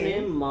What's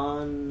name.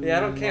 Mon.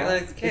 Yeah, I can't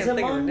Is think it of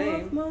her Mon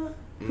name. Mothma?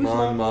 Who's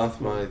Mon Mon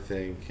Mothma, I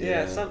think.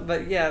 Yeah,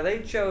 but they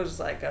chose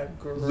like a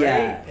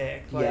great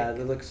pick. Like, yeah,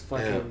 that looks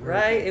fucking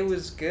right. perfect. It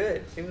was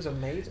good. It was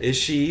amazing. Is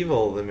she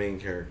evil, the main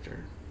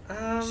character?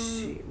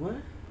 What?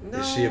 No,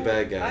 Is she a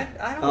bad guy?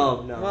 I don't.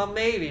 Oh, no. Well,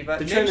 maybe, but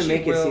They're trying to she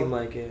make it will- seem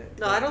like it.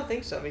 No, I don't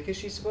think so because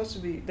she's supposed to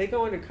be. They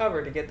go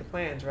undercover to get the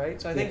plans,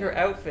 right? So I think Yeah. her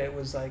outfit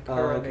was like Oh,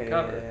 her okay.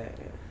 undercover.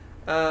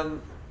 Yeah.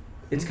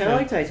 It's kind of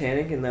Okay. like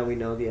Titanic in that we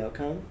know the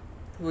outcome.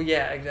 Well,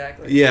 yeah,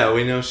 exactly. Yeah,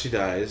 we know she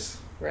dies.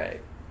 Right.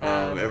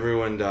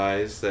 Everyone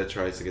dies that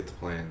tries to get the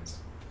plans.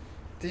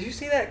 Did you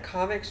see that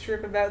comic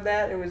strip about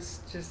that? It was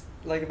just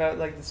like about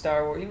like the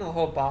Star Wars, the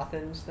whole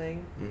Bothans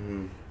thing.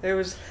 Mm-hmm. There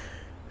was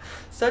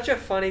such a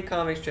funny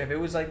comic strip. It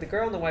was like the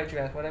girl in the white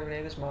dress, whatever her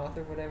name is, Moth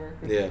or whatever.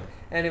 Yeah.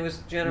 And it was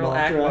General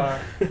Mothra.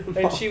 Akbar,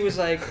 and she was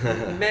like,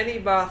 "Many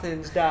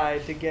Bothans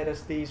died to get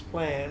us these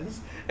plans."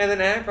 And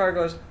then Akbar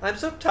goes, "I'm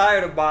so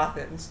tired of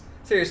Bothans.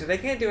 Seriously, they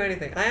can't do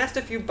anything. I asked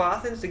a few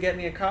Bothans to get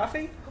me a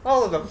coffee.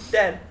 All of them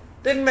dead.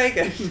 Didn't make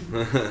it."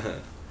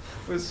 It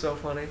was so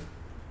funny.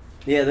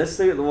 Yeah, this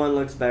the one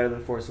looks better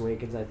than Force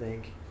Awakens, I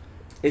think.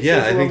 It's Yeah,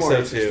 just a I little think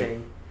more so, too.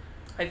 interesting.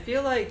 I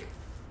feel like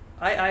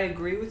I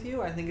agree with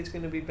you. I think it's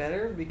going to be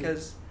better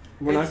because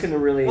We're not going to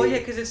really... Well, yeah,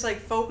 because it's like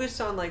focused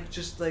on like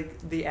just like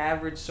the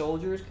average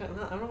soldiers. Kind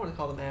of, I don't want to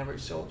call them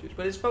average soldiers,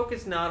 but it's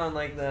focused not on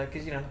like the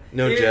because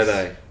No here's-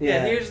 Jedi.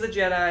 Yeah, here's the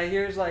Jedi.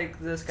 Here's like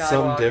the Skywalkers.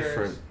 Some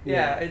different.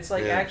 Yeah, it's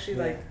like Yeah. actually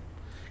like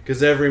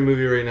Because every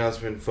movie right now has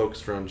been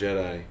focused around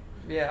Jedi.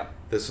 yeah.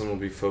 This one will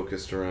be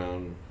focused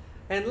around...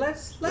 And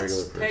let's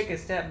Regular person. take a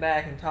step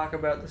back and talk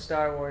about the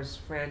Star Wars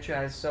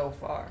franchise so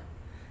far.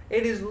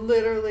 It is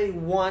literally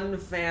one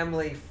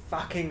family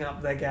fucking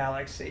up the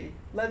galaxy.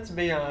 Let's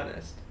be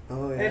honest.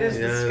 Oh, yeah. It is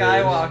Yeah, the it is.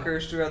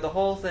 Skywalkers throughout the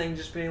whole thing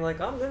just being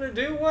like, I'm gonna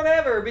do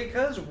whatever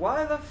because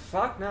why the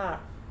fuck not?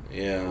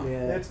 Yeah.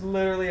 Yeah. It's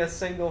literally a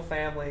single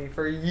family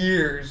for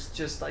years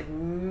just like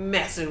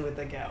messing with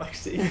the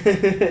galaxy.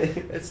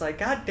 It's like,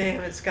 God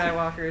damn it,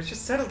 Skywalkers,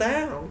 just settle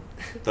down.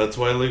 That's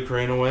why Luke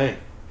ran away.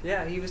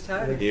 Yeah, he was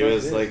tired. He Fuck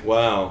was this. like,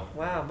 wow.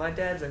 Wow, my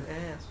dad's an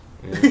ass.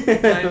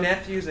 Yeah. My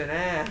nephew's an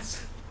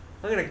ass.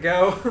 I'm gonna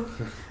go.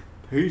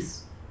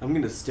 Peace. I'm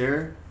going to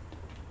stare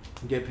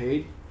and get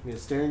paid. I'm going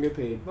to stare and get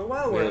paid. But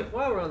while we're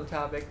Yeah. on the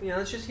topic,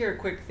 let's just hear a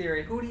quick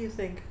theory. Who do you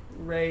think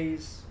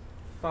Rey's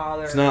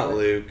father? It's not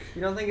Luke.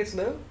 You don't think it's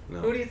Luke? No.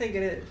 Who do you think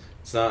it is?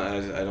 It's not...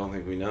 I don't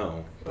think we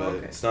know. But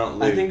Okay. it's not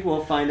Luke. I think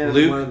we'll find out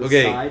Luke- in one of the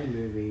okay, side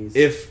movies.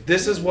 If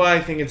this is why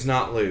I think it's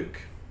not Luke.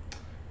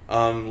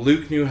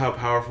 Luke knew how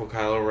powerful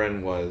Kylo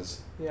Ren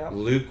was. Yeah.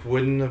 Luke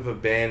wouldn't have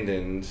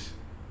abandoned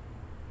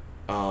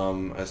a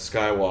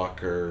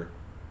Skywalker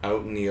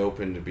out in the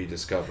open to be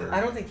discovered I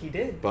don't think he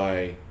did.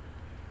 by...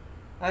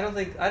 I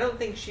don't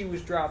think she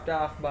was dropped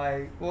off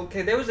by. Well,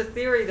 okay, there was a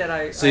theory that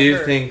I. So I you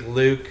heard. think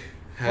Luke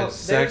had Well,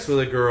 sex there's- with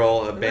a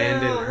girl,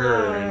 abandoned No, her,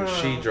 no, and no,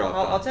 she no. dropped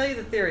I'll off? tell you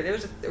the theory. There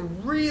was a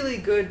really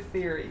good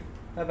theory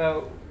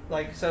about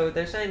so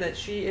they're saying that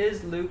she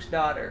is Luke's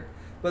daughter,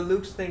 but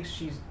Luke thinks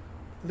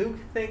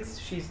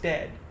she's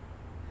dead.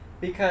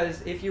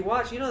 Because if you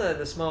watch,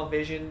 the small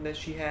vision that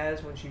she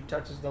has when she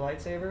touches the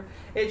lightsaber,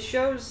 it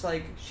shows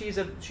like she's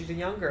a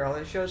young girl.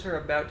 It shows her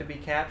about to be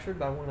captured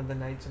by one of the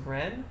Knights of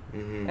Ren,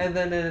 Mm-hmm. and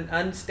then an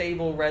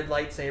unstable red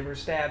lightsaber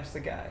stabs the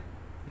guy.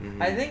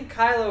 Mm-hmm. I think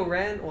Kylo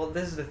Ren. Well,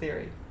 this is the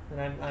theory, and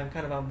I'm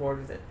kind of on board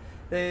with it.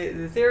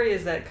 The theory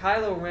is that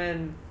Kylo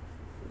Ren,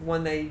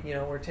 when they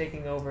were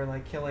taking over,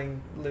 like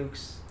killing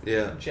Luke's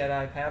Yeah.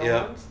 Jedi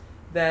Padawans,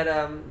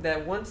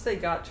 that once they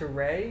got to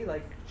Rey,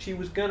 like she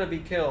was gonna be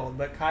killed,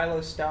 but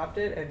Kylo stopped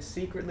it and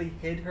secretly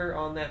hid her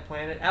on that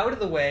planet, out of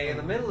the way, in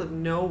the middle of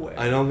nowhere.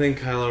 I don't think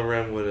Kylo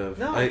Ren would have.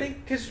 No, I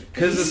think because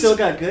Cause He's it's- still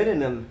got good in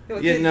him.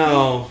 Yeah,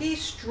 no. he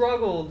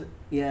struggled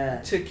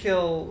Yeah. to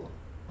kill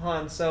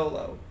Han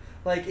Solo.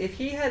 Like if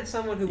he had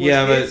someone who was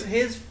Yeah, but-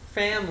 his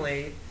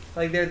family,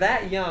 like they're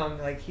that young,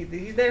 like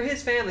they're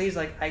his family. He's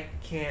like, I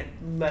can't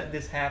let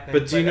this happen.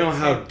 But do you know at the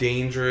how same-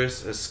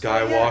 dangerous a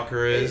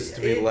Skywalker is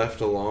to be left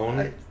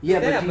alone? Yeah,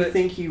 but Yeah,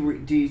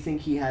 do you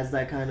think he has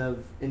that kind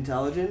of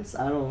intelligence?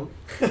 I don't.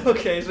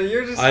 Okay, so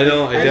you're just. I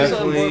don't. I I just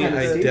don't definitely. want him to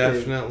I see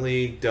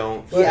definitely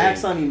don't. He think.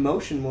 acts on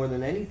emotion more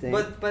than anything.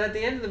 But at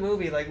the end of the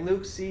movie, like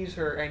Luke sees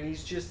her and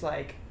he's just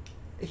like,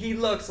 he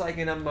looks like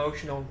an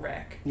emotional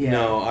wreck. yeah.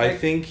 No, I Like-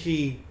 think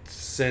he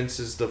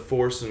senses the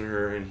Force in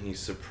her, and he's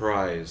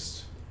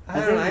surprised. I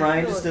don't think know,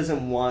 Ryan feel just like-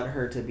 doesn't want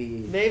her to be.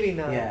 Maybe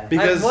not. Yeah.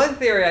 Because- one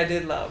theory I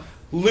did love.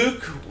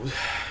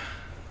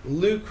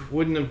 Luke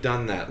wouldn't have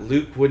done that.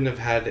 Luke wouldn't have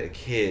had a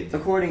kid.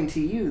 According to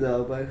you,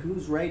 though, but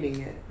who's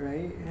writing it,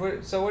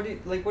 right? So what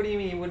do you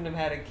mean he wouldn't have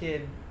had a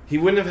kid? He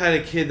wouldn't have had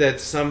a kid that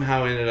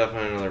somehow ended up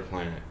on another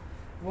planet.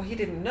 Well, he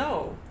didn't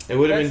know. It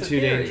would have That's been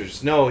the too theory.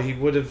 dangerous. No, he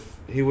would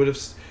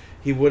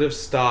have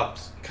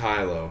stopped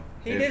Kylo.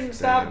 He if didn't that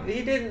stop. happened.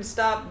 He didn't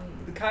stop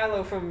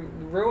Kylo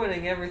from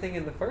ruining everything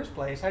in the first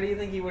place. How do you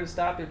think he would have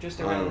stopped her just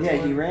around? Yeah,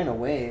 he ran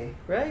away.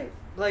 Right?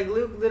 Like,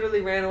 Luke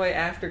literally ran away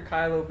after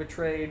Kylo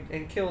betrayed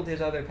and killed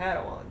his other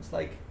Padawans.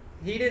 Like,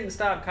 he didn't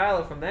stop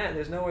Kylo from that.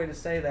 There's no way to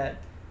say that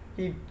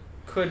he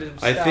could have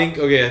stopped.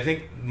 I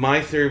think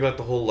my theory about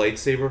the whole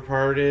lightsaber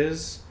part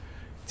is,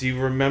 do you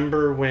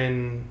remember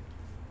when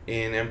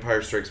in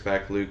Empire Strikes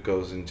Back Luke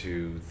goes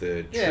into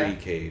the tree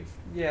cave?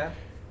 Yeah.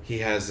 He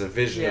has a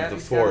vision of the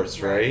he's Force,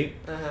 got- right?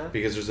 Uh-huh.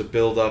 Because there's a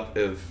buildup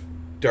of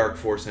dark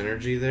Force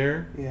energy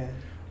there. Yeah.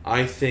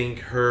 I think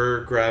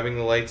her grabbing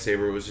the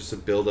lightsaber was just a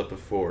buildup of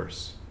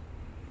Force.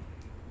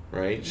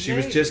 Right? She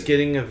was just Maybe.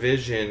 getting a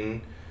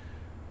vision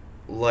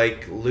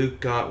like Luke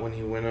got when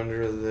he went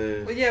under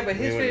the Well, yeah, but when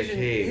he went in the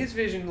cave. his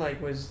vision,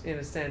 like, was, in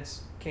a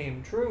sense,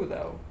 came true,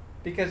 though.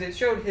 Because it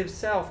showed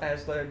himself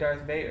as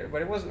Darth Vader,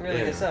 but it wasn't really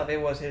Yeah. himself,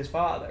 it was his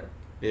father.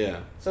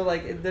 Yeah. So,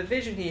 like, the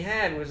vision he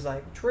had was,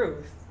 like,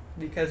 truth.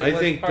 Because it I was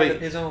think, part but,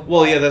 of his own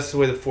well, plot. yeah, that's the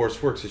way the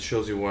Force works. It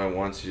shows you what it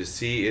wants you to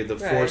see. The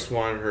Right. Force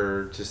wanted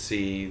her to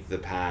see the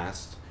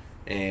past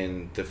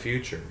and the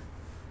future.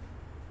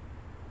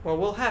 Well,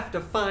 we'll have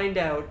to find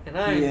out, and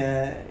I'm...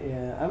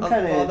 Yeah. I'm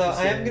kind of. Although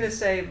I am going to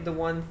say the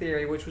one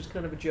theory, which was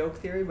kind of a joke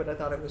theory, but I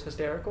thought it was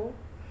hysterical,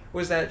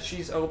 was that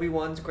she's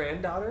Obi-Wan's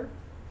granddaughter.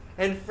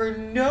 And for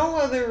no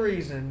other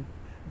reason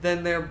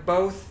than they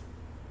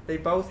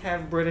both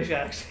have British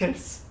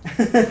accents.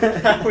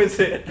 That was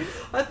it.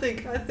 I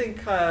think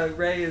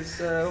Rey is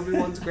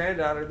Obi-Wan's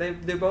granddaughter.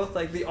 They're both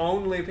like the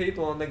only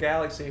people in the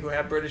galaxy who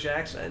have British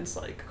accents.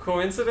 Like,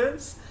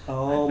 coincidence?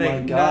 Oh I my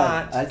think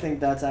god! not. I think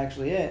that's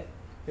actually it.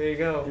 There you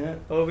go. Yeah.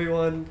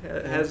 Obi-Wan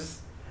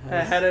has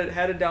had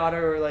a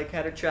daughter, or like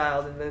had a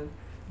child, and then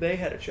they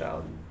had a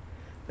child. And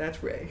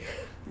that's Rey.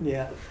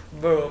 Yeah.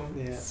 Boom.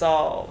 Yeah.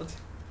 Solved.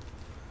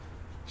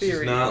 She's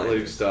Theory not claims.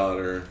 Luke's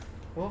daughter.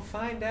 We'll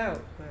find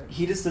out.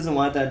 He just doesn't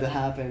want that to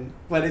happen,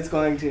 but it's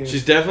going to.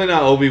 She's definitely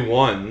not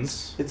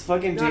Obi-Wan's. It's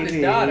fucking Not his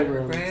J.J. daughter.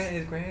 Abrams.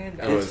 His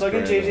granddaughter. Oh, It's his fucking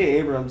granddaughter. J.J.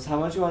 Abrams. How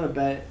much you want to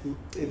bet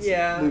it's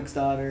Yeah. Luke's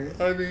daughter?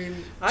 I mean,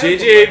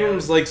 J.J.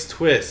 Abrams likes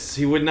twists.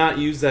 He would not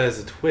use that as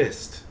a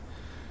twist.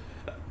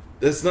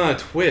 That's not a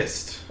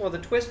twist. Well, the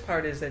twist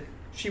part is that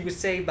she was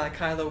saved by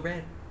Kylo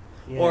Ren,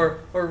 Yeah. or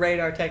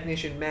radar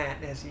technician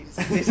Matt, as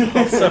he's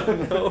also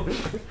known.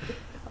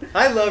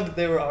 I loved that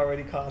there were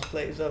already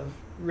cosplays of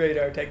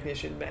radar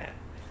technician Matt.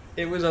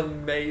 It was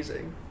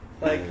amazing.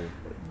 Like,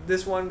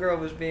 this one girl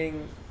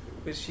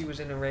she was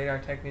in a radar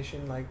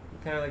technician, like,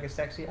 kind of like a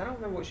sexy, I don't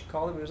remember what she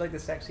called it, but it was like the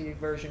sexy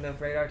version of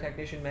radar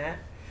technician Matt.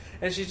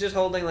 And she's just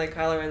holding, like,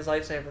 Kylo Ren's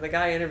lightsaber. The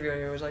guy interviewing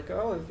her was like,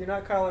 oh, if you're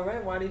not Kylo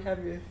Ren, why do you have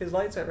his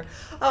lightsaber?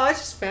 Oh, I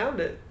just found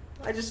it.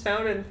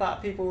 And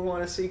thought people would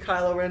want to see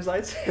Kylo Ren's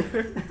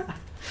lightsaber.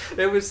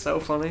 It was so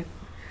funny.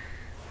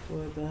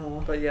 What the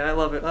hell? But yeah, I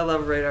love it. I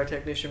love radar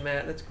technician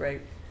Matt. That's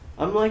great.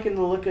 I'm liking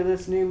the look of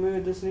this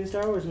new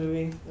Star Wars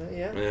movie,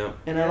 Yeah. Yeah.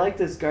 and Yeah. I like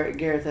this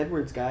Gareth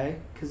Edwards guy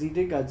because he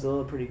did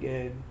Godzilla pretty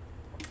good.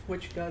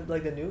 Which God,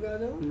 like the new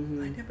Godzilla?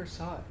 Mhm. I never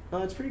saw it.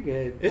 Oh, it's pretty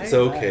good. It's I-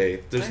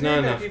 okay. There's I not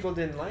heard that enough. people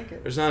didn't like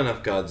it. There's not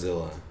enough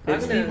Godzilla.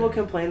 It's I'm gonna- people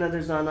complain that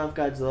there's not enough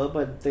Godzilla,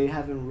 but they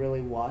haven't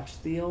really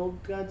watched the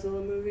old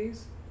Godzilla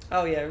movies,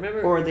 Oh yeah,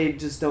 remember? or they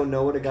just don't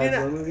know what a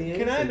Godzilla movie is.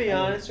 Can I They be kinda-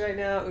 honest right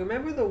now?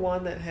 Remember the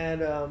one that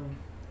had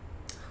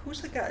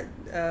who's the guy?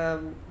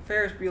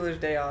 Ferris Bueller's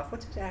Day Off.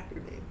 What's his actor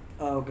name?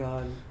 Oh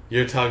God,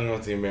 You're talking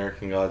about the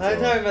American Godzilla.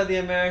 I'm talking about the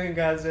American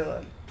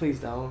Godzilla. please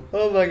don't.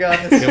 Oh my god.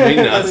 Can we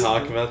not that's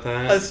talk about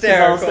that?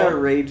 hysterical. I'll start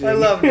raging. I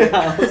loved it.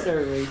 I'll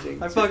start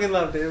raging. I fucking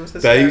loved it. It was That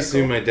hysterical. used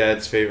to be my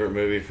dad's favorite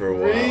movie for a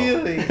while.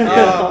 Really? Yeah.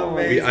 Oh,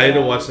 amazing. I had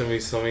to watch that movie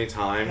so many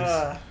times.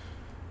 Ah.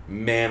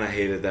 Man, I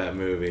hated that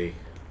movie.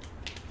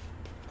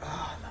 Oh,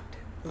 I loved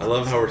it. I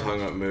love how we're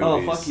talking about movies.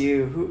 Oh fuck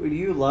you! Who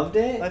you loved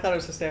it? I thought it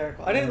was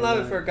hysterical. I didn't love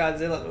it for a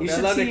Godzilla movie. You I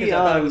should loved it see. because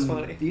I thought it was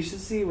funny. You should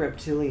see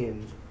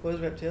Reptilian. What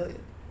was Reptilian?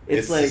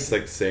 It's like, just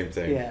like the same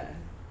thing. yeah.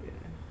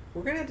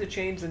 We're gonna have to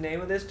change the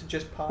name of this to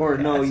just podcast. Or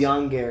no,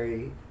 Young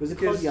Gary. Was it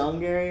called Because- Young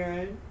Gary,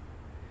 right?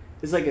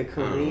 It's like a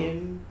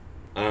Korean.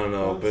 I don't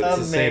know, Oh, but it's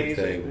the same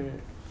amazing.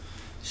 thing.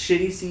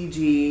 Shitty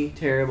CG,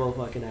 terrible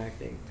fucking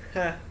acting.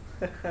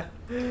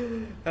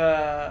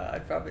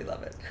 I'd probably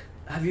love it.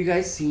 Have you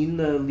guys seen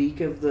the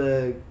leak of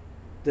the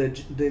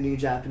new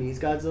Japanese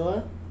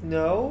Godzilla?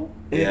 No.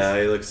 Yeah,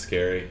 he looks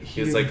scary.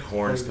 He has Huge, like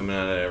horns like- coming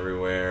out of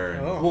everywhere.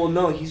 and- Oh. Well,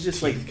 no, he's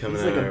just like Teeth he's coming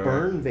like out a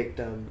everywhere. burn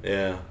victim.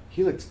 Yeah.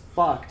 He looks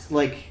fucked.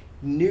 Like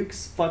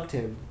nukes fucked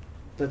him.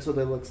 That's what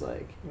it looks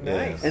like.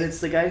 Nice. And it's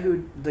the guy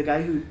who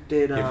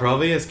did. He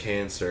probably has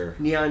cancer.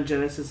 Neon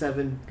Genesis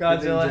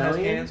Godzilla has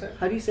Evangelion? cancer?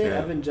 How do you say it?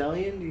 Yeah.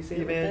 Evangelion? Do you say it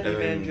like that?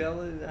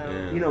 Evangelion. I don't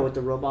Yeah. know. You know, with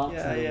the robots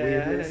Yeah, and the yeah,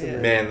 weirdness yeah, yeah. and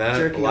the Man, that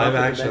jerking live off at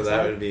the action of that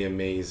bedside. would be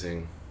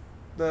amazing.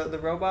 The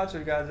robots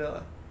or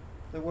Godzilla?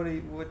 What are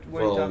you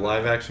Well, talking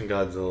live about? action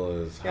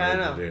Godzilla is Yeah, I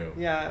hard know. to do.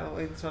 Yeah,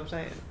 that's what I'm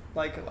saying.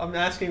 Like, I'm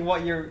asking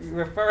what you're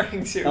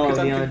referring to Oh, because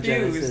I'm Neon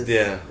confused.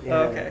 Genesis. Yeah.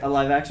 Okay. A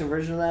live action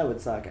version of that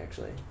would suck,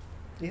 actually.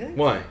 You think?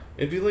 Why?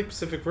 It'd be like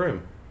Pacific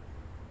Rim.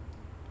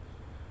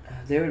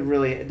 They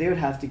would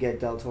have to get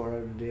Del Toro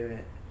to do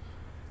it.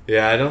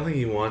 Yeah, I don't think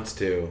he wants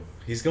to.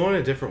 He's going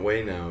a different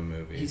way now in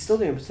movies. He's still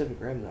doing Pacific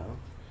Rim though.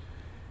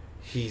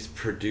 He's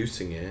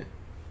producing it.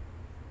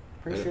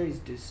 Pretty sure he's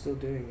still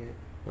doing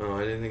it. Oh,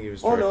 I didn't think he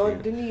was Oh directing no,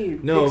 it. didn't he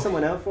No. pick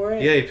someone out for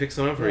it? Yeah, he picked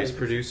someone up for it. Yeah, He's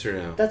producer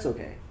now. That's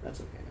okay. That's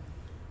okay.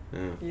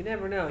 Yeah. You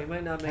never know. He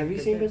might not make. Have you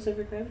the seen thing.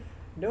 Pacific Rim?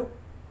 Nope.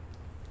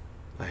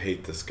 I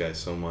hate this guy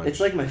so much. It's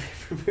like my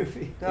favorite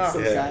movie. Oh, It's so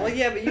Yeah. sad. Well,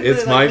 yeah, but you It's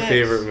really my like mechs.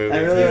 favorite movie. I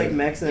really too. like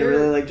mechs and I Your-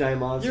 really like giant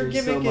monsters Your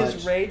gimmick so much.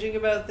 is raging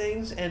about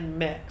things and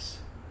mechs.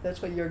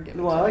 That's what your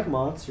gimmick. Well, I like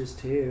monsters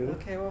too.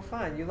 Okay, well,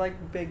 fine. You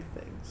like big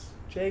things.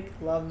 Jake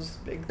loves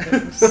big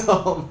things.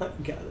 Oh my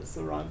god, that's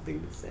the wrong thing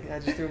to say. I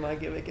just threw my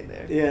gimmick in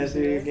there. Yeah, You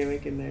threw see your it?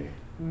 gimmick in there.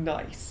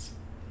 Nice.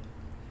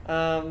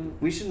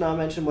 We should not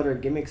mention what our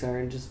gimmicks are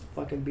and just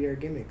fucking be our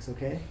gimmicks,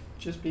 okay?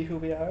 Just be who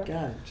we are.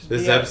 God. Just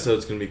This be our-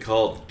 episode's gonna be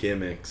called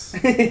Gimmicks.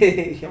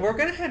 Yeah. We're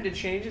gonna have to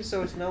change it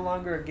so it's no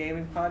longer a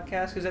gaming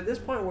podcast because at this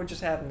point we're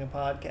just having a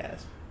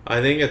podcast.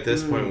 I think at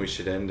this point Mm. we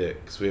should end it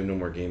because we have no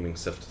more gaming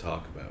stuff to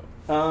talk about.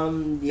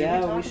 Did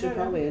Yeah, talk we should about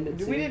probably end it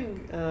We soon.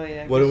 didn't. Oh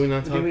yeah. What 'cause- did we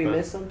not talk Did we about?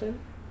 miss something?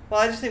 Well,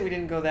 I just think we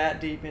didn't go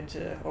that deep into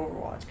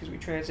Overwatch because we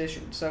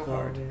transitioned so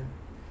hard. yeah.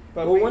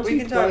 But Well, once we we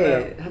can talk play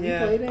about it, have yeah.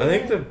 you played it? I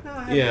think the No, I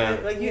haven't yeah. played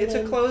it. Like it's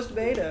a closed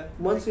beta.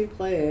 Once we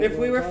play it, If we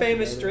we'll were talk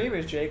famous about it.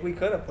 streamers, Jake, we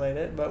could have played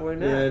it, but we're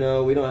not. Yeah,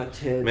 no, we don't have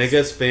tits. Make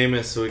us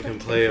famous so we can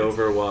play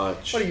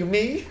Overwatch. What are you,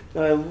 me?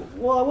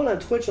 Well, I went on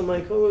Twitch. I'm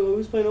like, oh,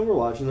 who's playing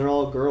Overwatch? And they're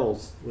all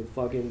girls with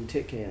fucking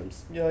tit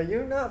cams. Yeah,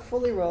 you're not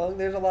fully wrong.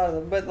 There's a lot of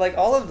them, but like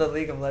all of the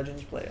League of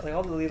Legends like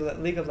all the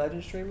League of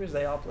Legends streamers,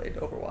 they all played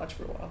Overwatch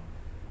for a while.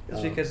 It's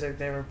Oh. because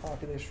they were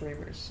popular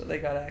streamers, so they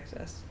got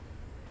access.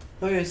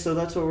 Okay, so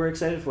that's what we're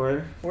excited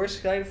for. We're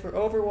excited for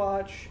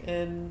Overwatch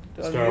and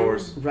Star new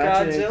Wars.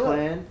 Ratchet and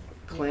Godzilla.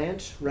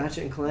 Clanch,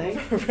 Ratchet and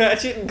Clank,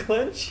 Ratchet and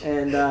Clinch.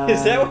 and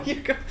Is that what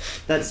you're going?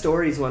 that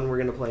story's one we're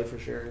gonna play for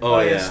sure. Oh, Oh,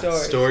 yeah, yeah,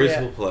 stories,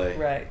 yeah. will play.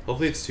 Right.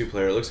 Hopefully it's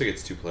 2-player. It looks like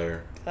it's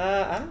 2-player.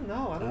 I don't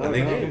know. I don't I know. I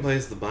think know. you can play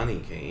as the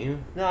bunny, can't you?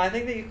 No, I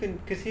think that you can,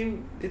 because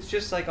it's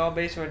just like all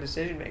based on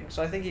decision making.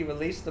 So I think he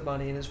released the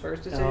bunny in his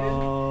first decision,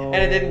 Oh.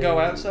 and it didn't go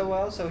out so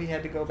well, so he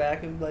had to go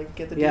back and like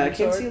get the. Yeah, I demon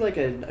can't sword. see like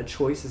a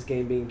choices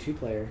game being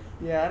 2-player.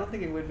 Yeah, I don't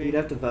think it would be. You'd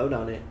have to vote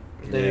on it.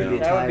 Then Yeah. it'd be a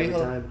that tie would be. every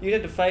time. You'd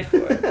have to fight for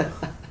it.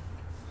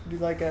 Do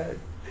like a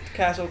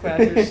Castle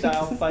Crashers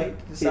style fight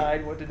to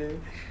decide what to do.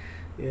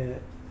 Yeah.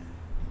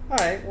 All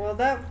right. Well,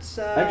 that's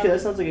Actually,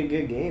 that sounds like a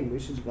good game. We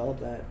should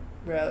develop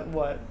that.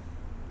 what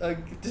a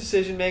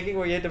decision making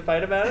where you had to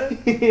fight about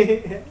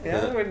it. Yeah,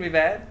 that wouldn't be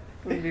bad.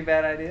 Wouldn't be a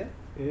bad idea.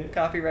 Yeah.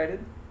 Copyrighted.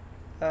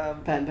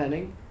 Patent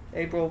pending.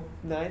 April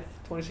 9th,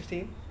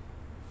 2016. All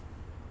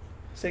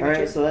Signature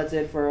right, so that's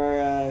it for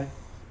our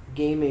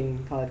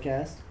gaming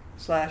podcast.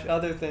 /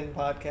 other thing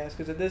podcast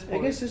because at this I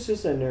point guess it's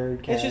just a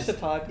nerd cast. it's just a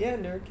pod. Yeah,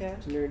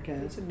 nerdcast.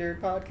 nerdcast. It's a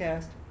nerd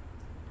podcast.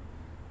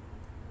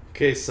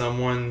 Okay,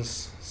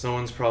 someone's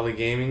probably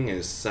gaming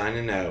is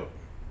signing out.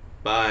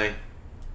 Bye.